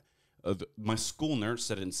had it. My school nurse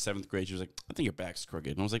said in 7th grade, she was like, I think your back's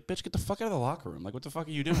crooked. And I was like, bitch, get the fuck out of the locker room. Like, what the fuck are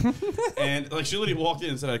you doing? And like, she literally walked in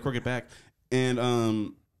and said I had a crooked back. And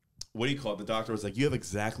what do you call it? The doctor was like, you have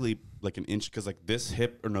exactly like an inch, because like this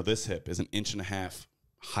hip is an inch and a half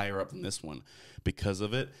higher up than this one because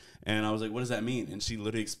of it. And I was like, what does that mean? And she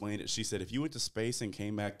literally explained it. She said, if you went to space and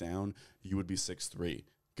came back down, you would be 6'3",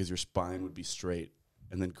 because your spine would be straight.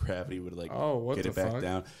 And then gravity would like get it back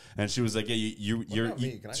down. And she was like, "Yeah, you're."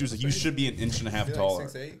 She was like, "You should be an inch and a half taller."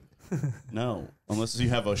 Like 6'8"? No, unless you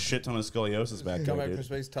have a shit ton of scoliosis back Come there, back from dude.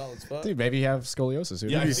 space tall as fuck. Dude, maybe you have scoliosis.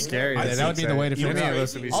 Yeah, That'd be scary. That would be the way to figure it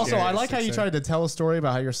out. Also, I like how you tried to tell a story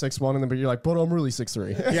about how you're 6'1", and then but you're like, but I'm really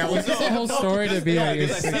 6'3". Yeah, was this the whole story to be like?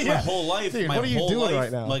 Because I spent my whole life. Dude, my what are you whole doing life,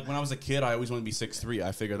 right now? Like when I was a kid, I always wanted to be 6'3".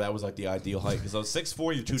 I figured that was like the ideal height, because I was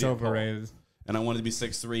 6'4", you're too It's damn tall. overrated. And I wanted to be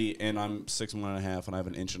 6'3", and I'm 6'1.5", and I have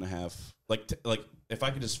an inch and a half. Like if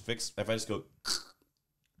I could just go.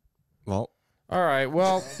 Well, All right.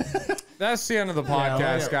 Well, that's the end of the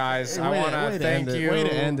podcast, guys. I want to thank you. Way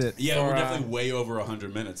to end it. Yeah, we're definitely way over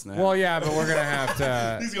 100 minutes now. Well, yeah, but we're gonna have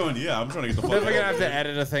to. He's going. Yeah, I'm trying to get the fuck. Definitely gonna out have of to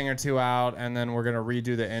edit a thing or two out, and then we're gonna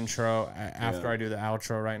redo the intro after I do the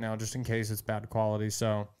outro right now, just in case it's bad quality.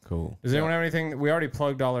 So Cool. does anyone have anything? We already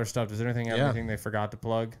plugged all our stuff. Is there anything they forgot to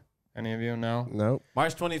plug? Any of you? No. Nope.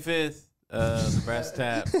 March 25th, the Brass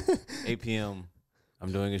Tap, 8 p.m.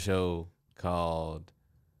 I'm doing a show called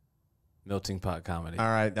Melting Pot Comedy. All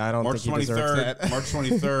right, I don't March think he deserves 23rd. that. March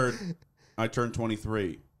 23rd. I turned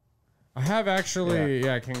 23. I have actually.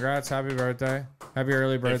 Yeah. Congrats. Happy birthday. Happy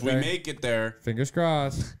early birthday. If we make it there, Fingers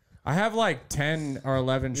crossed. I have like 10 or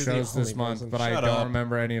 11 You're the shows this only month, person. but I Shut don't up.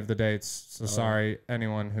 remember any of the dates. So sorry,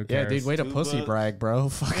 anyone who Yeah, cares. dude, way to Two pussy bucks. brag, bro.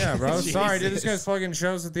 Fuck Yeah, bro. Sorry, dude. This Jesus. guy's plugging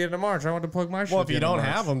shows at the end of March. I want to plug my shit. Well, at if the you end of don't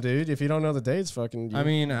March. have them, dude, if you don't know the dates, fucking. I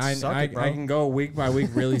mean, I bro. can go week by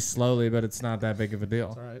week really slowly, but it's not that big of a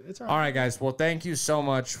deal. All right, it's all All right. right, guys. Well, thank you so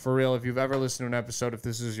much for real. If you've ever listened to an episode, if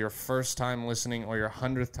this is your first time listening or your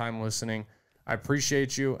 100th time listening, I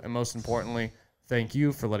appreciate you. And most importantly, thank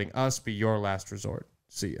you for letting us be your last resort.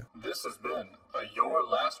 See ya. This has been a Your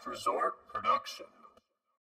Last Resort production.